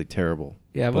anything really terrible.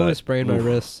 Yeah, I've But- always sprained my oof.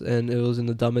 wrists, and it was in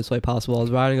the dumbest way possible. I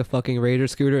was riding a fucking Raider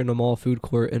scooter in a mall food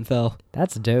court and fell.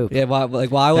 That's dope. Yeah, why was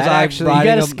That I actually- You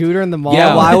riding got a scooter in the mall?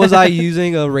 Yeah, why was I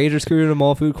using a Raider scooter in a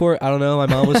mall food court? I don't know. My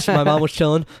mom was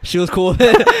chilling. She was cool with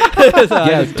it. So I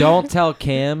Yeah, just- don't tell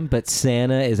Cam, but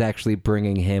Santa is actually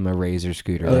bringing him a Razor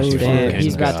scooter. Oh, this year. Damn, fucking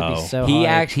he's about to go. be so He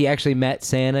hyped. he actually met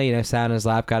Santa. You know, sat on his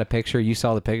lap, got a picture. You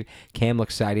saw the picture. Cam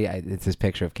looks excited. It's this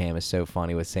picture of Cam is so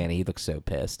funny with Santa. He looks so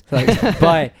pissed.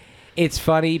 But it's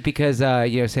funny because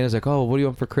you know, Santa's like, "Oh, what do you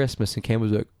want for Christmas?" And Cam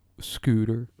was like,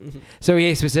 "Scooter." So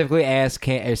he specifically asked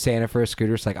Santa for a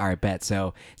scooter. It's like, all right, bet.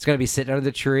 So it's gonna be sitting under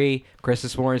the tree.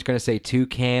 Christmas morning is gonna say "To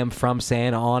Cam from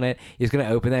Santa" on it. He's gonna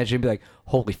open that shit and be like,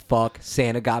 "Holy fuck,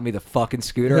 Santa got me the fucking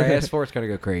scooter I asked for." It's gonna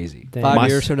go crazy. Damn. 5 My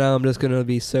years s- from now, I'm just gonna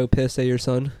be so pissed at your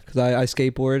son because I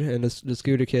skateboard and the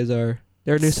scooter kids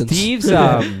they're a nuisance.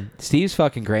 Steve's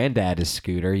fucking granddad is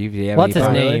Scooter. What's his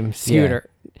Yeah. name? Scooter.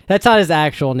 That's not his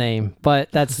actual name, but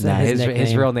that's Nah, his his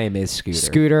nickname. real name is Scooter.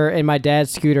 Scooter, and my dad's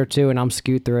Scooter too, and I'm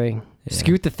Scoot 3. Yeah.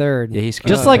 Scoot the third. Yeah, he's Scoot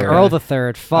just the like third. Earl the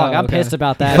third. Fuck, Oh, I'm okay. pissed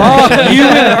about that. Fuck, you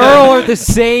and Earl are the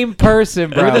same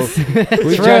person, bro.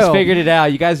 We True. just figured it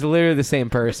out. You guys are literally the same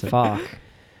person. Fuck.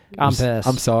 I'm pissed.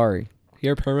 I'm sorry.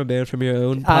 You're permabanned from your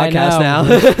own I podcast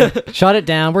now. Shut it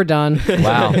down. We're done.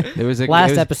 Wow. It was a Last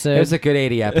it was- episode. It was a good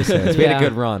 80 episodes. We had Yeah. a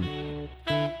good run.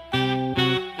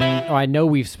 Oh, I know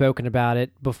we've spoken about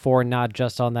it before, not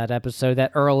just on that episode,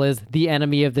 that Earl is the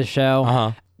enemy of the show.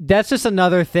 Uh-huh. That's just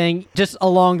another thing, just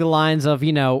along the lines of,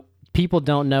 you know, people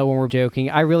don't know when we're joking.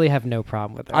 I really have no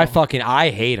problem with Earl. I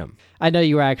hate him. I know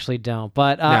you actually don't,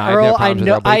 but No, I have Earl, no I problems with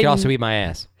know Earl, but he could also beat my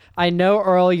ass. I know,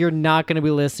 Earl, you're not going to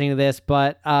be listening to this,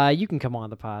 but you can come on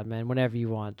the pod, man, whenever you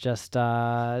want. Just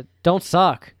don't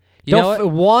suck. You know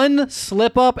Don't one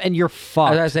slip up and you're I fucked.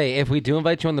 was gonna say, if we do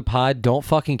invite you on the pod, don't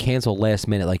fucking cancel last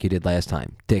minute like you did last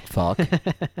time, dick fuck.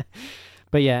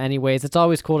 But yeah, anyways, it's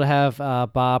always cool to have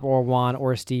Bob or Juan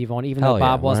or Steve on, even Hell though yeah,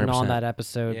 Bob wasn't on 100%. that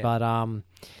episode. Yeah. But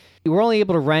we're only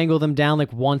able to wrangle them down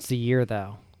like once a year,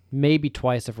 though. Maybe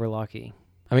twice if we're lucky.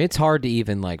 I mean, it's hard to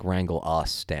even like wrangle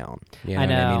us down. You know I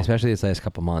what I know. mean, especially this last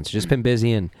couple months. Just been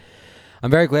busy, and I'm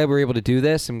very glad we're able to do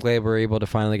this. I'm glad we're able to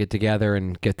finally get together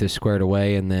and get this squared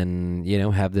away, and then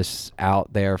have this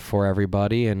out there for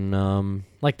everybody. And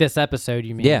Like this episode,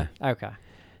 you mean? Yeah. Okay.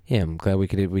 yeah, I'm glad we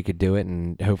could do it,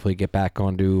 and hopefully get back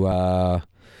onto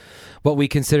what we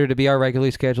consider to be our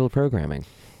regularly scheduled programming.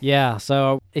 Yeah,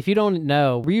 so if you don't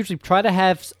know, we usually try to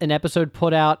have an episode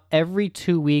put out every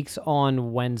 2 weeks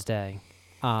on Wednesday.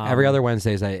 Every other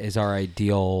Wednesday is our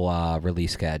ideal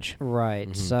release schedule. Right.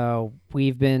 Mhm. So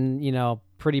we've been,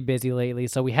 pretty busy lately,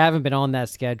 so we haven't been on that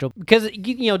schedule because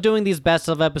doing these best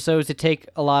of episodes, it take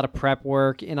a lot of prep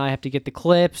work, and I have to get the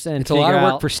clips and It's a lot of figure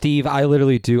work out- for Steve. I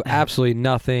literally do absolutely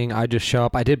nothing. I just show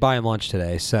up. I did buy him lunch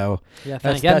today, so Yeah,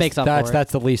 thank you. That makes up for it.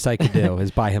 that's the least I could do is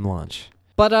buy him lunch.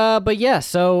 But yeah,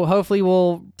 so hopefully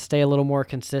we'll stay a little more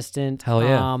consistent. Hell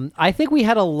yeah. I think we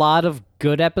had a lot of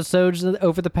good episodes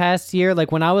over the past year.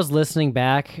 Like when I was listening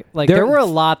back, there were a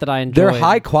lot that I enjoyed. They're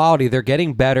high quality. They're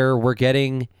getting better.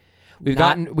 We've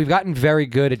Not- gotten very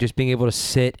good at just being able to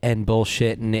sit and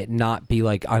bullshit and it not be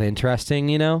like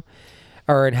uninteresting,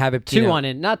 or and have it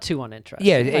not too uninteresting.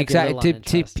 Yeah, It might be a exactly. little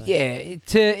uninteresting.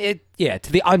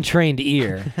 To the untrained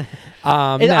ear.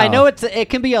 I no. know it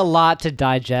can be a lot to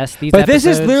digest. These, but this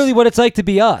is episodes. literally what it's like to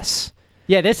be us.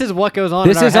 Yeah, this is what goes on.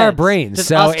 This in is our heads. brains. Just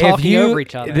So us if talking you, over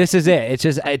each other. this is it.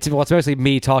 It's mostly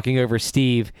me talking over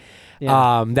Steve.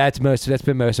 Yeah. That's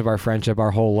been most of our friendship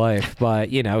our whole life. But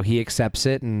he accepts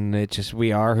it, and it just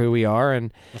we are who we are,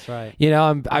 and That's right.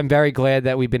 I'm very glad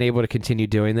that we've been able to continue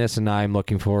doing this, and I'm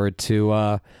looking forward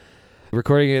to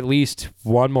recording at least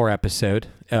one more episode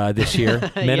this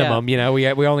year minimum. We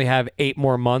only have 8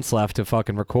 more months left to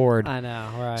fucking record. I know,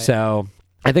 right? So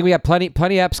I think we have plenty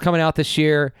apps coming out this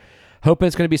year. Hoping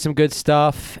it's going to be some good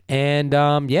stuff. And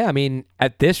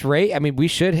at this rate, we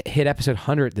should hit episode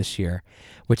 100 this year,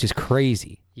 which is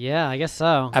crazy. Yeah, I guess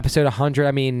so. Episode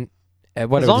 100,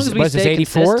 what As long is as this? we What is this, stay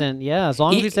 84? consistent. Yeah, as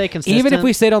long as we stay consistent. Even if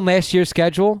we stayed on last year's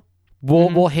schedule,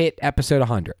 we'll hit episode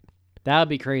 100. that would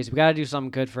be crazy. We got to do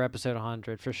something good for episode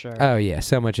 100 for sure. Oh, yeah,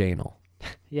 so much anal.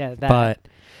 Yeah, that. But,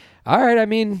 all right,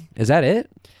 is that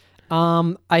it?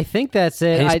 I think that's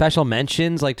it. Any special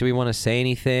mentions? Like, do we want to say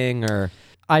anything or...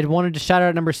 I wanted to shout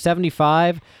out number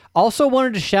 75. Also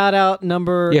wanted to shout out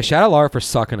number... Yeah, shout out Laura for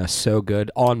sucking us so good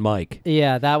on mic.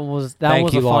 Yeah, that was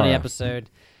Thank a you, funny Laura. episode.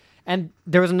 And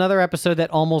there was another episode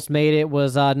that almost made it,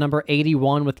 was number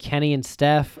 81 with Kenny and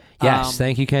Steph. Yes,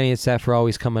 thank you, Kenny and Steph, for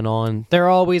always coming on. They're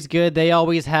always good. They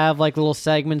always have like little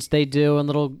segments they do and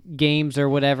little games or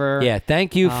whatever. Yeah,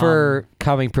 thank you for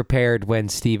coming prepared when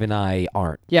Steve and I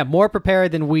aren't. Yeah, more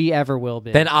prepared than we ever will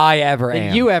be. Than I ever Than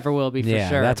am. you ever will be, for yeah,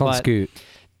 sure. that's on But Scoot.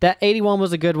 That 81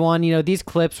 was a good one. You know, these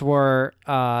clips were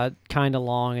kind of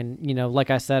long. And, you know,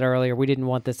 like I said earlier, we didn't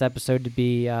want this episode to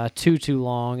be too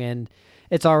long. And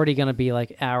it's already going to be like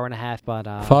an hour and a half. But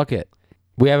fuck it.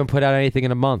 We haven't put out anything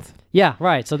in a month. Yeah,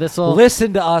 right. So this will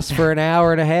listen to us for an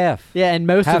hour and a half. Yeah, and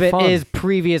most Have of it fun. is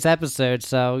previous episodes.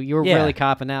 So you're Yeah. really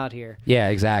copping out here. Yeah,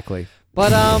 exactly.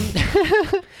 But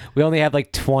we only have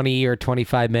like 20 or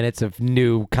 25 minutes of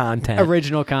new content.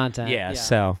 original content. Yeah,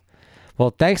 so.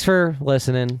 Well, thanks for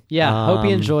listening. Yeah, hope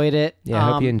you enjoyed it. Yeah,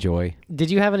 hope you enjoy. Did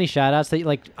you have any shout outs that you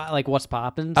like What's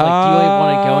Poppin'? Like, do you really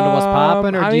want to go into What's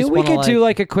Poppin'? Or I do you mean, just we wanna, could do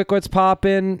like a quick What's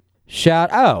Poppin'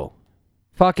 shout. Oh,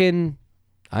 fucking,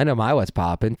 I know my What's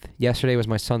Poppin'. Yesterday was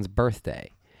my son's birthday.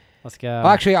 Let's go. Oh,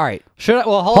 actually, all right. Should I?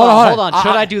 Well, hold on.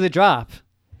 Should I do the drop?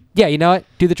 Yeah, you know what?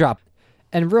 Do the drop.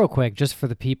 And real quick, just for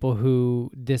the people who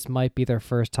this might be their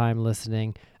first time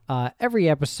listening, every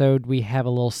episode we have a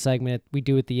little segment we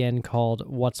do at the end called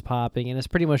What's Popping, and it's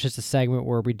pretty much just a segment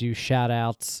where we do shout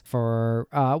outs for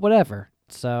whatever.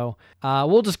 So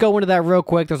we'll just go into that real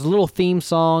quick. There's a little theme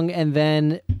song, and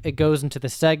then it goes into the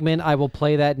segment. I will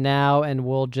play that now, and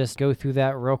we'll just go through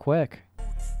that real quick.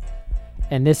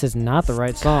 And this is not the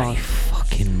right song.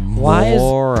 Fucking moron.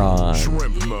 moron.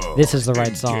 This is the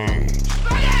right song.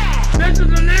 This is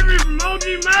delivery from OG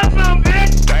Malvo,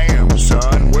 bitch! Damn,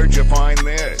 son, where'd you find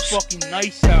this? Fucking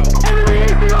nice out.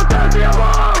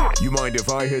 You mind if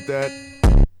I hit that?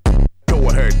 Go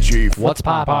ahead, Chief. What's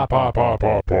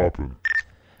poppin'?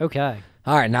 Okay.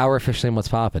 All right, now we're officially in What's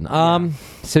Poppin'.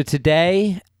 So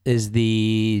today is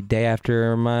the day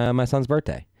after my son's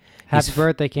birthday. Happy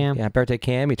birthday, Cam. Yeah, birthday,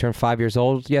 Cam. He turned 5 years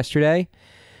old yesterday.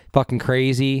 Fucking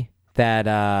crazy that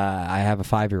I have a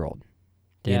 5-year-old.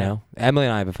 You Yeah. know, Emily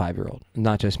and I have a 5-year-old,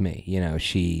 not just me. You know,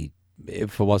 she,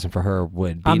 if it wasn't for her,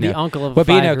 would be I'm the no, uncle of a would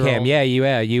be no 5-year-old. Cam.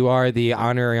 Yeah, you are the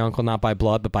honorary uncle, not by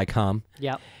blood, but by cum.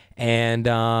 Yep. And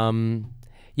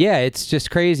yeah, it's just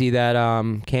crazy that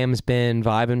Cam's been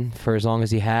vibing for as long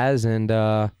as he has, and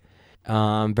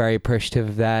I'm very appreciative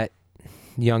of that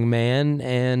young man.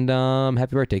 And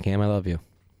happy birthday, Cam! I love you.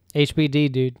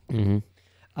 HBD, dude.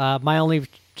 Mm-hmm. My only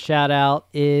shout out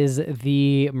is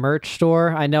the merch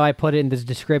store. I know I put it in the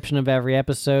description of every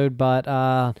episode,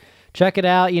 but check it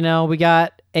out. You know, we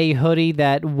got a hoodie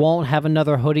that won't have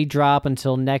another hoodie drop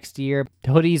until next year.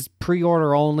 Hoodie's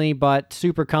pre-order only, but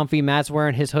super comfy. Matt's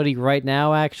wearing his hoodie right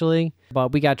now, actually.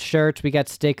 But we got shirts, we got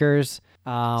stickers.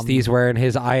 Steve's wearing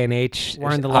his INH,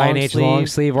 wearing the long INH sleeve. long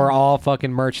sleeve. We're all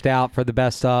fucking merched out for the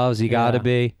best ofs. You gotta Yeah.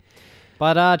 be.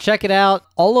 But check it out.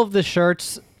 All of the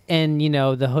shirts and, you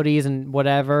know, the hoodies and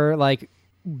whatever, like,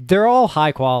 they're all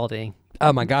high quality.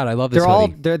 Oh my god, I love this They're all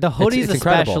hoodie. the hoodies It's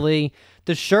incredible. especially.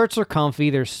 The shirts are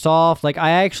comfy. They're soft. Like, I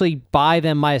actually buy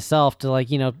them myself to, like,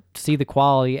 you know, see the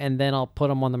quality, and then I'll put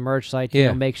them on the merch site. You Yeah.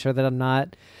 know, make sure that I'm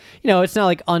not, you know, it's not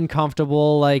like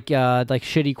uncomfortable, like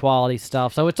shitty quality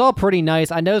stuff. So it's all pretty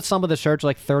nice. I know some of the shirts are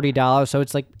like $30, so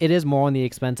it's like it is more on the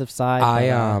expensive side.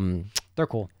 but, they're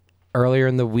cool. Earlier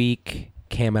in the week,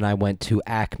 Cam and I went to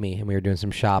Acme and we were doing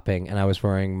some shopping, and I was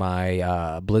wearing my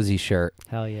Blizzy shirt.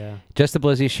 Hell yeah. Just the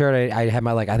Blizzy shirt. I had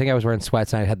my, like, I think I was wearing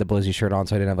sweats and I had the Blizzy shirt on,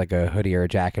 so I didn't have like a hoodie or a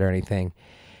jacket or anything.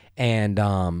 And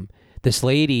this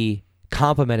lady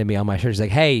complimented me on my shirt. She's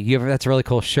like, "Hey, that's a really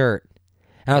cool shirt."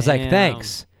 And I was like, Damn.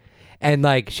 "Thanks." And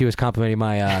like she was complimenting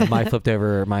my my flipped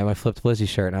Blizzy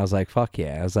shirt, and I was like, "Fuck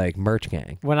yeah!" I was like, "Merch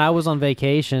gang." When I was on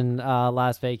vacation,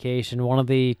 last vacation, one of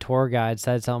the tour guides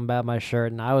said something about my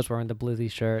shirt, and I was wearing the Blizzy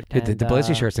shirt. Dude, and, the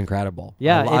Blizzy shirt's incredible.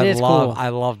 Yeah, I it is love, cool. I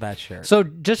love that shirt. So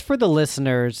just for the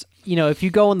listeners, you know, if you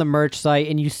go on the merch site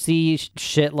and you see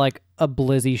shit like a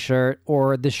Blizzy shirt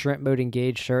or the Shrimp Mode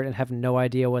Engage shirt and have no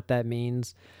idea what that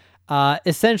means,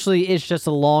 essentially it's just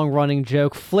a long running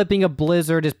joke. Flipping a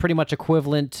blizzard is pretty much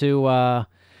equivalent to I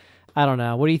don't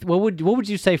know. What would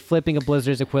you say flipping a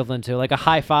blizzard is equivalent to? Like a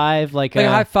high five, like a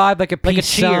high five, like a peace like a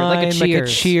cheer, sign, like a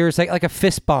cheers, cheers, like a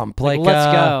fist bump, like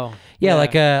let's go. Yeah,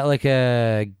 like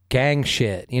a gang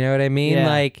shit. You know what I mean? Yeah.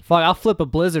 Like, fuck, I'll flip a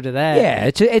blizzard to that.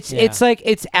 yeah, it's like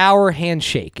it's our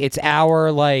handshake. It's our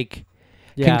like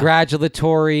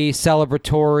congratulatory,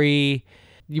 celebratory,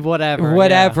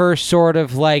 whatever sort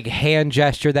of like hand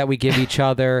gesture that we give each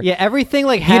other. Yeah, everything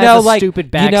like has a stupid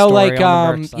backstory. You know, like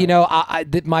on the merch site. you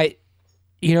know,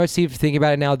 you know, Steve, thinking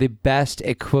about it now, the best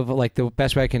equivalent, like the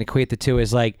best way I can equate the two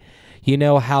is like, You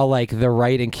know how like the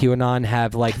right and QAnon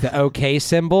have like the OK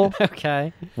symbol?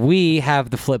 Okay. We have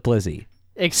the Flip Blizzy.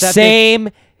 Except same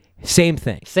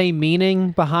thing. Same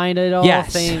meaning behind it all.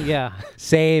 Yes. Same. Yeah.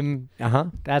 Same.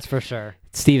 That's for sure.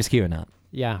 Steve's QAnon.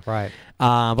 Yeah. Right.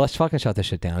 But let's fucking shut this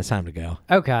shit down. It's time to go.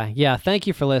 Okay. Yeah. Thank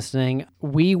you for listening.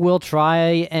 We will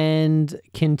try and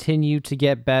continue to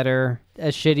get better.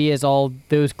 As shitty as all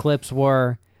those clips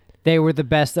were, they were the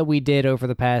best that we did over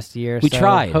the past year. We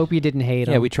tried. Hope you didn't hate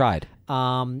them. Yeah, we tried.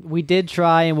 We did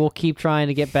try, and we'll keep trying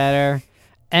to get better.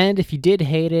 And if you did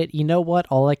hate it, you know what?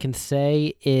 All I can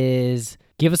say is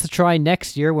give us a try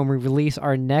next year when we release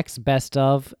our next best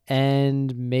of,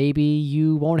 and maybe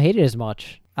you won't hate it as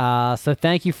much. So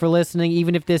thank you for listening.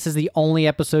 Even if this is the only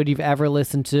episode you've ever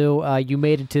listened to, you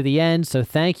made it to the end, so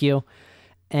thank you.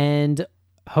 And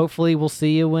hopefully we'll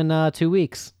see you in 2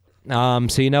 weeks. So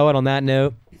you know what? On that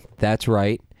note, that's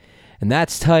right. And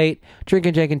that's tight.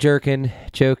 Drinking, janking, jerking,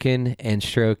 joking, and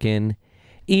stroking.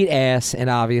 Eat ass, and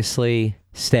obviously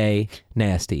stay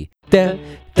nasty. Da,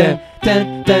 da,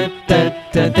 da, da, da,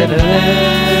 da, da, da,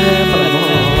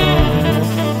 da.